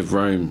episode of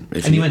Rome.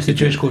 And he went to the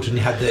Jewish quarter, and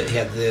he had the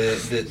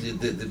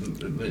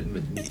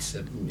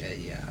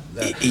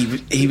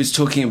he was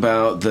talking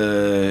about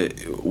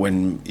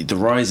when the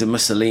rise of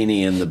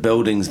Mussolini and the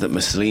buildings that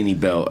Mussolini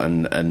built,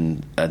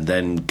 and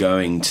then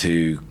going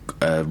to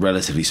a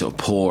relatively sort of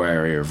poor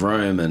area of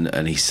Rome,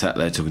 and he sat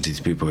there talking to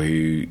these people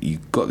who you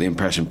got the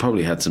impression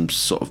probably had some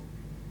sort of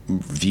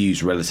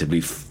views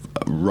relatively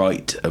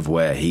right of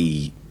where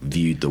he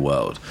viewed the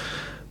world,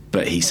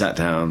 but he sat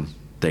down.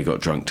 They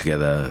got drunk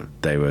together.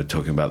 They were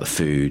talking about the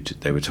food.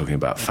 They were talking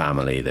about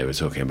family. They were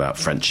talking about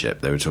friendship.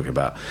 They were talking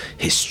about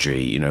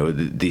history. You know,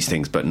 these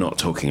things, but not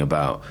talking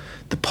about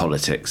the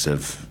politics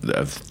of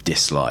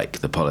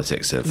dislike, the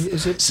politics of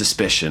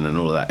suspicion, and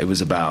all of that. It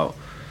was about,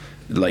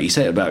 like you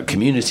say, about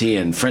community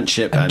and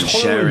friendship and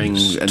sharing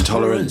and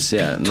tolerance.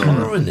 Yeah,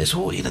 tolerance.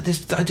 Or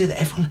this idea that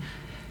everyone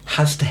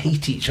has to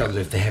hate each other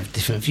if they have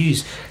different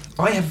views.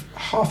 I have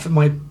half of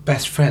my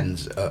best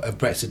friends are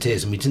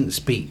Brexiteers, and we didn't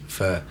speak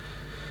for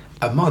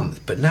a month,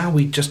 but now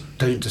we just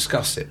don't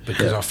discuss it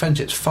because our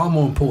friendship's far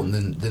more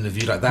important than a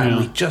view like that.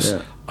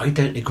 And I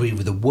don't agree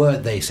with the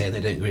word they say, and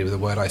they don't agree with the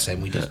word I say,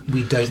 and we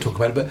don't talk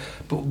about it.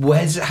 But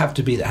where does it have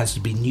to be that has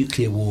to be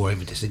nuclear war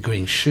over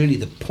disagreeing? Surely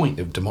the point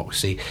of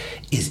democracy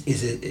is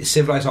a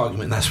civilised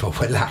argument, and that's what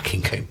we're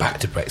lacking. Going back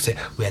to Brexit,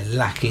 we're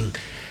lacking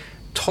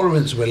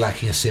tolerance, we're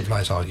lacking a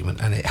civilised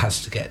argument, and it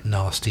has to get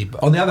nasty.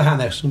 But on the other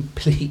hand, there's some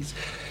complete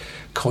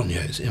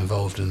conyos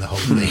involved in the whole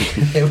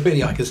thing.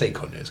 Really, I can say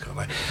conyos, can't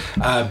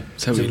I?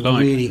 So we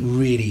like.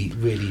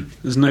 Really.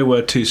 There's no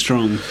word too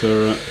strong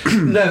for.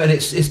 No, and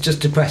it's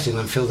just depressing.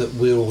 I feel that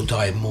we'll all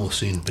die more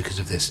soon because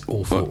of this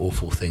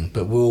awful thing.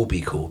 But we'll all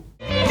be cool.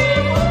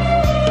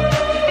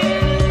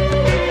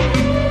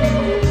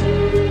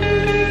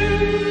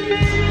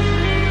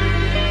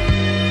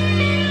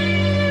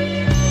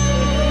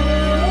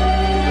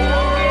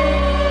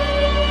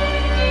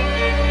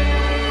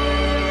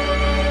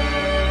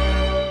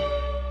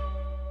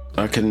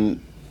 I can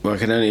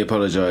only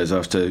apologise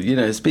after,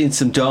 there's been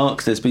some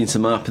dark, there's been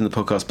some up in the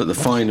podcast, but the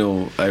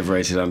final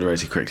overrated,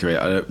 underrated, critically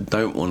rated, I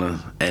don't want to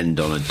end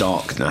on a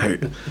dark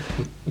note,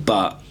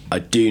 but I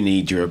do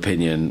need your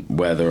opinion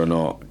whether or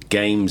not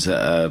games at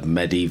a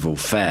medieval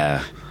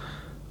fair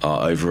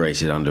are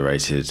overrated,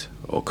 underrated,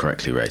 or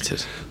correctly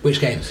rated.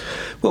 Which games?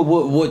 Well,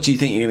 what do you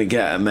think you're going to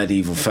get at a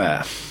medieval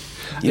fair?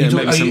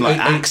 Maybe some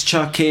axe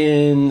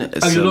chucking.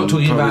 You're not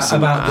talking about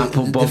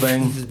apple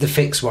bobbing, the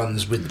fixed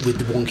ones with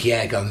the wonky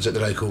air guns at the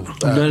local.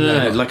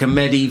 No, like a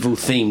medieval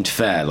themed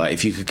fair. Like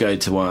if you could go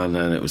to one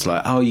and it was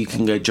like, you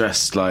can go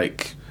dressed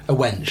like a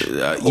wench, or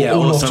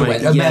not a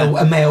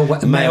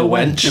wench, a male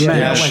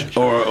wench,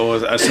 or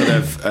a sort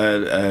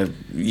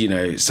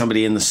of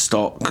somebody in the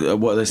stock.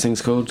 What are those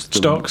things called?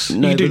 Stocks.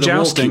 No, you do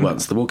jousting.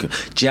 The walking,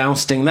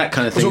 jousting, that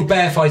kind of thing. Sort of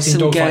bear fighting,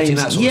 dog fighting,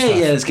 that sort of stuff.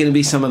 Yeah, there's going to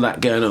be some of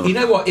that going on. You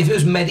know what? If it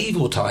was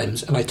medieval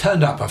times and I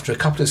turned up after a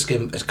couple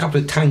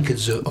of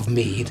tankards of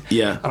mead,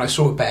 and I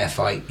saw a bear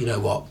fight, you know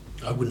what?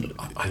 I wouldn't.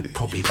 I'd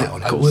probably bet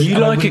on it.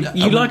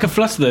 You like a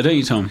flutter, though, don't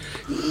you, Tom?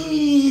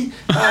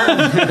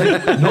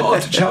 Not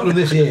after Cheltenham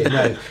this year,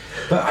 no.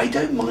 But I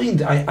don't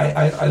mind.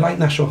 I like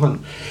National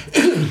Hunt.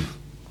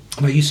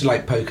 And I used to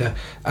like poker,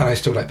 and I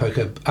still like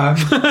poker. And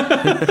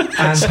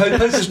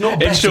poker's not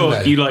betting. In short,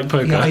 though. you like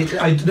poker.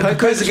 Yeah,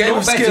 poker's a game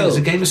of skill. It's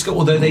a game of skill,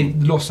 although they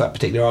lost that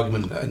particular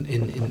argument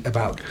in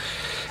about...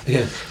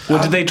 Again,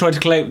 What did they try to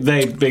claim?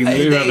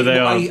 Whoever they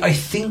are. I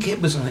think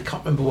it was, and I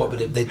can't remember what,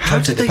 but they How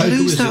tried to did say they the poker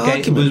lose that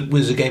argument?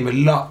 was a game of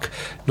luck,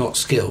 not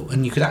skill.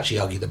 And you could actually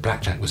argue that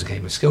blackjack was a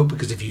game of skill,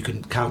 because if you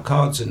can count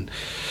cards, and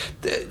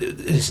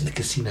listen, the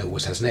casino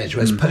always has an edge,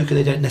 whereas poker,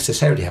 they don't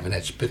necessarily have an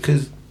edge,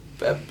 because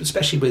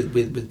especially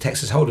with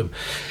Texas Hold'em,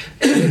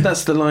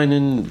 That's the line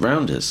in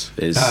Rounders.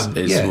 It's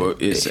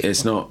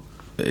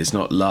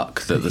not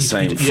luck that the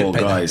same four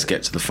guys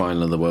get to the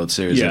final of the World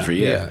Series every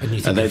year.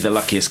 Yeah, Are they the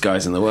luckiest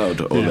guys in the world,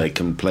 or they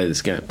can play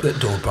this game?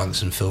 Doyle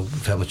Brunson, Phil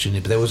Felmer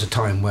Jr., but there was a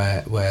time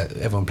where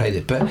everyone played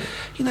it. But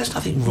there's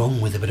nothing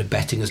wrong with a bit of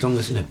betting, as long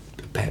as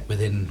bet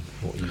within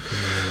what you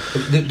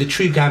can. The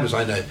true gamblers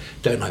I know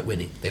don't like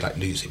winning; they like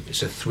losing.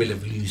 It's a thrill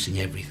of losing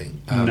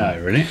everything. No,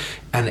 really.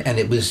 And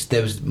there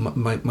was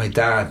my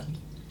dad.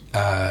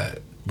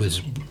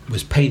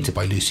 Was painted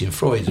by Lucien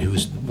Freud, who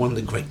was one of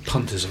the great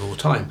punters of all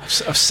time.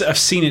 I've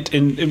seen it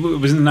it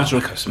was in the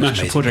National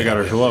Portrait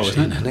Gallery for a while,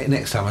 wasn't it?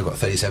 Next time I got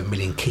 37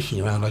 million kicking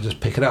around, I'll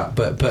just pick it up.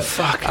 But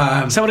fuck,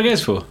 is that what it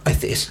goes for? I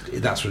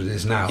think that's what it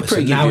is now.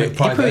 He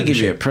probably give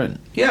you a print.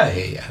 Yeah.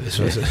 This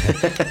was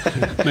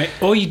Mate,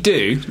 all you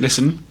do,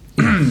 listen,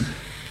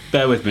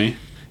 bear with me,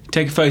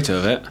 take a photo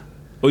of it,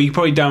 or you can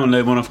probably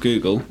download one off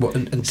Google,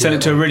 and send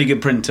it to a really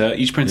good printer.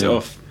 You just print it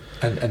off.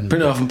 And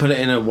print it off and put it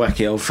in a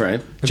wacky old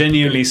frame.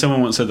 Genuinely,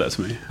 someone once said that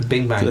to me.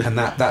 Bing bang, and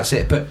that's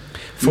it. But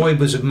Freud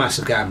was a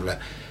massive gambler,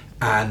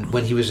 and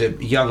when he was a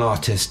young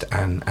artist,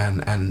 and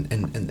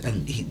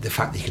the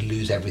fact that he could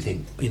lose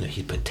everything,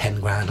 he'd put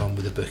 10 grand on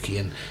with a bookie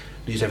and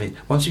lose everything.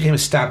 Once he became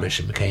established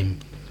and became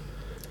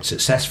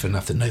successful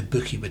enough that no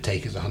bookie would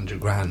take his 100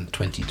 grand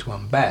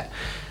 20-1 bet,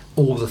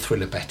 all the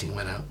thrill of betting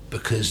went out,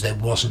 because there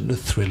wasn't the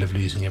thrill of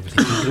losing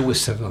everything. He could always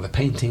sell another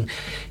painting.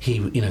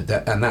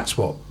 And that's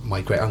what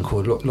my great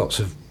uncle, lots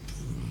of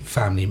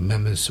family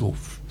members or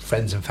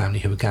friends and family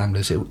who were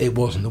gamblers. It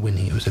wasn't the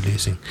winning; it was the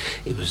losing.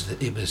 It was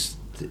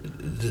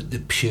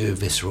the pure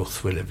visceral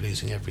thrill of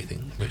losing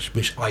everything,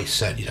 which I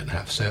certainly don't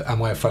have. So,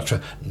 am I a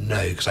frustrat?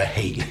 No, because I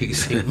hate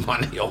losing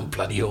money on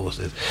bloody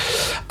horses.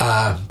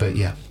 But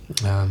yeah.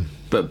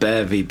 But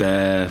bear v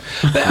bear.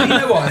 But you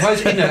know what?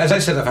 As I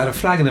said, I've had a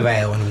flagon of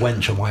ale and a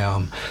wench on my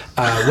arm.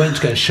 Went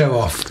to go and show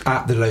off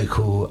at the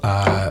local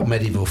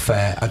medieval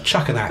fair. I'd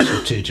chuck an axe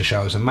or two to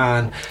show I was a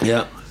man.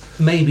 Yeah.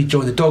 Maybe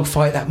join the dog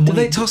fight. Did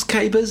they toss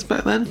cabers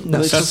back then?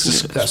 That's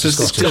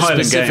Scottish.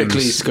 Highland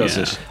specifically Games.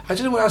 Scottish. Yeah. I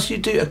don't know what else you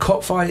do. A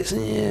cock fight.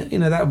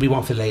 That would be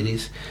one for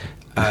ladies.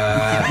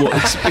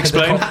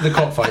 Explain the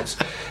cock fights.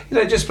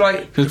 Just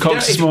like, because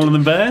cocks are smaller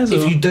than bears.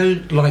 If you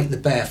don't like the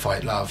bear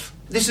fight, love.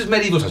 This is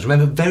medieval times.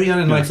 Remember, very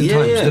unenlightened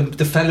times. Yeah.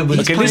 The fellow was.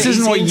 Okay, this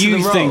isn't what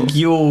you think.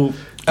 You're.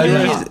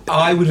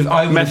 I would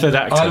have method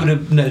actor. I would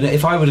have no.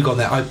 If I would have gone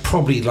there, I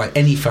probably, like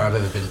any fair I've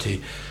ever been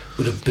to,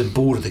 would have been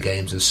bored of the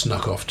games and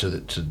snuck off to the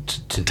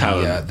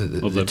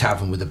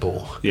tavern with the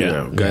boar.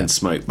 Go and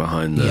smoke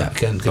behind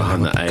the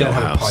behind the ale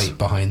have house. a pipe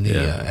behind the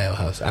ale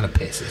house and a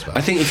piss as well. I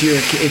think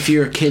if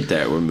you're a kid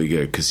there, it wouldn't be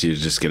good, because you're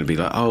just going to be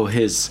like, oh,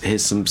 here's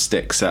some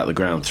sticks out of the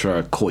ground, throw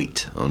a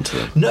quoit onto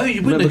them. No,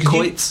 you wouldn't. Remember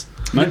quoits?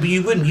 No, but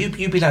you wouldn't.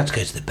 You'd be allowed to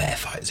go to the bear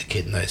fight as a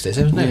kid in those days.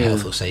 There was no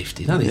health or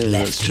safety. None of these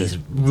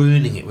lefties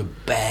ruining it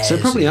with bears. So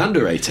probably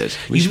underrated.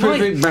 We should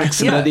probably bring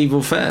some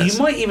medieval fairs. You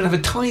might even have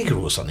a tiger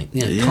or something.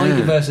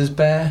 Tiger versus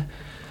bear.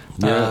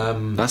 Yeah,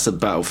 that's a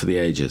battle for the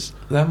ages.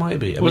 That might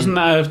be. Wasn't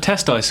that a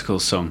Test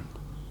Icicles song?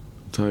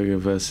 Tiger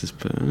versus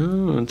bear.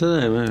 Oh, I don't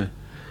know, maybe.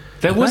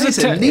 There was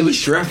a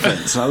niche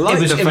reference. I like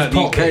the fact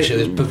that it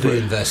was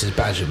baboon versus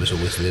badger was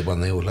always the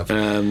one they all loved.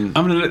 I'm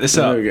going to look this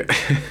up.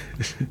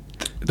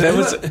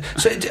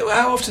 So,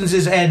 how often does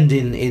this end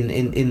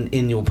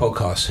in your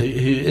podcast? Who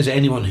is there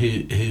anyone who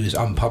is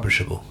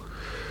unpublishable?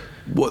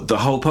 What, the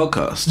whole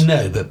podcast?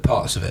 No, but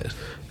parts of it.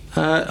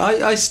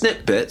 I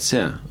snip bits.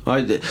 Yeah.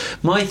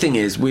 My thing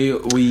is, we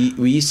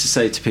used to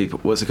say to people,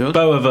 what's it called?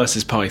 Boa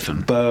versus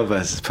Python. Boa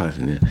versus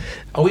Python. Yeah.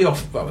 Are we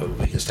off? Well,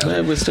 we can start.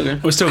 No, we're still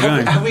going. We're still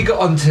going. Have we got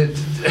on to?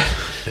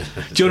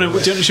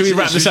 Should we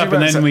wrap this up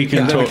and then we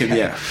can talk?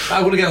 Yeah.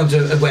 I want to get onto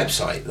a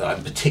website that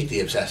I'm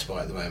particularly obsessed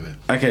by at the moment.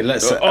 Okay,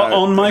 let's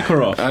on mic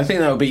or off? I think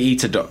that would be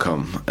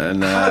eater.com.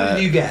 And how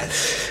did you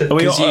guess?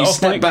 Because you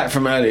stepped back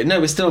from earlier. No,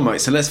 we're still on mic,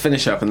 so let's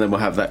finish up and then we'll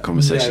have that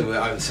conversation. No,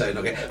 I'm so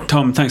not getting.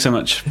 Tom, thanks so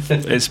much.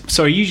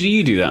 Sorry, usually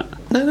you do that.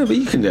 No, but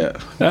you can do it.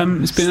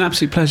 It's been an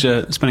absolute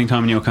pleasure spending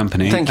time in your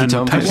company. Thank you,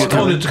 Tom. I'm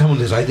honoured to come on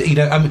this.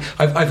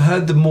 I've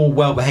heard the more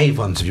well-behaved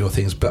ones of your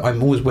things, but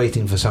I'm always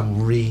waiting for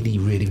some really,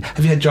 really.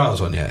 Have you had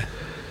Giles on yet?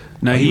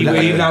 No, are you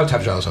allowed to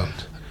have Giles on?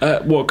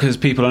 What? Because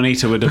people on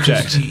ETA would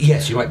object.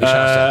 Yes, you might be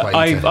shouted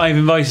at. I've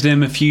invited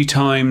him a few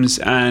times,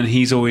 and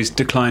he's always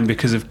declined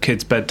because of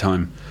kids'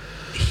 bedtime.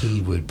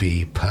 He would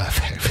be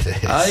perfect for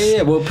this. Oh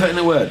yeah, well, put in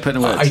a word.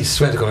 I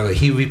swear to God,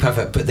 he would be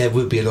perfect, but there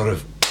would be a lot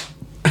of.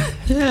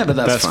 Yeah, but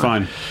that's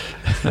fine.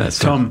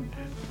 Tom,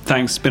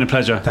 thanks. It's been a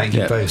pleasure. Thank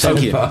you both. Thank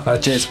so you.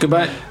 much. Cheers.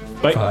 Goodbye.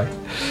 Bye. Bye.